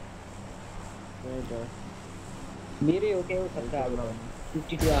है मेरै हो के हो खतरा अब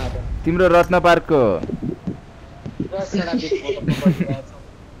 52 आएको तिम्रो रत्न पार्कको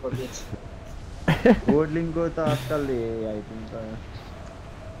बोर्डलिङको त आजकल आइपुग्छ त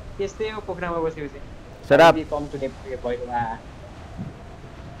त्यस्तै हो पोखरामा बसेपछि शराब कम टु डेप भइला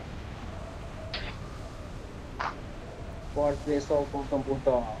पर प्लेस अफ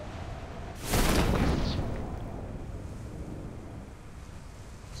कम्प्युटर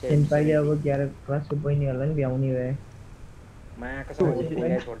सेन पाइले अब 11 क्लासको बहिनी होला नि भ्याउने भए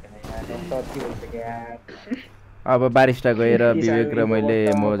अब बारिस्टा गएर विवेक र मैले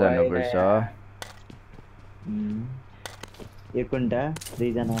म जानुपर्छ एक घण्टा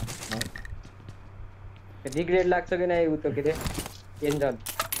दुईजना रिग्रेट लाग्छ कि नै उतो के रे एन्जन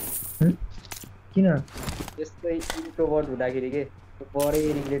किन यस्तै इन्ट्रोभर्ट हुँदाखेरि के बरै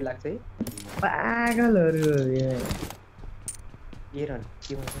रिग्रेट लाग्छ है पागलहरु ए रन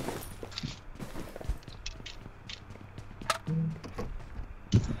के भन्छ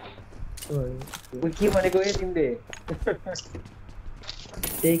के भनेको ए तिमीले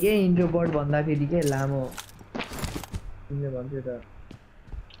त्यही के इन्ट्रोभर्ट भन्दाखेरि के लामो तिमीले भन्थ्यौ त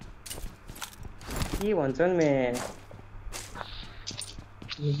के भन्छन् मे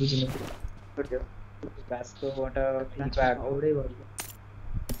के बुझ्नु छोड्यो बास्कोबाट फिडब्याक औरै गर्छ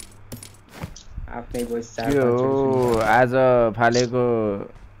आफ्नै भोइस चार्ज आज फालेको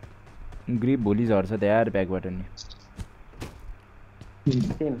ग्रिप भोलि झर्छ त यार ब्याकबाट नि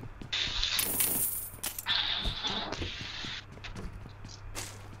सेम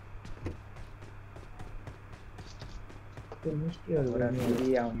त्यो मिस्टीहरु फेरि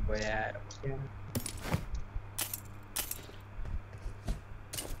आउनु भयो यार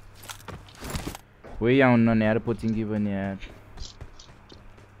कोही आउन्न नि यार पोचिङकी पनि यार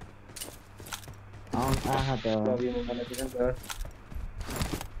आहा त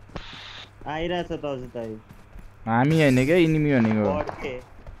आइरहेछ त अझै त हामी हैन के इनिमी भनेको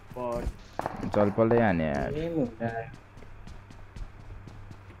चलपलै हाने यार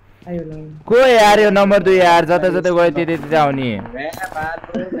को यार यो नम्बर 2 यार जता जता गयो त्यतै त्यतै आउने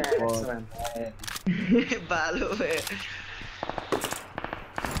बालो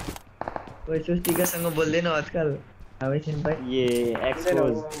ओइ सुस्तिकासँग बोल्दैन आजकल हाउ सेन्पाई ये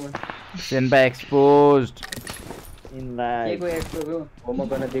एक्सपोज सेन्पाई एक्सपोज्ड इन लाइफ केको एक्सपोज हो होमवर्क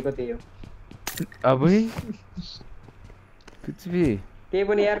गर्न दिएको त्यही हो अबे कुछ भी त्यही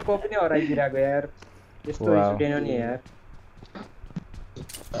पनि यार कपी नै हराइदिराको यार यस्तो स्टुडेन्ट हो नि यार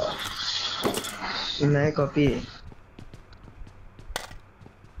नयाँ कपी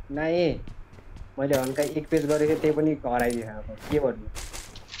नाइ मैले हल्का एक पेज गरेको त्यही पनि हराइदिएको के भन्नु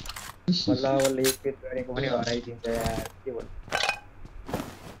बल्ल बल्ल एक पेज गरेको पनि हराइदिन्छ यार के भन्नु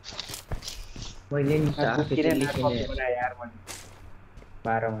मैले नि लेखेँ यार मैले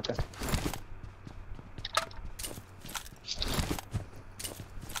 12 मा त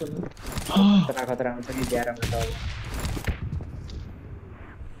खतरा हुन्छ कि 11 मा त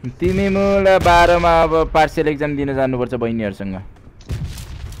अब तिमी मलाई 12 मा अब पार्शियल एक्जाम दिन जानुपर्छ बहिनीहरुसँग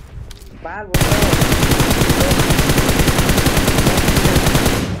बाल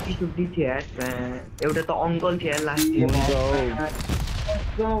एउटा त अङ्कल थियो लास्ट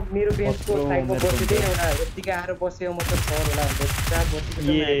मेरो बेन्चको साइडमा बसेथे एउटा यतिकै आएर बस्यो म त सर होला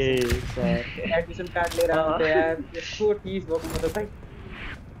एडमिसन कार्ड लिएर आउँथे यार यस्तो टिस भएको म त भाइ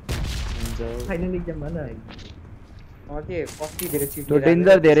फाइनल एक्जाम भन के कति धेरै चिट त्यो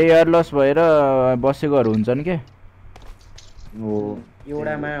डेन्जर धेरै एयर लस भएर बसेकोहरु हुन्छन् के हो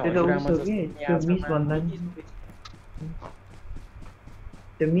एउटामा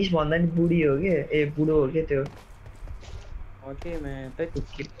त्यो मिस भन्दा नि बुढी हो के ए बुढो हो के त्यो ओके मैं त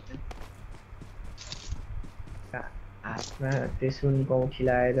हातमा त्यसुन गाउँ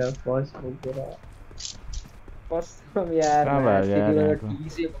खिलाएर फर्स्ट बोकेर कसम यार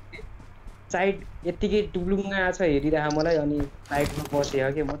साइड यतिकै टुब्लुङ्गा छ हेरिरहा मलाई अनि साइडमा बस्यो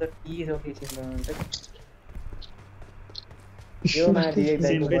के म त टिस हो के यो माथि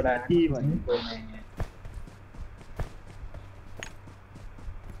एकदम बडा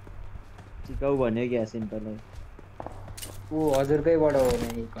चिकाउ भन्यो क्या सिम्पल ओ हजुरकैबाट हो नि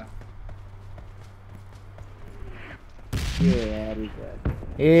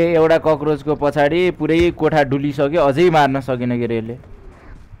ए एउटा कक्रोचको पछाडी पुरै कोठा डुलिसक्यो अझै मार्न सकेन के रे यसले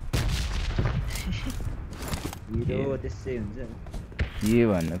हिरो त्यसै हुन्छ के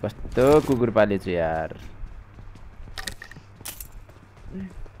भन्नु कस्तो कुकुर पालेछु यार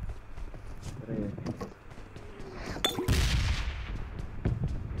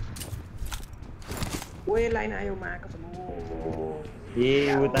ओए लाइन आयो माको ए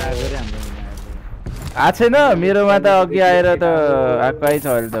उता गरे हाम्रो छैन मेरोमा त अघि आएर त आकै छ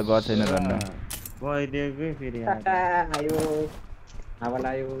अहिले त गछ छैन गर्न गइदिएकै फेरि आयो हावा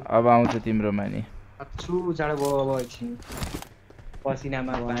लायो अब आउँछ तिम्रोमा नि छु जाडो भयो अब एकछिन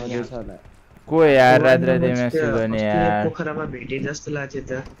पसिनामा पानी आउँछ होला को यार रात रात मेसेज गर्ने यार पोखरामा भेटे जस्तो लाग्यो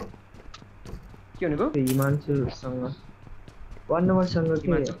त के भनेको हिमांशुसँग 1 नम्बरसँग के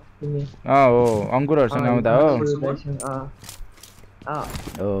हो अंकुरहरुसँग आउँदा हो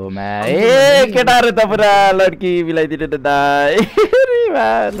ओ मा ए केटाहरु त पुरा लड्की मिलाइदिनु त दाइ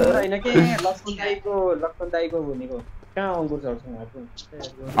हैन के लक्ष्मण दाइको भनेको कहाँ अंकुरहरुसँग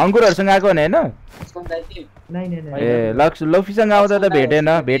आको भने हैन ए लफीसँग आउँदा त भेटेन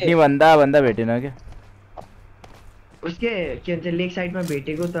भेट्ने भन्दा भेटेन के उसके के भन्छ लेग साइडमा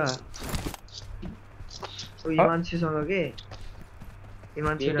भेटेको त ओ हिमांशुसँग के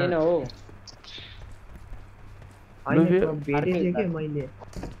हिमांशु भेटेन हो हैन भेटे थियो के मैले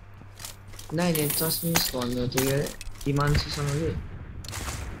नाइ चस्मिस भन्नु थियो हिमांशुसँग के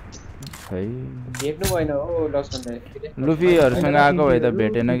है भेट्नु भएन हो लक्ष्मण दाइ लुफीहरुसँग आको भए त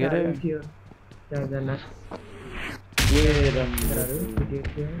भेटेन के रे चारजना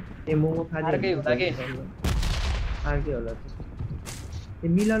ए मोमो खाजे अर्कै हुँदा के अर्कै होला ए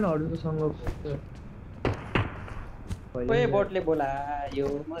मिलनहरुको सँग ओए बोटले बोलायो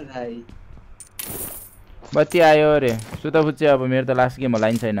मलाई बत्ती आयो रे सुता फुच्चे अब मेरो त लास्ट गेम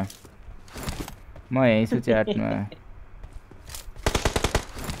लाइन छैन म यही छु च्याटमा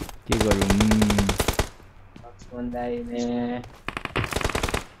के गरौँ लक्ष्मण दाइ ने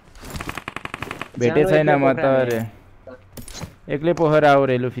भेटे छैन म त रे एक्लै पोखरा आउ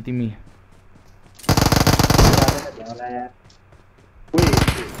रे लुफी तिमी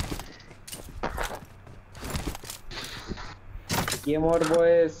गेम आउट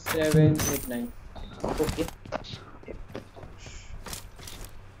बॉयज 789 ओके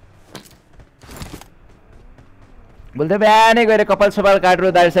बोल्दै बिहानै गएर कपाल सपाल काटेर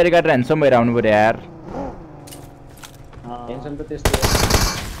दाढी साडी काटेर ह्यान्डसम भएर आउनु पर्यो यार ह्यान्डसम त त्यस्तो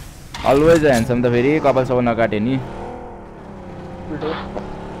अलवेज ह्यान्डसम त फेरि कपाल सपाल नकाटे नि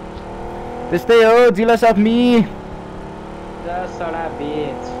त्यस्तै हो जिलस अफ मी सडा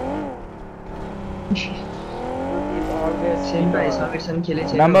बेच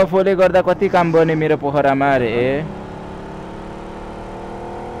नम्बर 4 ले गर्दा कति काम बन्यो मेरो पोखरामा रे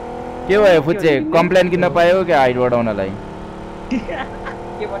के भयो फुच्चे कम्प्लेन किन पायो के हाइट बढाउनलाई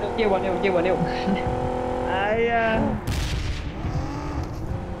के भन्यो आया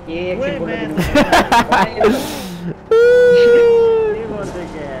के एकछिन बोल्नु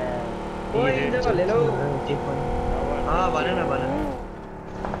भन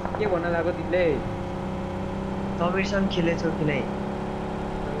के भन्न लाग्यो तिमीले तपाईँसँग खेलेछौ कि नै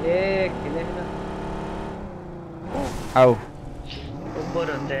ए खेलेन आउ ओभर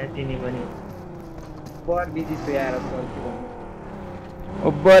हुन्छ तिनी पनि ओभर बिजी छ यार के भन्नु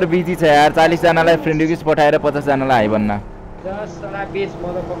ओभर बिजी छ यार 40 जनालाई फ्रेन्ड रिक्वेस्ट पठाएर 50 जनालाई हाइ भन्न जस्ट सला बेच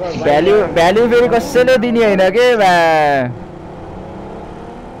मदरफकर भ्याल्यु फेरि कसैले दिने हैन के बा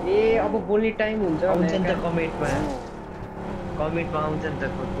ए अब बोल्ने टाइम हुन्छ आउँछ नि त कमेन्टमा आउँछ नि त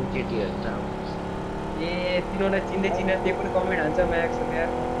को केटीहरु त ए तिनीहरुलाई चिन्दै त्यो पनि कमेन्ट हान्छ म्याक्स यार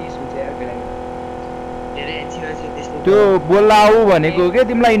 30 हुन्छ यार बेला धेरै छिरा छ त्यस्तो त्यो बोल्ला आऊ भनेको के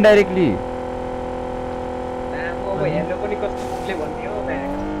तिमीलाई इन्डाइरेक्टली अब हेर्नु पनि कस्तो मुखले भन्ने हो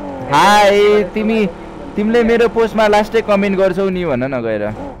म्याक्स हाय तिमीले मेरो पोस्टमा लास्टै कमेन्ट गर्छौ नि भन न गएर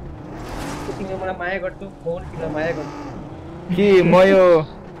तिमीले मलाई माया गर्छौ फोन किन माया गर्छौ कि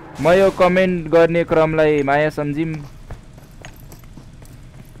म यो कमेन्ट गर्ने क्रमलाई माया सम्झिम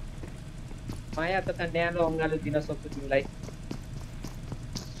माया तथा न्यानो अङ्गालो दिन सक्छु तिमीलाई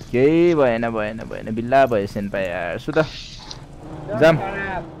केही भएन बिल्ला भयो सेन्पा यार सुत जाम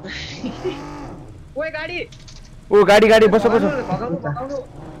ओए गाडी ओ गाडी बस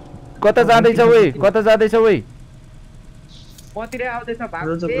कता जाँदैछ ओइ मतिर आउँदैछ भाग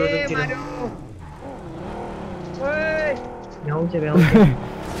ए मार्यो ओए भ्याउँछ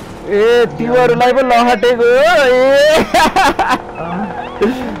ए तिमीहरुलाई पो लहटेको ए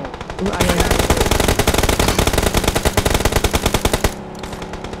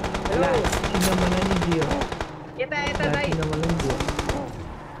यता दाइ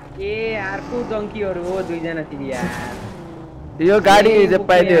ए अर्को जङ्कीहरु हो दुईजना तिमी यार यो गाडी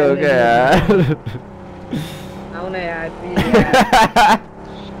जपाइले हो क्या यार आउन यार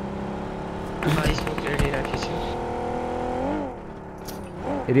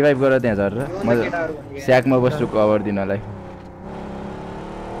रिभाइभ गर त्यहाँ झरेर म स्याकमा बस्छु कभर दिनलाई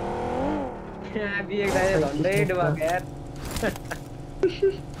बिएक दाइले झन्डै डुबाको यार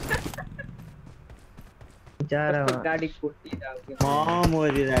गाडी कोटी जाऊ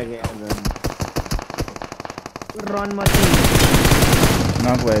मरिरहेको यार रन मची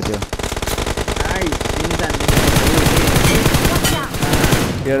नक भयो त्यो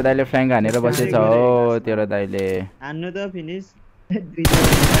तेरो दाइले फ्ल्याङ्क हानेर बसेछ हो तेरो दाइले हान्नु त फिनिस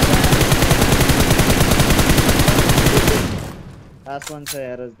लास्ट वान छ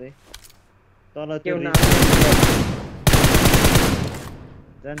यार अझै तल त्यो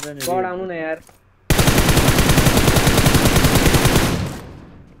जान्छ नि गड आउनु न यार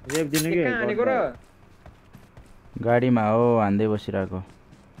रेप दिनु के हानेको र गाडीमा हो हान्दै बसिरहेको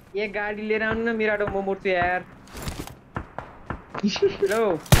ए गाडी लिएर आउनु न मिराटो म मुर्छु यार हेलो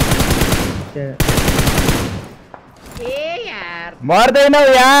ए यार मर्दैनौ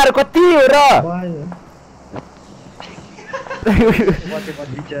यार कति हो र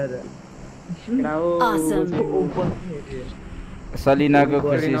सलिनाको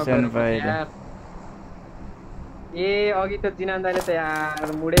खुसी सन पाएर ए अघि त जिनान दाइले त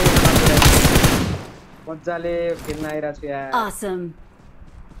यार मुडे मज्जाले खेल्न आइरा छु यार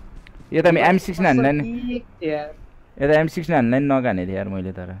यो त M6 हान्दैन यो त M6 हान्दैन नगाने थिए यार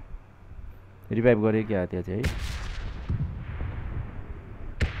मैले तर रिभाइभ गरे क्या त्यो चाहिँ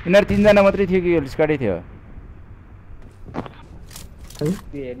यिनीहरु तीनजना मात्रै थियो कि यो स्क्वाडै थियो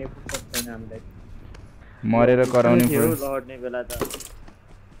मरेर कराउने लड्ने बेला त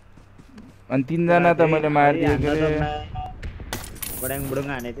अनि तीनजना त मैले मारिदिए के बडाङ बुडुङ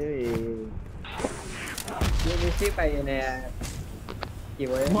हाने थियो यो बेसी पाइएन यार के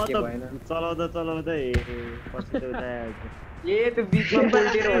भयो के भएन चलाउँदा पछि त उठाइहाल्छ ए त्यो बिचमा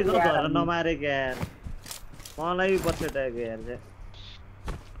बोल्टेर हो घर नमारे क्या यार मलाई बसेटाको यार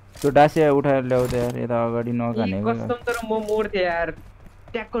त्यो डासिया उठाएर ल्याउ त यार यता अगाडि नखाने कस्टम तर म मोर्थे यार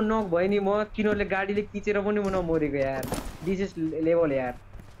ट्याक्क नक भयो नि म किनले गाडीले किचेर पनि म नमरेको यार दिस इज लेभल यार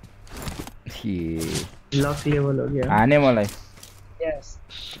लक लेभल हो क्या हाने मलाई यस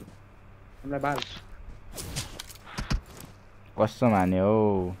हामीलाई बाल कसम हाने हो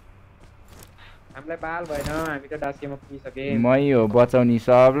हामीलाई बाल भएन हामी त डासियामा पुगिसके मै हो बचाउने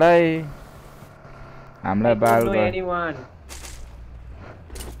सबलाई हामीलाई बाल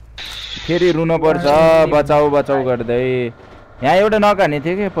फेरि रुन पर्छ बचाउ गर्दै यहाँ एउटा नकाने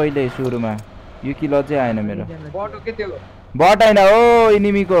थियो के पहिले सुरुमा यो किल अझै आएन मेरो बट हैन हो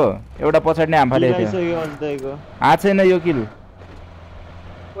इनिमीको एउटा पछाडि नै हाम फालेको थियो छैन यो किल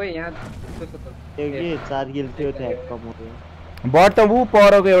बट त ऊ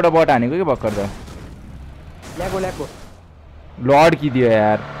परको एउटा बट हानेको के भर्खर त लड कि दियो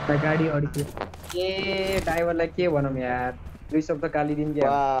यार गाडी अड्क्यो ए ड्राइभरलाई के भनौँ यार दुई शब्द गाली दिन के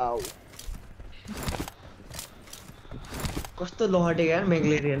कस्तो लहटेको यार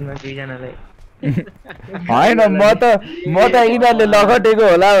मेग्लेरियनमा दुईजनालाई हैन म त यिनीहरूले लगटेको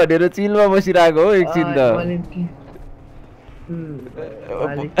होला भनेर चिलमा बसिरहेको हो एकछिन त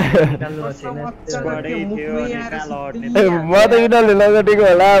म त यिनीहरूले लगटेको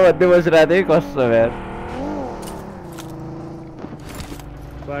होला भन्दै बसिरहेको थिएँ कसम यार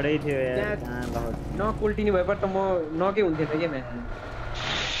बढै थियो यार नकुल्टिने भए त म नकै हुन्थेँ त के म्याच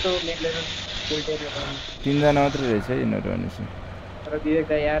यस्तो मेक्लेर कुल्टेर तीनजना मात्रै रहेछ यिनीहरू भनेपछि तर विवेक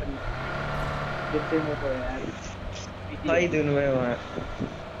दाइ यार त्यस्तै म त यार खाइदिनु भयो उहाँ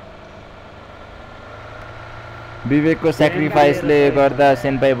विवेकको स्याक्रिफाइसले गर्दा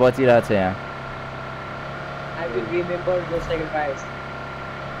सेन्पाई बचिरहेछ यहाँ I will remember your sacrifice.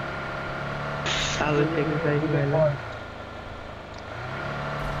 I will sacrifice my life.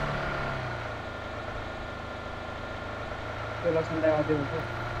 त्यो लक्ष्मणलाई अझै हुन्छ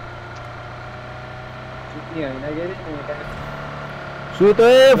सुत्ने होइन के अरे सुतो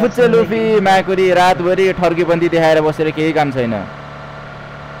ए फुच्चे लुफी माकुरी रातभरि ठर्कीबन्दी देखाएर बसेर केही काम छैन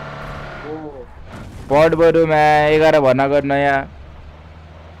पढ बरुमा 11 भर्ना गर्न नयाँ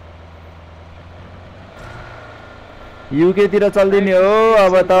युके तिर चल्दिने हो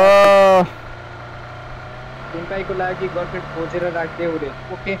अब त सेन्पाईको लागि गर्लफ्रेन्ड खोजेर राख्दै उले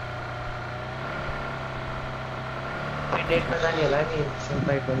ओके डेटमा जाने होला नि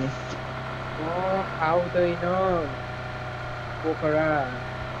सेन्पाई पनि आउँदैन Pokhara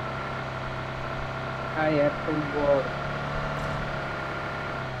I have to work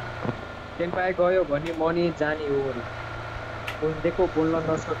सेन्पाई गयो भने मनी जाने हो बोल्देको बोल्न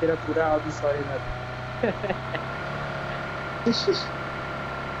नसकेर पुरा अघि सरेन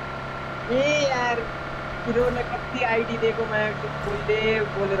ए यार हिरोलाई कति आइडी दिएको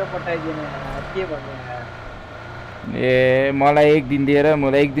बोलेर पठाइदिएन यार के भन्नु यार ए मलाई एक दिन दिएर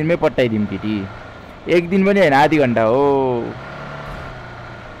मलाई एक दिनमै पठाइदिउँ केटी एक दिन पनि हैन आधी घण्टा हो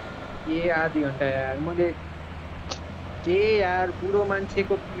ए आधी घण्टा यार मैले के यार बुढो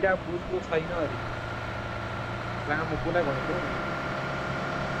मान्छेको पीडा बुझ्नु छैन अरे लामो कुरा भनेको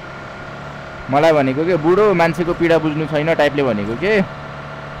मलाई भनेको के बुढो मान्छेको पीडा बुझ्नु छैन टाइपले भनेको के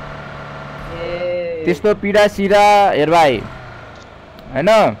त्यस्तो पीडा सिरा हेर भाइ हैन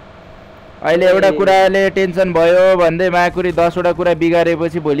अहिले एउटा कुराले टेन्सन भयो भन्दै माकुरी 10 वटा कुरा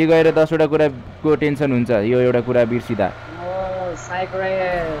बिगारेपछि भोलि गएर 10 वटा कुराको टेन्सन हुन्छ यो एउटा कुरा बिर्सिदा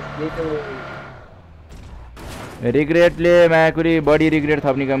रिग्रेटले माकुरी बढी रिग्रेट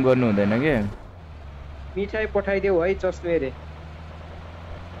थप्ने काम गर्नु हुँदैन के मिठाई पठाइदेऊ है चस्मे रे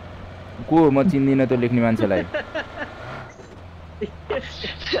को म चिन्दिन त्यो लेख्ने मान्छेलाई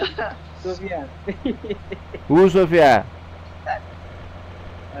सोफिया हु सोफिया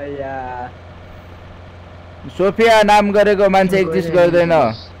अया सोफिया नाम गरेको मान्छे एक्जिस्ट गर्दैन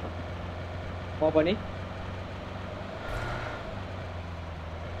म पनि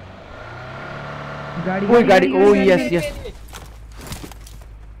गाडी ओ यस यस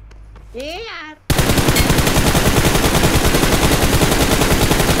ए यार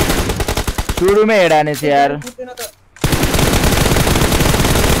सुरुमै हेडाने छ यार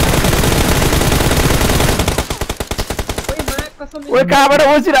ओए कहाँबाट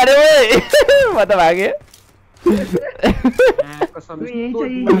ओसिराले ओए म त भागे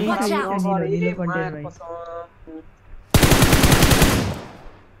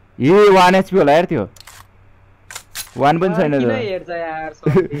ए 1 एचपी होला यार त्यो 1 पनि छैन त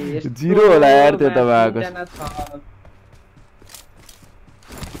 0 होला यार त्यो त भएको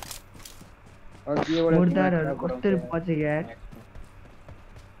मुर्दारहरु कस्तो बचे यार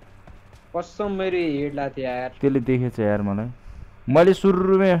कसम मेरो हेड लाथे यार त्यसले देखेछ यार मलाई मैले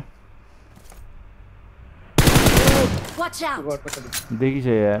सुरुमै देखिछ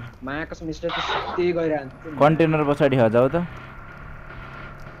यार माया कसम मिस्टर त त्यही गइरान्छ कन्टेनर पछाडी हजाउ त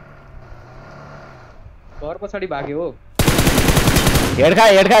घर पछाडी भाग्यो हो हेड खा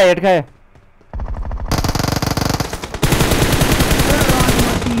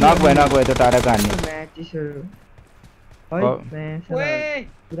नक भयो त्यो टाढाको हान्ने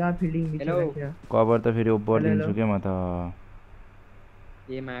पुरा फिल्डिङ बिचमा कभर त फेरि ओभर दिन्छु के म त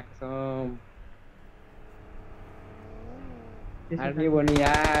ए माक्सम आर्मी बन्नु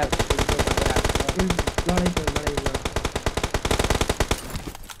यार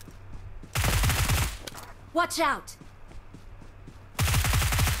Watch out.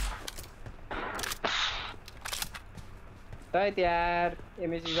 Right यार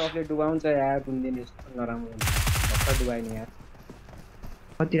एमएससी सफ्टले डुबाउँछ यार कुन दिन यस्तो नराम्रो भक्का डुबाइने यार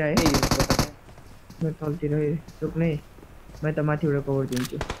कति आए म तलतिर रुक्ने म त माथिबाट कभर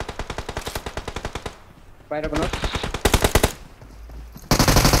दिन्छु बाहिर बनो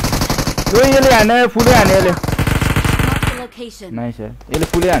यो यसले हाने फुले हाने यसले नाइस यार यसले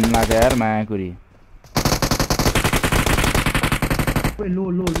फुले हान्नु लाग्यो यार मायाकुरी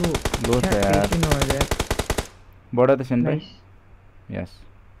लो छ यार बडा त सेन भाइ यस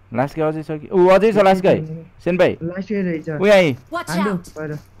लास्ट के अझै छ कि उ अझै छ लास्ट गाई सेन भाइ लास्ट के रहेछ उ यही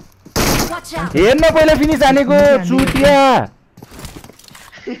हेर्न पहिला फिनिश हानेको चुतिया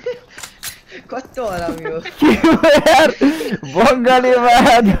कस्तो हरामी हो यार बङ्गालीमा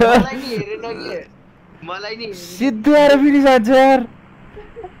मलाई नि हेरेन के मलाई नि सिद्धो आएर फेरि जान्छ यार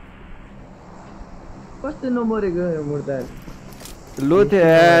कस्तो नमरेको मुर्दा लो थियो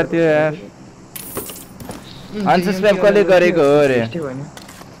यार त्यो यार अनसब्स्क्राइब कसले गरेको हो रे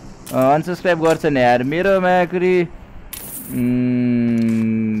अनसब्स्क्राइब गर्छ नि यार मेरोमा फेरि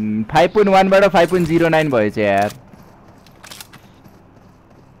 5.1 बाट 5.09 भएछ यार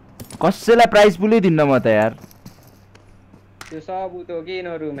कसैलाई प्राइज पुलै दिन्न म त यार त्यो सब उतो के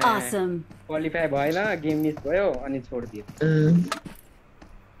नरुमा Awesome. क्वालिफाई भएन गेम मिस भयो अनि छोड्दियो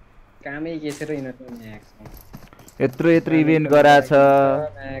कामै के छ र यिनीहरुको यत्रो इभेन्ट गराछ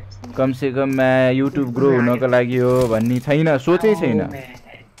कम से कम युट्युब ग्रो हुनको लागि हो भन्ने छैन सोचै छैन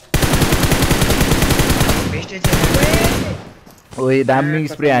ओए दामी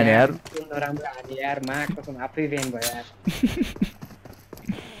स्प्रे हाने यार नराम्रो हाने यार माग कसम आफै ब्यान भयो यार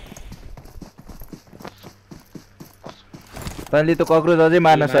तैँले त कक्रोच अझै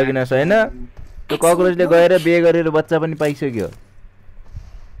मार्न सकिनस् हैन त्यो कक्रोचले गएर बे गरेर बच्चा पनि पाइसक्यो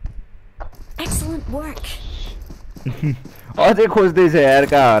Excellent work. अझै खोज्दैछ यार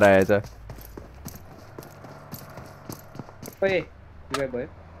कहाँ हराएछ ओए के भयो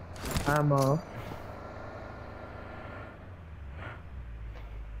आमा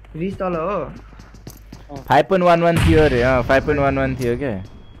रिस तल हो 5.11 थियो रे 5.11 थियो के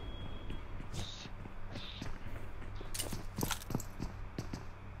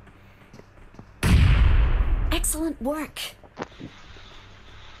Excellent work.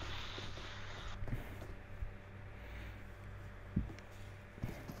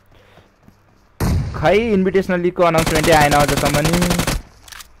 खै इन्भिटेसनल लिगको अनाउन्समेन्टै आएन अझसम्म नि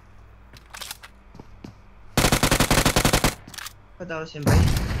कता हो सेम भाइ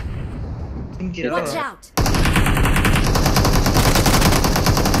तिमीतिर हो Watch out.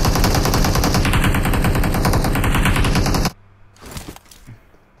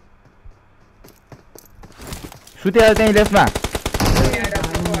 सुतेर त्यही लेफ्टमा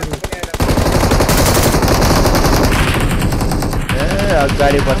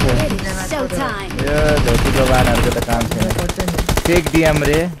अगाडि पछि Showtime. यो धोतीको बानहरुको त काम छैन फेक डीएम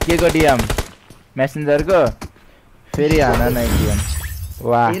रे के को डीएम मेसेन्जरको फेरि हान नै डीएम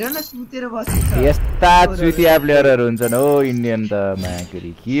वाह हेर न सुतेर बसेछ यस्ता चुतिया प्लेयरहरु हुन्छन् हो इन्डियन त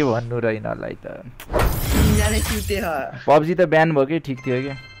माकेरी के भन्नु र यिनीहरुलाई त यिनीहरु सुते ह पबजी त ब्यान भयो के ठीक थियो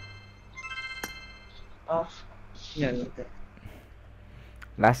के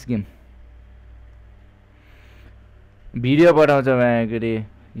लास्ट गेम भिडियो पठाउँछ माकेरी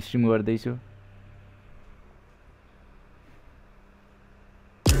स्ट्रिम गर्दैछु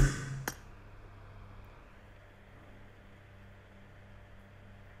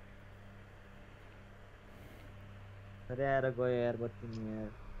अरे यार गयो यार बत्ती नि यार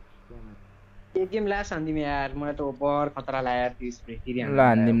एक गेम लास्ट हान्दिम यार मलाई त ओभर खतरा लाग्यो यार त्यो स्प्रे फेरि ल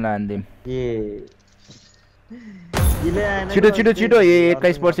हान्दिम ए इले आएन छिटो छिटो छिटो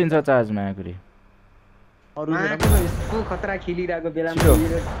 21% छ चार्जमा आकेरी अरु यस्तो खतरा खेलिरहेको बेलामा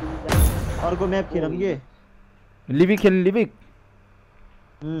अर्को म्याप खेलम के लिभिक खेल्नु लिभिक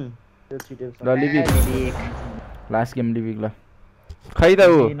त्यो छिटो ल लिभिक लास्ट गेम लिभिक ल खै त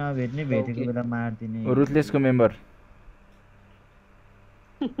हो नभेट्ने भेटेको बेला मार्दिने रुथलेसको मेम्बर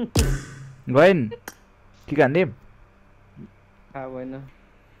गएन के खान्दिम थाहा भएन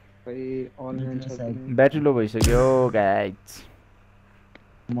खै अनलाइन छ ब्याट्री लो भइसक्यो गाइज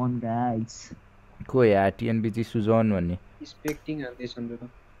मन गाइज को यार टिएनबीजी सुजन भन्ने एक्सपेक्टिङ हाल्दैछ नि त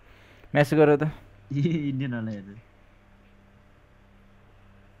मेसेज गर त इन्डियन वाला हेर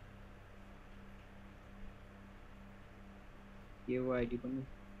यो आइडी पनि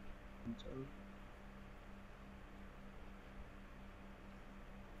हुन्छ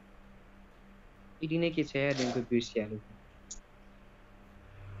इडी नै के छ यार दिनको बिर्सिहाल्यो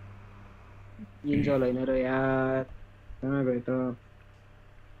इन्जल हैन र यार कहाँ गयो त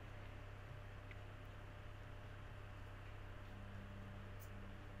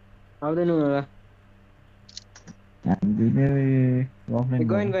आउँदैन होला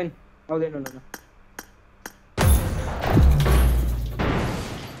गइन आउँदैन होला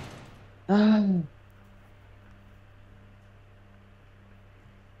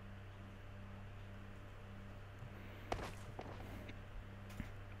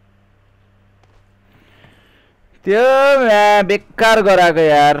त्यो बेकार गराएको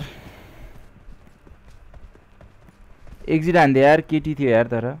यार एक्जिट हान्दियो यार केटी थियो यार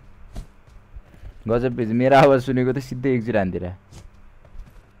तर गजब भेज मेरो आवाज सुनेको त सिधै एक्जिट हान्दिएर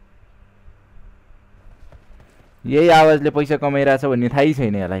यही आवाजले पैसा कमाइरहेछ भन्ने थाहै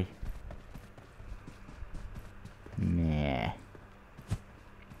छैन यसलाई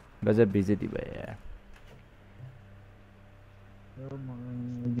गजब बेइज्जती भयो यार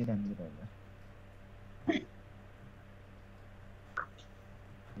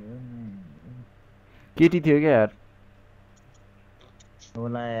केटी थियो क्या यार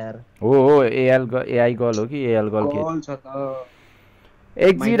होला यार हो एआई गर्ल हो कि एआई गर्ल के कल छ त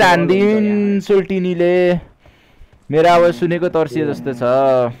एक्जिट हान्दिन सोल्टिनीले मेरो आवाज सुनेको तर्सिए जस्तो छ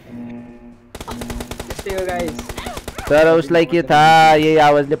त्यस्तै हो गाइस तर उसलाई के थाहा यही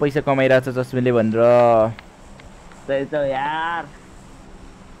आवाजले पैसा कमाइरहेछ चस्मेले भनेर त्यही त यार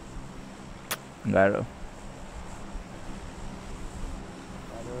गाह्रो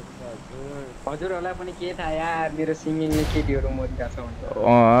हजुरहरूलाई पनि के थाहा यार मेरो सिङ्गिङले केटीहरू मरिरहेछ भनेर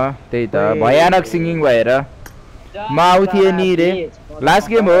त्यही त भयानक सिङ्गिङ भएर म आउँथेँ नि रे लास्ट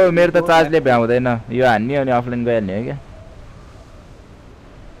गेम हो मेरो त चार्जले भ्याउँदैन यो हान्ने अनि अफलाइन गइहाल्ने हो क्या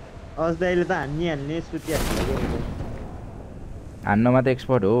अहिले त हान्ने सुतिहाल्ने हान्नमा त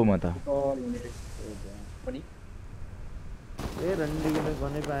एक्सपर्ट हो म त ए रन्डिङले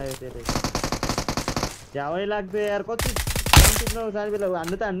गनै पायो तेरे झ्यावै लाग्दो यार कति सानो बेला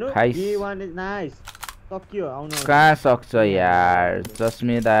हान्नु त हान्नु G1 इज नाइस सक्यो आउनु कहाँ सक्छ यार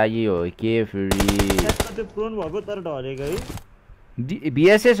चस्मे दागी हो के फेरि त्यो प्रोन भएको तर ढलेको है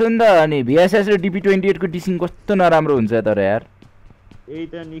भिएसएस हो नि त अनि भिएसएस र DP28 को डिसिङ कस्तो नराम्रो हुन्छ तर यार यही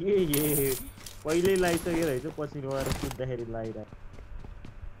त नि पहिल्यै लागिसकेर रहेछ पछि गएर सुत्दाखेरि लागिरहेको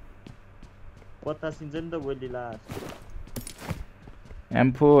बतासिन्छ नि त भोलि लास्ट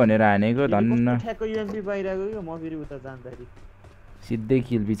एम्फो भनेर हानेको धन्न ठ्याक्क युएमपी बाहिरको के म फेरि उता जाँदाखेरि सिधै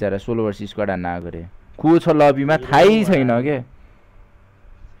किल बिचारा सोलो भर्सेस स्क्वाड हान्न आएको रे को छ लबीमा थाहै छैन के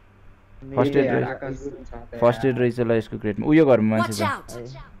फर्स्ट एड रहेछ ल यसको क्रेटमा उयो घरमा मान्छे छ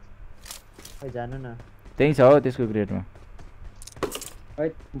खै जानु न त्यही छ हो त्यसको क्रेटमा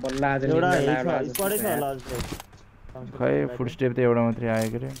बल्ल आज स्क्वाडै छ होला खै फुटस्टेप त एउटा मात्रै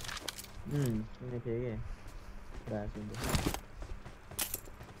आएको रे सुने थिएँ के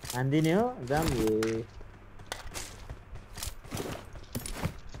हान्दिने हो जाम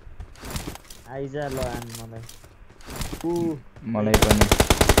आइजा ल आन मलाई पनि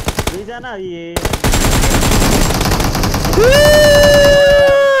दुईजना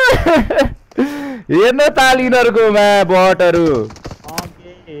हेर्न तालिनहरुकोमा बटहरु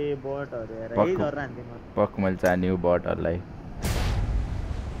बटहरु हेर यही गरेर हान्दिन पक मैले चान्यो बटहरुलाई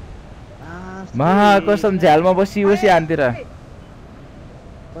महा कसम झ्यालमा बसी हान्तिर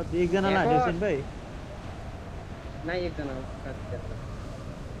एकजनालाई हान्यो सेन भाइ नाइ एकजना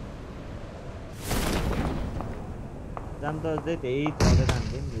जाम त अझै त्यही थोरै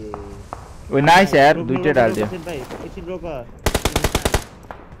हान्दिन ओ नाइस यार दुईटै डाल्दियो भाइ एकछिन रोक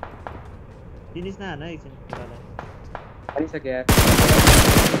फिनिश न हान एकछिन हानिसके यार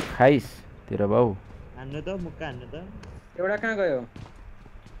खाइस तेरो बाउ हान्नु त मुक्का हान्नु त एउटा कहाँ गयो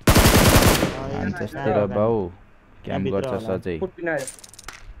तेरो बाउ क्याम्प गर्छ सजै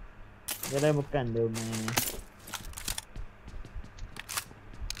यसलाई मुक्का हान्देऊ म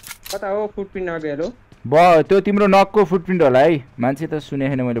कता हो फुटप्रिन्ट नगेलो त्यो तिम्रो नकको फुटप्रिन्ट होला है मान्छे त सुने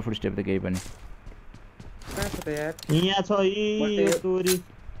छैन मैले फुटस्टेप त केही पनि कहाँ छ त यार यहाँ छ यी तोरी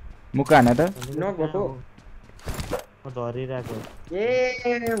मुक्का हान त नक भएको म झरिरहेको ए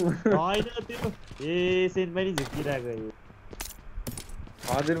हैन त्यो ए सेन पनि झुकिरहेको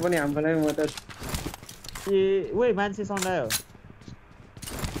हजुर पनि हामीलाई म त ए ओइ मान्छे सन्डायो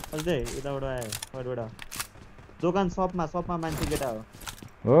अझै यताबाट आयो परबाट दोकान शपमा मान्छे केटा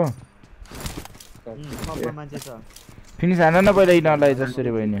हो शपमा मान्छे छ फिनिस हान न पहिला यिनीहरूलाई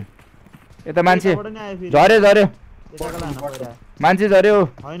जसरी भयो नि यता मान्छे झर्यो मान्छे झर्यो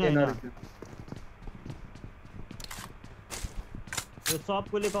हैन यो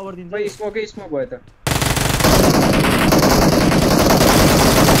सबकोले कभर दिन्छ स्मोक भयो त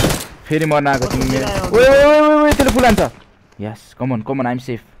फेरि मर्न आएको तिमी ओए त्यसले फुल हान्छ yes come on I am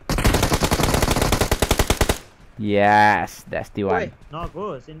safe yes that's the one नगो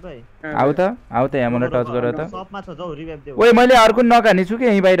scene भाइ आउ त यहाँ मलाई टच गर त सबमा छ जाऊ रिभाइभ देऊ ओए मैले अर्को नक हानेछु के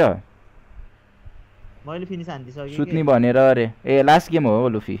यही बाहिर मैले फिनिस हान्दिसके सुत्नी भनेर अरे ए लास्ट गेम हो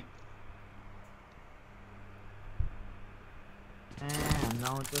लुफी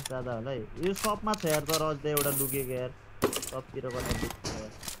नाउँछ दादा होला यो सबमा छ यार तर अझै एउटा लुकेको यार सबतिर कता लुकेको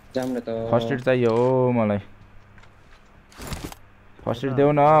जाम्न त फर्स्ट एड चाहियो हो मलाई फर्स्ट एड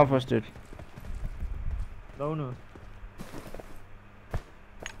देऊ न फर्स्ट एड लाउनु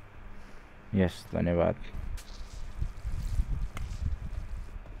यस धन्यवाद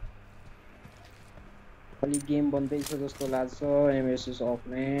अलि गेम बन्दैछ जस्तो लाग्छ एमएसएस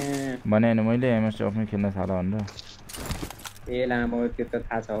अफमै भने हैन मैले एमएसएस अफमै खेल्न थाला भनेर ए लामो त्यो त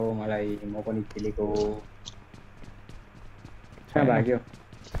थाहा छ हो मलाई म पनि खेलेको हो कहाँ भाग्यो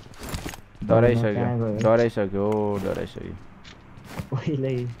डराइसक्यो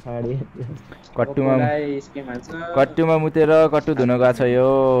कट्टुमा मुतेर कट्टु धुन गएको छ यो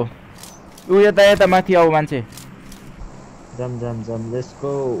उ यता माथि आऊ मान्छे जम लेट्स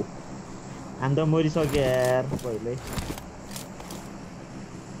गो हामी त मरिसक्यो यार पहिले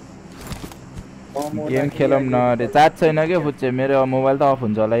गेम खेलौँ न रे चार्ज छैन के फुच्चे मेरो मोबाइल त अफ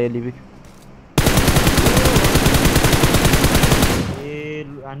हुन्छ होला एलिबी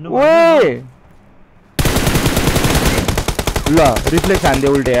ल रिफ्लेक्स हान्दे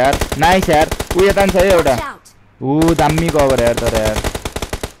उल्टे यार नाइस यार उ यता छ एउटा ऊ दामी कभर यार तर यार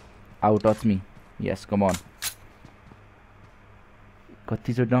out touch me yes come on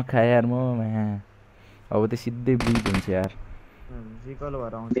कति चोट नखाए यार म अब त सिधै ब्लिड हुन्छ यार रिकल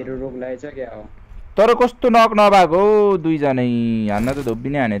भएर आउँछ मेरो रोग लागेछ क्या हो तर कस्तो नक नभएको हो दुई जनै हान्न त धोबी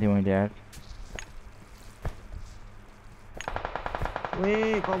नै हाने थिए मैले यार ओए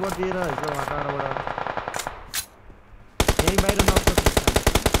कभर दिएर हैछ टाढाबाट यही बाहिर नक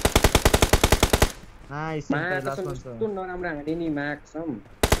नाइस कस्तो नराम्रो हाने नि माक्सम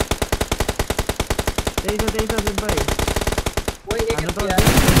त्यही छ सिम्पल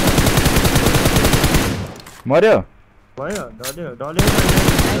मर्यो भयो डल्यो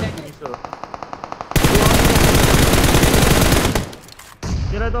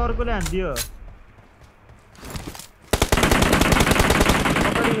त्यसलाई त अर्कोले हान्दियो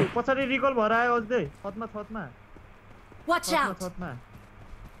पछाडि रिकल भएर आयो अझै छतमा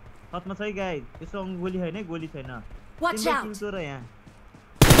छ है गाइस यसो गोली छैन गोली छैन किल्छ र यहाँ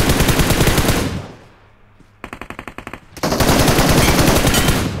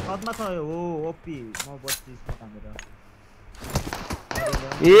छतमा छ हो ओपी म 32 मा कामेर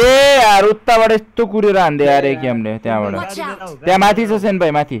ए यार उताबाट यस्तो कुरेर हान्दे यार एक गेमले त्यहाँबाट त्यहाँ माथि छ सेन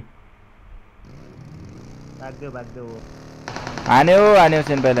भाइ माथि भाग्यो हान्यो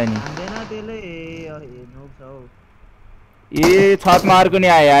सेन भाइलाई नि हान्दैन त्यसले नोक छ हो ए छतमा अर्को नि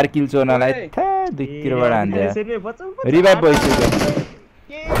आयो यार किल चोर्नलाई दुईतिरबाट हान्दे रिभाइभ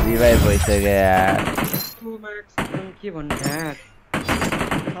भइसक्यो यार के भन्नु यार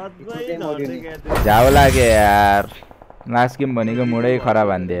जाऊ लाग्यो यार लास्ट गेम भनेको मुडै खराब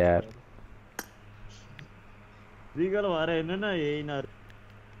हान्दे यार रिकल भएर हेर्नु न यही न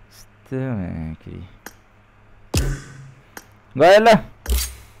गयो ल